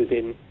references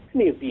within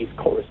any of these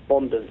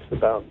correspondence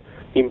about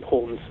the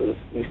importance of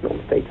these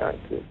non-state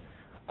actors.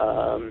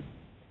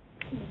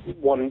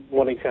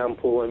 One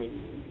example, I mean,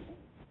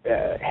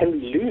 Henry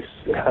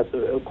Luce has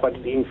quite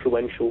an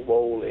influential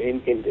role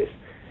in this,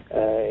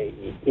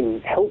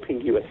 in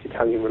helping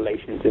U.S.-Italian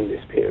relations in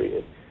this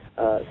period.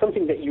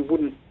 Something that you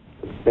wouldn't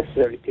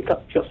necessarily pick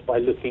up just by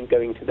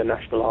going to the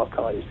National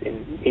Archives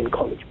in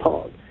College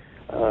Park.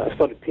 I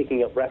started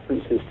picking up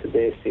references to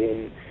this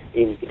in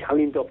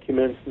Italian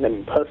documents and then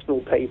in personal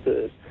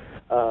papers.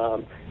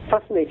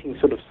 Fascinating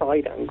sort of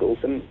side angles,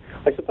 and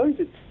I suppose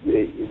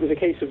it was a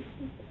case of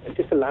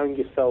just allowing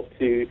yourself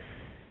to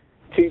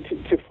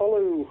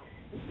follow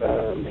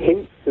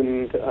hints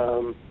and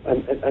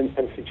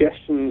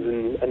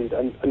suggestions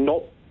and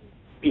not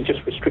be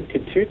just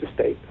restricted to the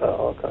state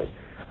archives.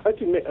 I have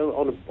to admit,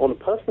 on a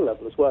personal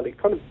level as well, it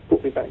kind of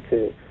brought me back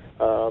to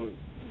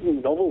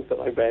novels that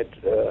I read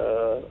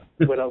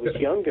when I was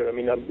younger. I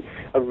mean,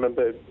 I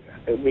remember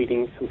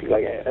reading something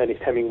like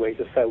Ernest Hemingway's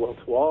A Farewell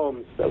to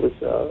Arms. That was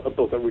a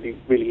book I really,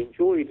 really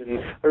enjoyed, and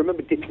I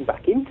remember dipping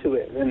back into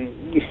it,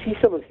 and you see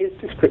some of his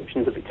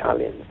descriptions of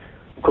Italians.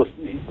 Of course,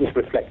 he's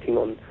reflecting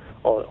on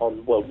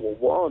World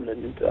War I,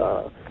 and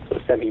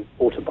sort of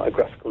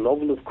semi-autobiographical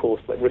novel, of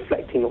course, like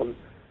reflecting on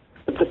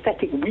the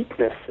pathetic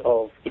weakness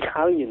of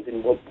Italians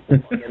in World War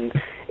I. And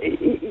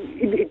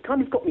it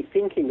kind of got me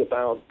thinking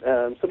about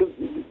sort of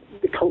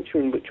the culture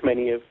in which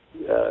many of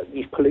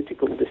these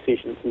political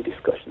decisions and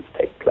discussions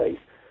take place.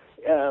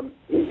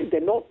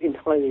 They're not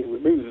entirely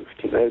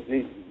removed, you know.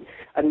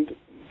 And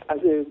as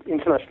an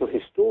international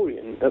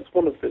historian, that's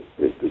one of the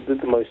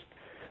most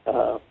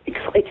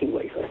exciting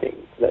ways, I think,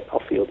 that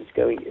our field is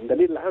going in. That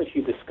it allows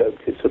you the scope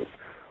to sort of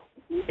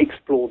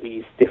explore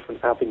these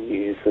different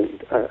avenues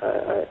and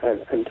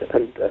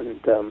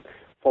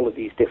follow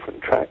these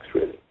different tracks,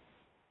 really.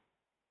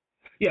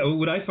 Yeah,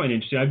 what I find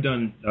interesting, I've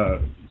done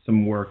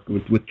some work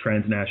with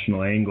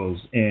transnational angles,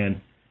 and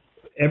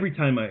every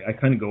time I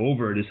kind of go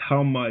over it is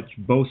how much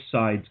both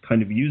sides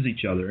kind of use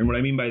each other. And what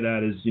I mean by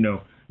that is, you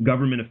know,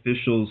 government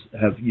officials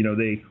have, you know,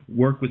 they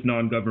work with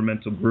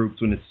non-governmental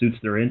groups when it suits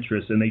their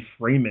interests, and they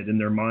frame it in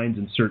their minds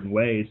in certain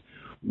ways,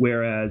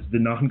 whereas the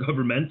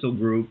non-governmental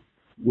group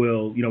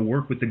will, you know,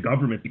 work with the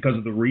government because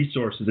of the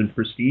resources and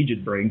prestige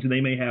it brings, and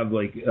they may have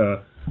like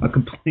a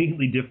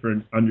completely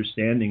different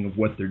understanding of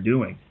what they're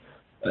doing.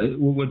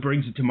 What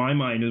brings it to my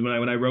mind is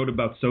when I wrote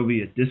about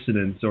Soviet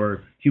dissidents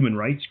or human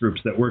rights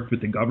groups that worked with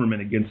the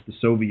government against the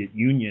Soviet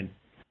Union,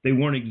 they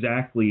weren't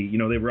exactly, you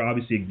know, they were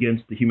obviously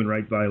against the human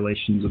rights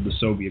violations of the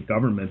Soviet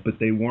government, but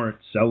they weren't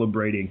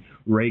celebrating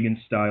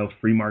Reagan-style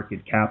free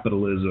market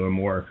capitalism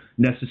or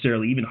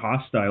necessarily even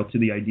hostile to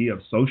the idea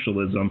of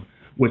socialism,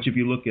 which if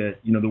you look at,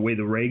 you know, the way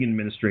the Reagan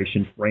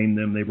administration framed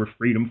them, they were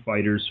freedom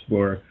fighters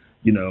for,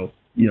 you know,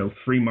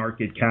 free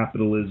market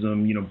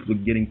capitalism, you know,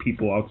 getting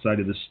people outside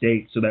of the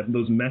state, so that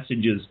those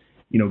messages,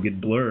 you know, get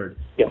blurred.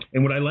 Yeah.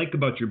 And what I like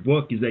about your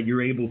book is that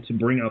you're able to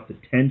bring out the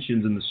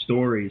tensions and the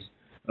stories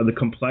of the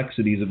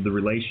complexities of the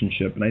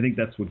relationship, and I think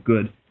that's what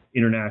good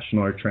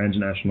international or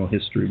transnational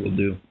history will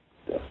do.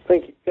 Yeah,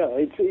 thank you. Yeah,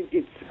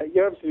 it's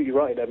you're absolutely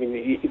right. I mean,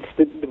 it's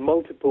the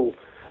multiple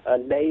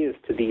layers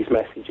to these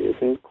messages,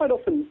 and quite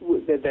often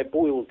they're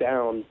boiled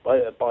down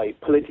by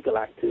political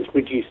actors,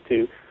 reduced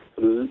to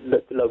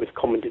the lowest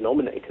common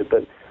denominator.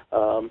 But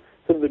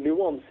sort of the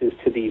nuances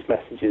to these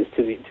messages,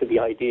 to the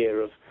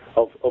idea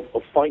of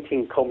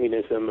fighting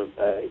communism,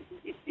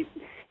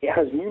 it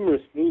has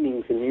numerous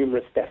meanings and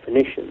numerous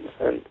definitions,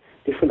 and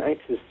different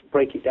actors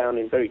break it down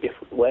in very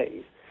different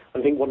ways.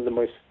 I think one of the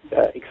most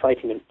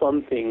exciting and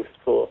fun things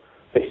for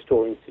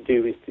historians to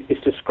do is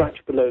to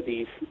scratch below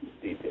the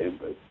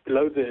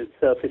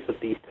surface of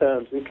these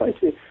terms and try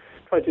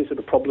to sort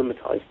of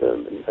problematize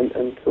them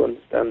and to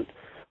understand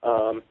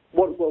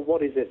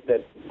what is it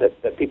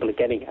that people are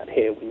getting at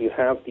here when you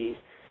have these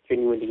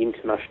genuinely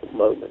international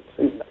moments.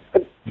 And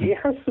it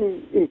has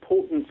some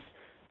importance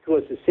to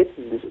us as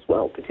citizens as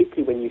well,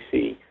 particularly when you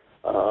see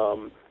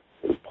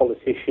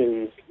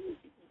politicians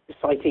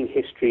citing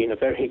history in a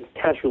very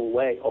casual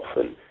way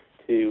often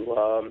to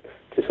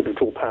sort of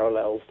draw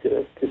parallels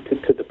to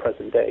the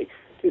present day,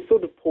 to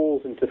sort of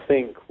pause and to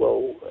think,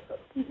 well,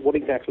 what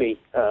exactly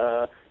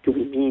do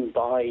we mean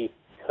by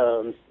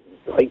terms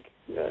like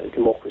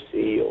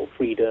democracy or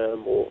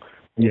freedom or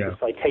the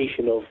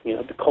citation of, you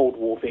know, the Cold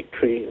War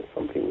victory or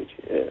something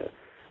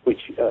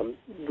which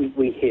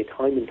we hear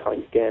time and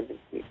time again.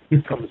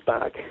 It comes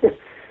back.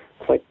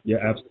 Yeah,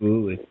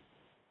 absolutely.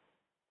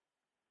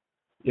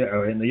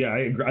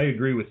 I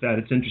agree with that.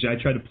 It's interesting.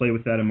 I try to play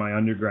with that in my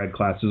undergrad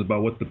classes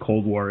about what the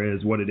Cold War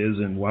is, what it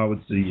isn't, how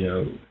it's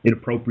an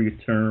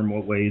inappropriate term,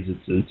 what ways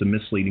it's a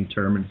misleading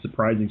term, and it's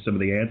surprising some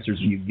of the answers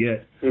you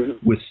get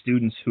with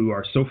students who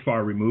are so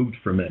far removed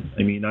from it.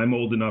 I mean, I'm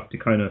old enough to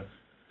kind of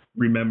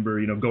remember,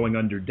 going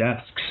under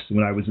desks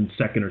when I was in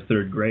second or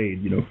third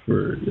grade,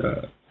 for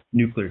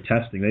nuclear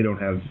testing. They don't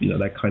have,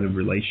 that kind of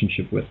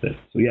relationship with it.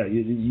 So yeah,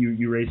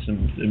 you raise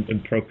some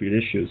appropriate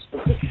issues.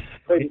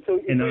 So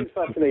it's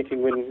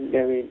fascinating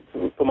when,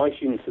 for my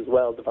students as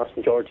well, the vast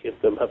majority of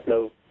them have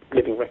no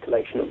living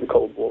recollection of the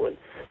Cold War, and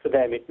for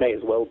them it may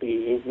as well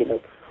be,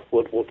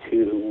 World War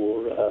II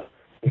or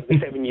the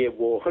 7-Year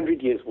War,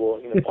 100 Years War,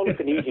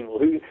 Peloponnesian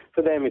War.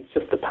 For them it's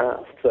just the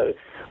past. So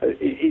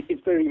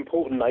it's very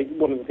important.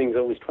 One of the things I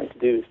always try to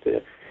do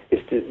is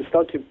to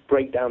start to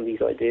break down these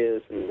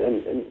ideas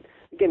and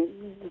again,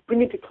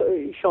 bring into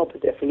sharper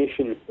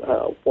definition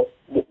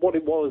what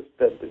it was,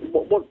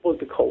 what was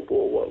the Cold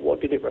War,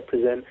 what did it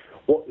represent,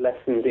 what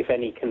lessons, if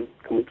any, can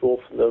we draw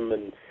from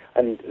them,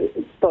 and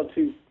start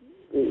to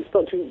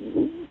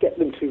get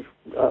them to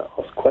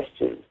ask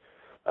questions,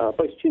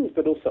 both students,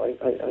 but also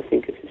I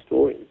think as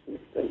historians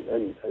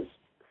and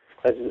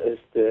as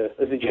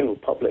the general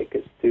public,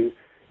 as to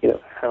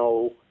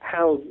how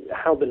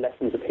the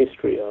lessons of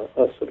history are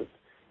sort of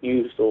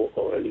used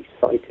or at least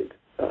cited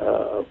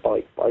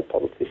by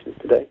politicians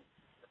today.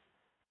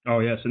 Oh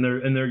yes, and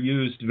they're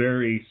used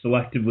very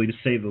selectively, to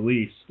say the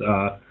least.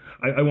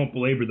 I won't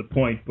belabor the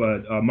point,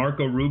 but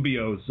Marco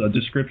Rubio's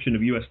description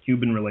of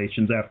U.S.-Cuban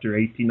relations after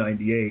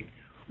 1898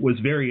 was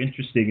very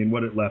interesting in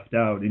what it left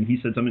out. And he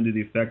said something to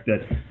the effect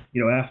that,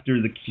 after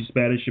the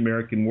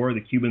Spanish-American War, the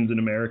Cubans and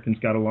Americans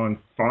got along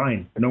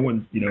fine. No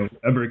one,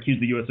 ever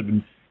accused the U.S. of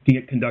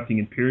conducting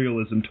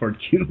imperialism toward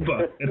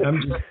Cuba. And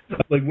I'm just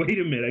like, wait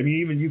a minute. I mean,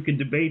 even you can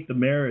debate the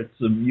merits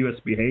of U.S.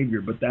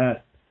 behavior, but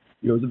that,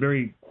 is a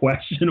very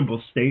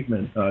questionable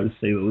statement, to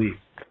say the least.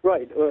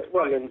 Right.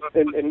 Well, and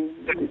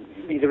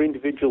these are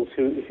individuals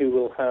who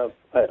will have,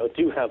 or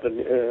do have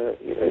a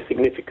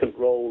significant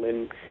role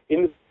in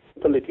the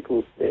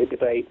political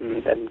debate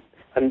and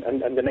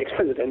the next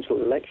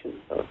presidential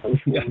election. I'm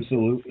sure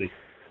absolutely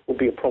will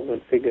be a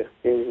prominent figure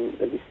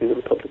at least in the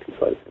Republican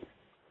side of things.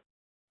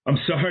 I'm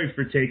sorry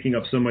for taking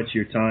up so much of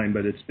your time,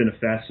 but it's been a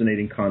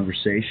fascinating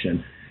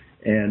conversation.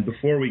 And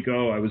before we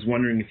go, I was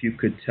wondering if you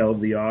could tell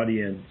the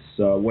audience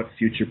what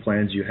future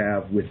plans you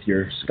have with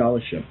your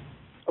scholarship.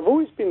 I've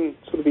always been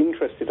sort of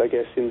interested, I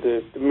guess, in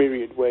the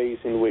myriad ways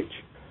in which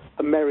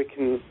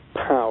American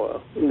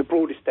power, in the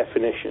broadest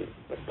definition,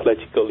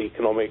 political,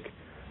 economic,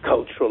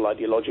 cultural,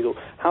 ideological,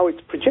 how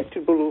it's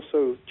projected but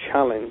also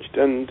challenged.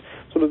 And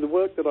sort of the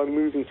work that I'm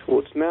moving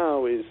towards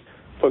now is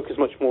focus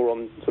much more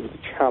on sort of the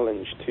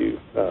challenge to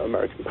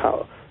American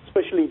power,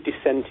 especially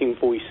dissenting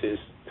voices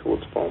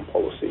towards foreign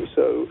policy.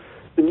 So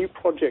the new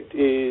project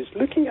is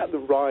looking at the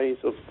rise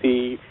of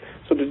the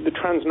sort of the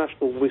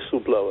transnational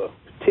whistleblower,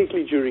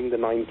 particularly during the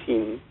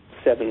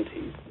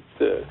 1970s.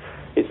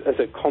 As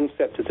a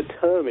concept, as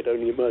a term, it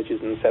only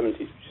emerges in the 70s,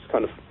 which is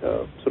kind of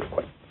sort of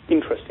quite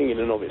interesting in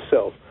and of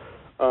itself.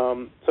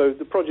 So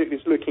the project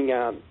is looking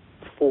at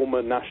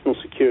former national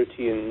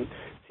security and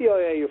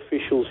CIA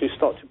officials who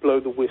start to blow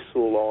the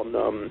whistle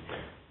on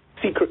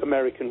secret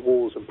American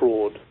wars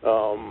abroad.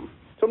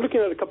 So I'm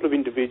looking at a couple of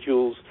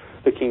individuals,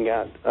 looking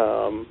at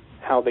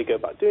how they go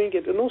about doing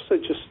it, and also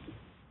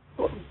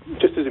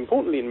just as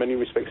importantly in many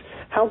respects,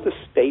 how the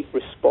state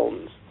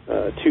responds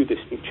to this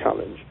new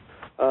challenge.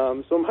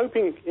 So I'm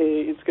hoping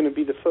it's going to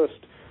be the first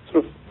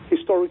sort of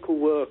historical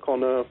work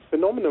on a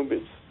phenomenon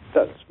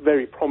that's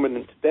very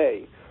prominent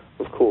today,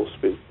 of course,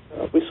 with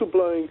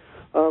whistleblowing,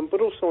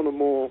 but also on a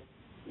more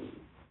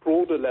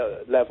broader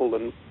level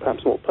and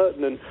perhaps more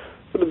pertinent,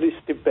 sort of this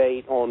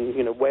debate on,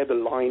 where the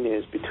line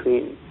is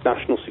between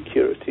national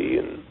security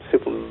and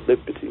civil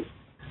liberties.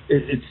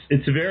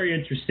 It's a very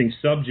interesting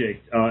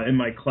subject. In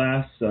my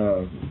class,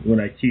 when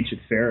I teach at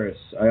Ferris,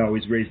 I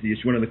always raise the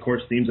issue. One of the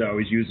course themes I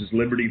always use is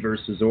liberty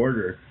versus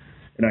order.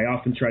 And I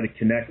often try to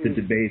connect the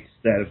debates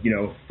that,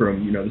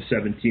 from, the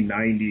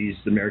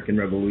 1790s, the American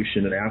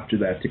Revolution, and after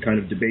that, to kind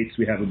of debates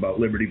we have about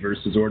liberty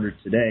versus order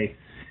today.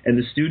 And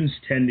the students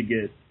tend to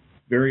get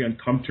very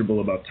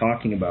uncomfortable about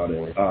talking about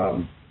it.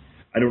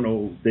 I don't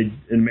know,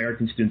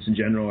 American students in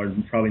general are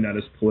probably not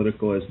as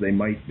political as they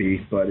might be,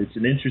 but it's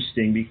an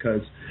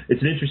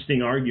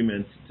interesting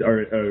argument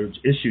or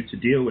issue to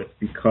deal with,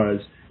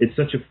 because it's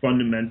such a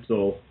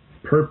fundamental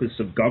purpose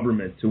of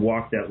government to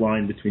walk that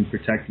line between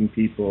protecting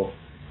people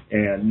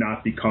and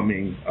not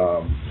becoming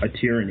a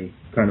tyranny,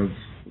 kind of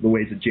the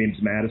ways that James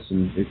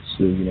Madison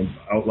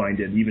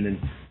outlined it, even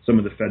in some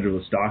of the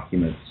Federalist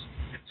documents.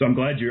 So I'm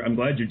glad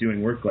you're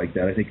doing work like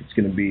that. I think it's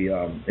going to be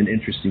an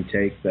interesting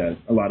take that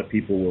a lot of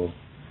people will,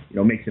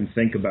 make them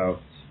think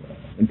about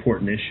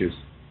important issues.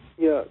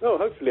 Yeah, no,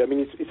 hopefully. I mean,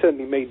 it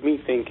certainly made me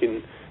think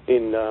in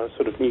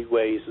sort of new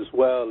ways as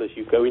well as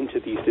you go into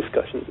these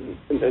discussions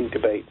and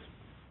debates.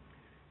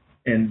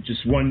 And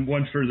just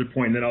one further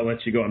point, then I'll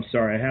let you go. I'm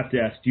sorry, I have to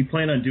ask, do you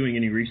plan on doing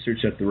any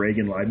research at the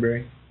Reagan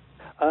Library?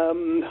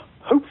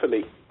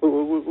 Hopefully,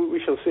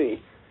 we shall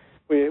see.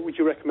 Would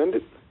you recommend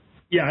it?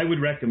 Yeah, I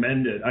would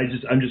recommend it.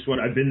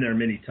 I've been there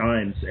many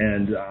times,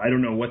 and I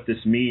don't know what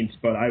this means,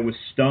 but I was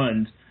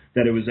stunned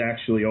that it was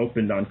actually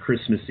opened on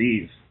Christmas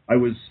Eve. I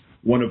was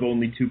one of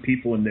only 2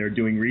 people in there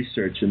doing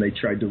research, and they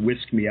tried to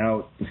whisk me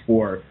out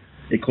before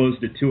it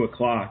closed at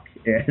 2:00,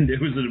 and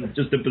it was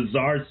just a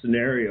bizarre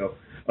scenario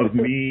of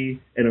me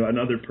and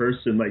another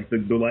person. Like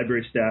the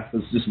library staff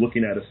was just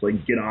looking at us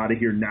like, "Get out of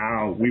here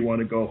now! We want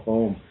to go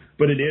home."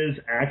 But it is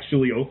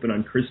actually open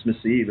on Christmas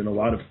Eve, and a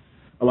lot of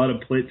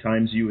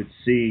times you would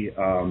see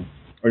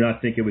or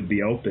not think it would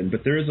be open.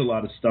 But there is a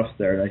lot of stuff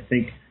there, and I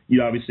think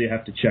you obviously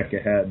have to check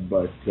ahead.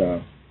 But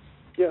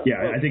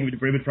I think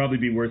it would probably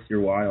be worth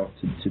your while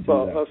to do that.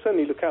 Well, I'll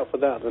certainly look out for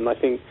that, and I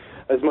think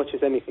as much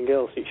as anything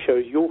else, it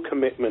shows your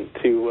commitment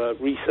to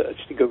research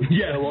to go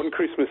on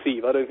Christmas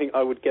Eve. I don't think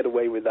I would get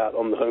away with that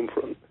on the home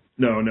front.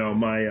 No,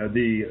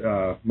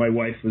 my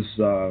wife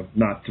was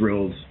not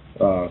thrilled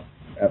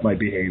at my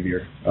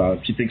behavior.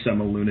 She thinks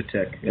I'm a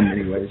lunatic in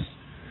many ways.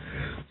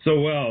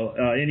 So,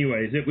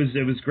 anyways, it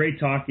was great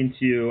talking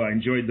to you. I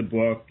enjoyed the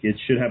book. It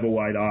should have a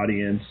wide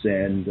audience,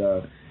 and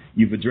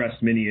you've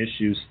addressed many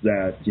issues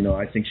that,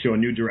 I think show a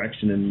new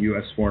direction in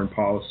U.S. foreign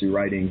policy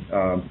writing,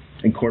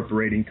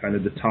 incorporating kind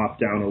of the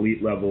top-down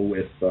elite level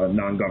with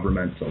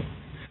non-governmental.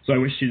 So I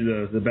wish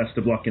you the best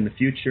of luck in the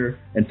future,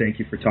 and thank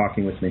you for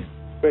talking with me.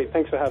 Great.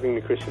 Thanks for having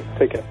me, Christian.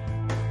 Take care.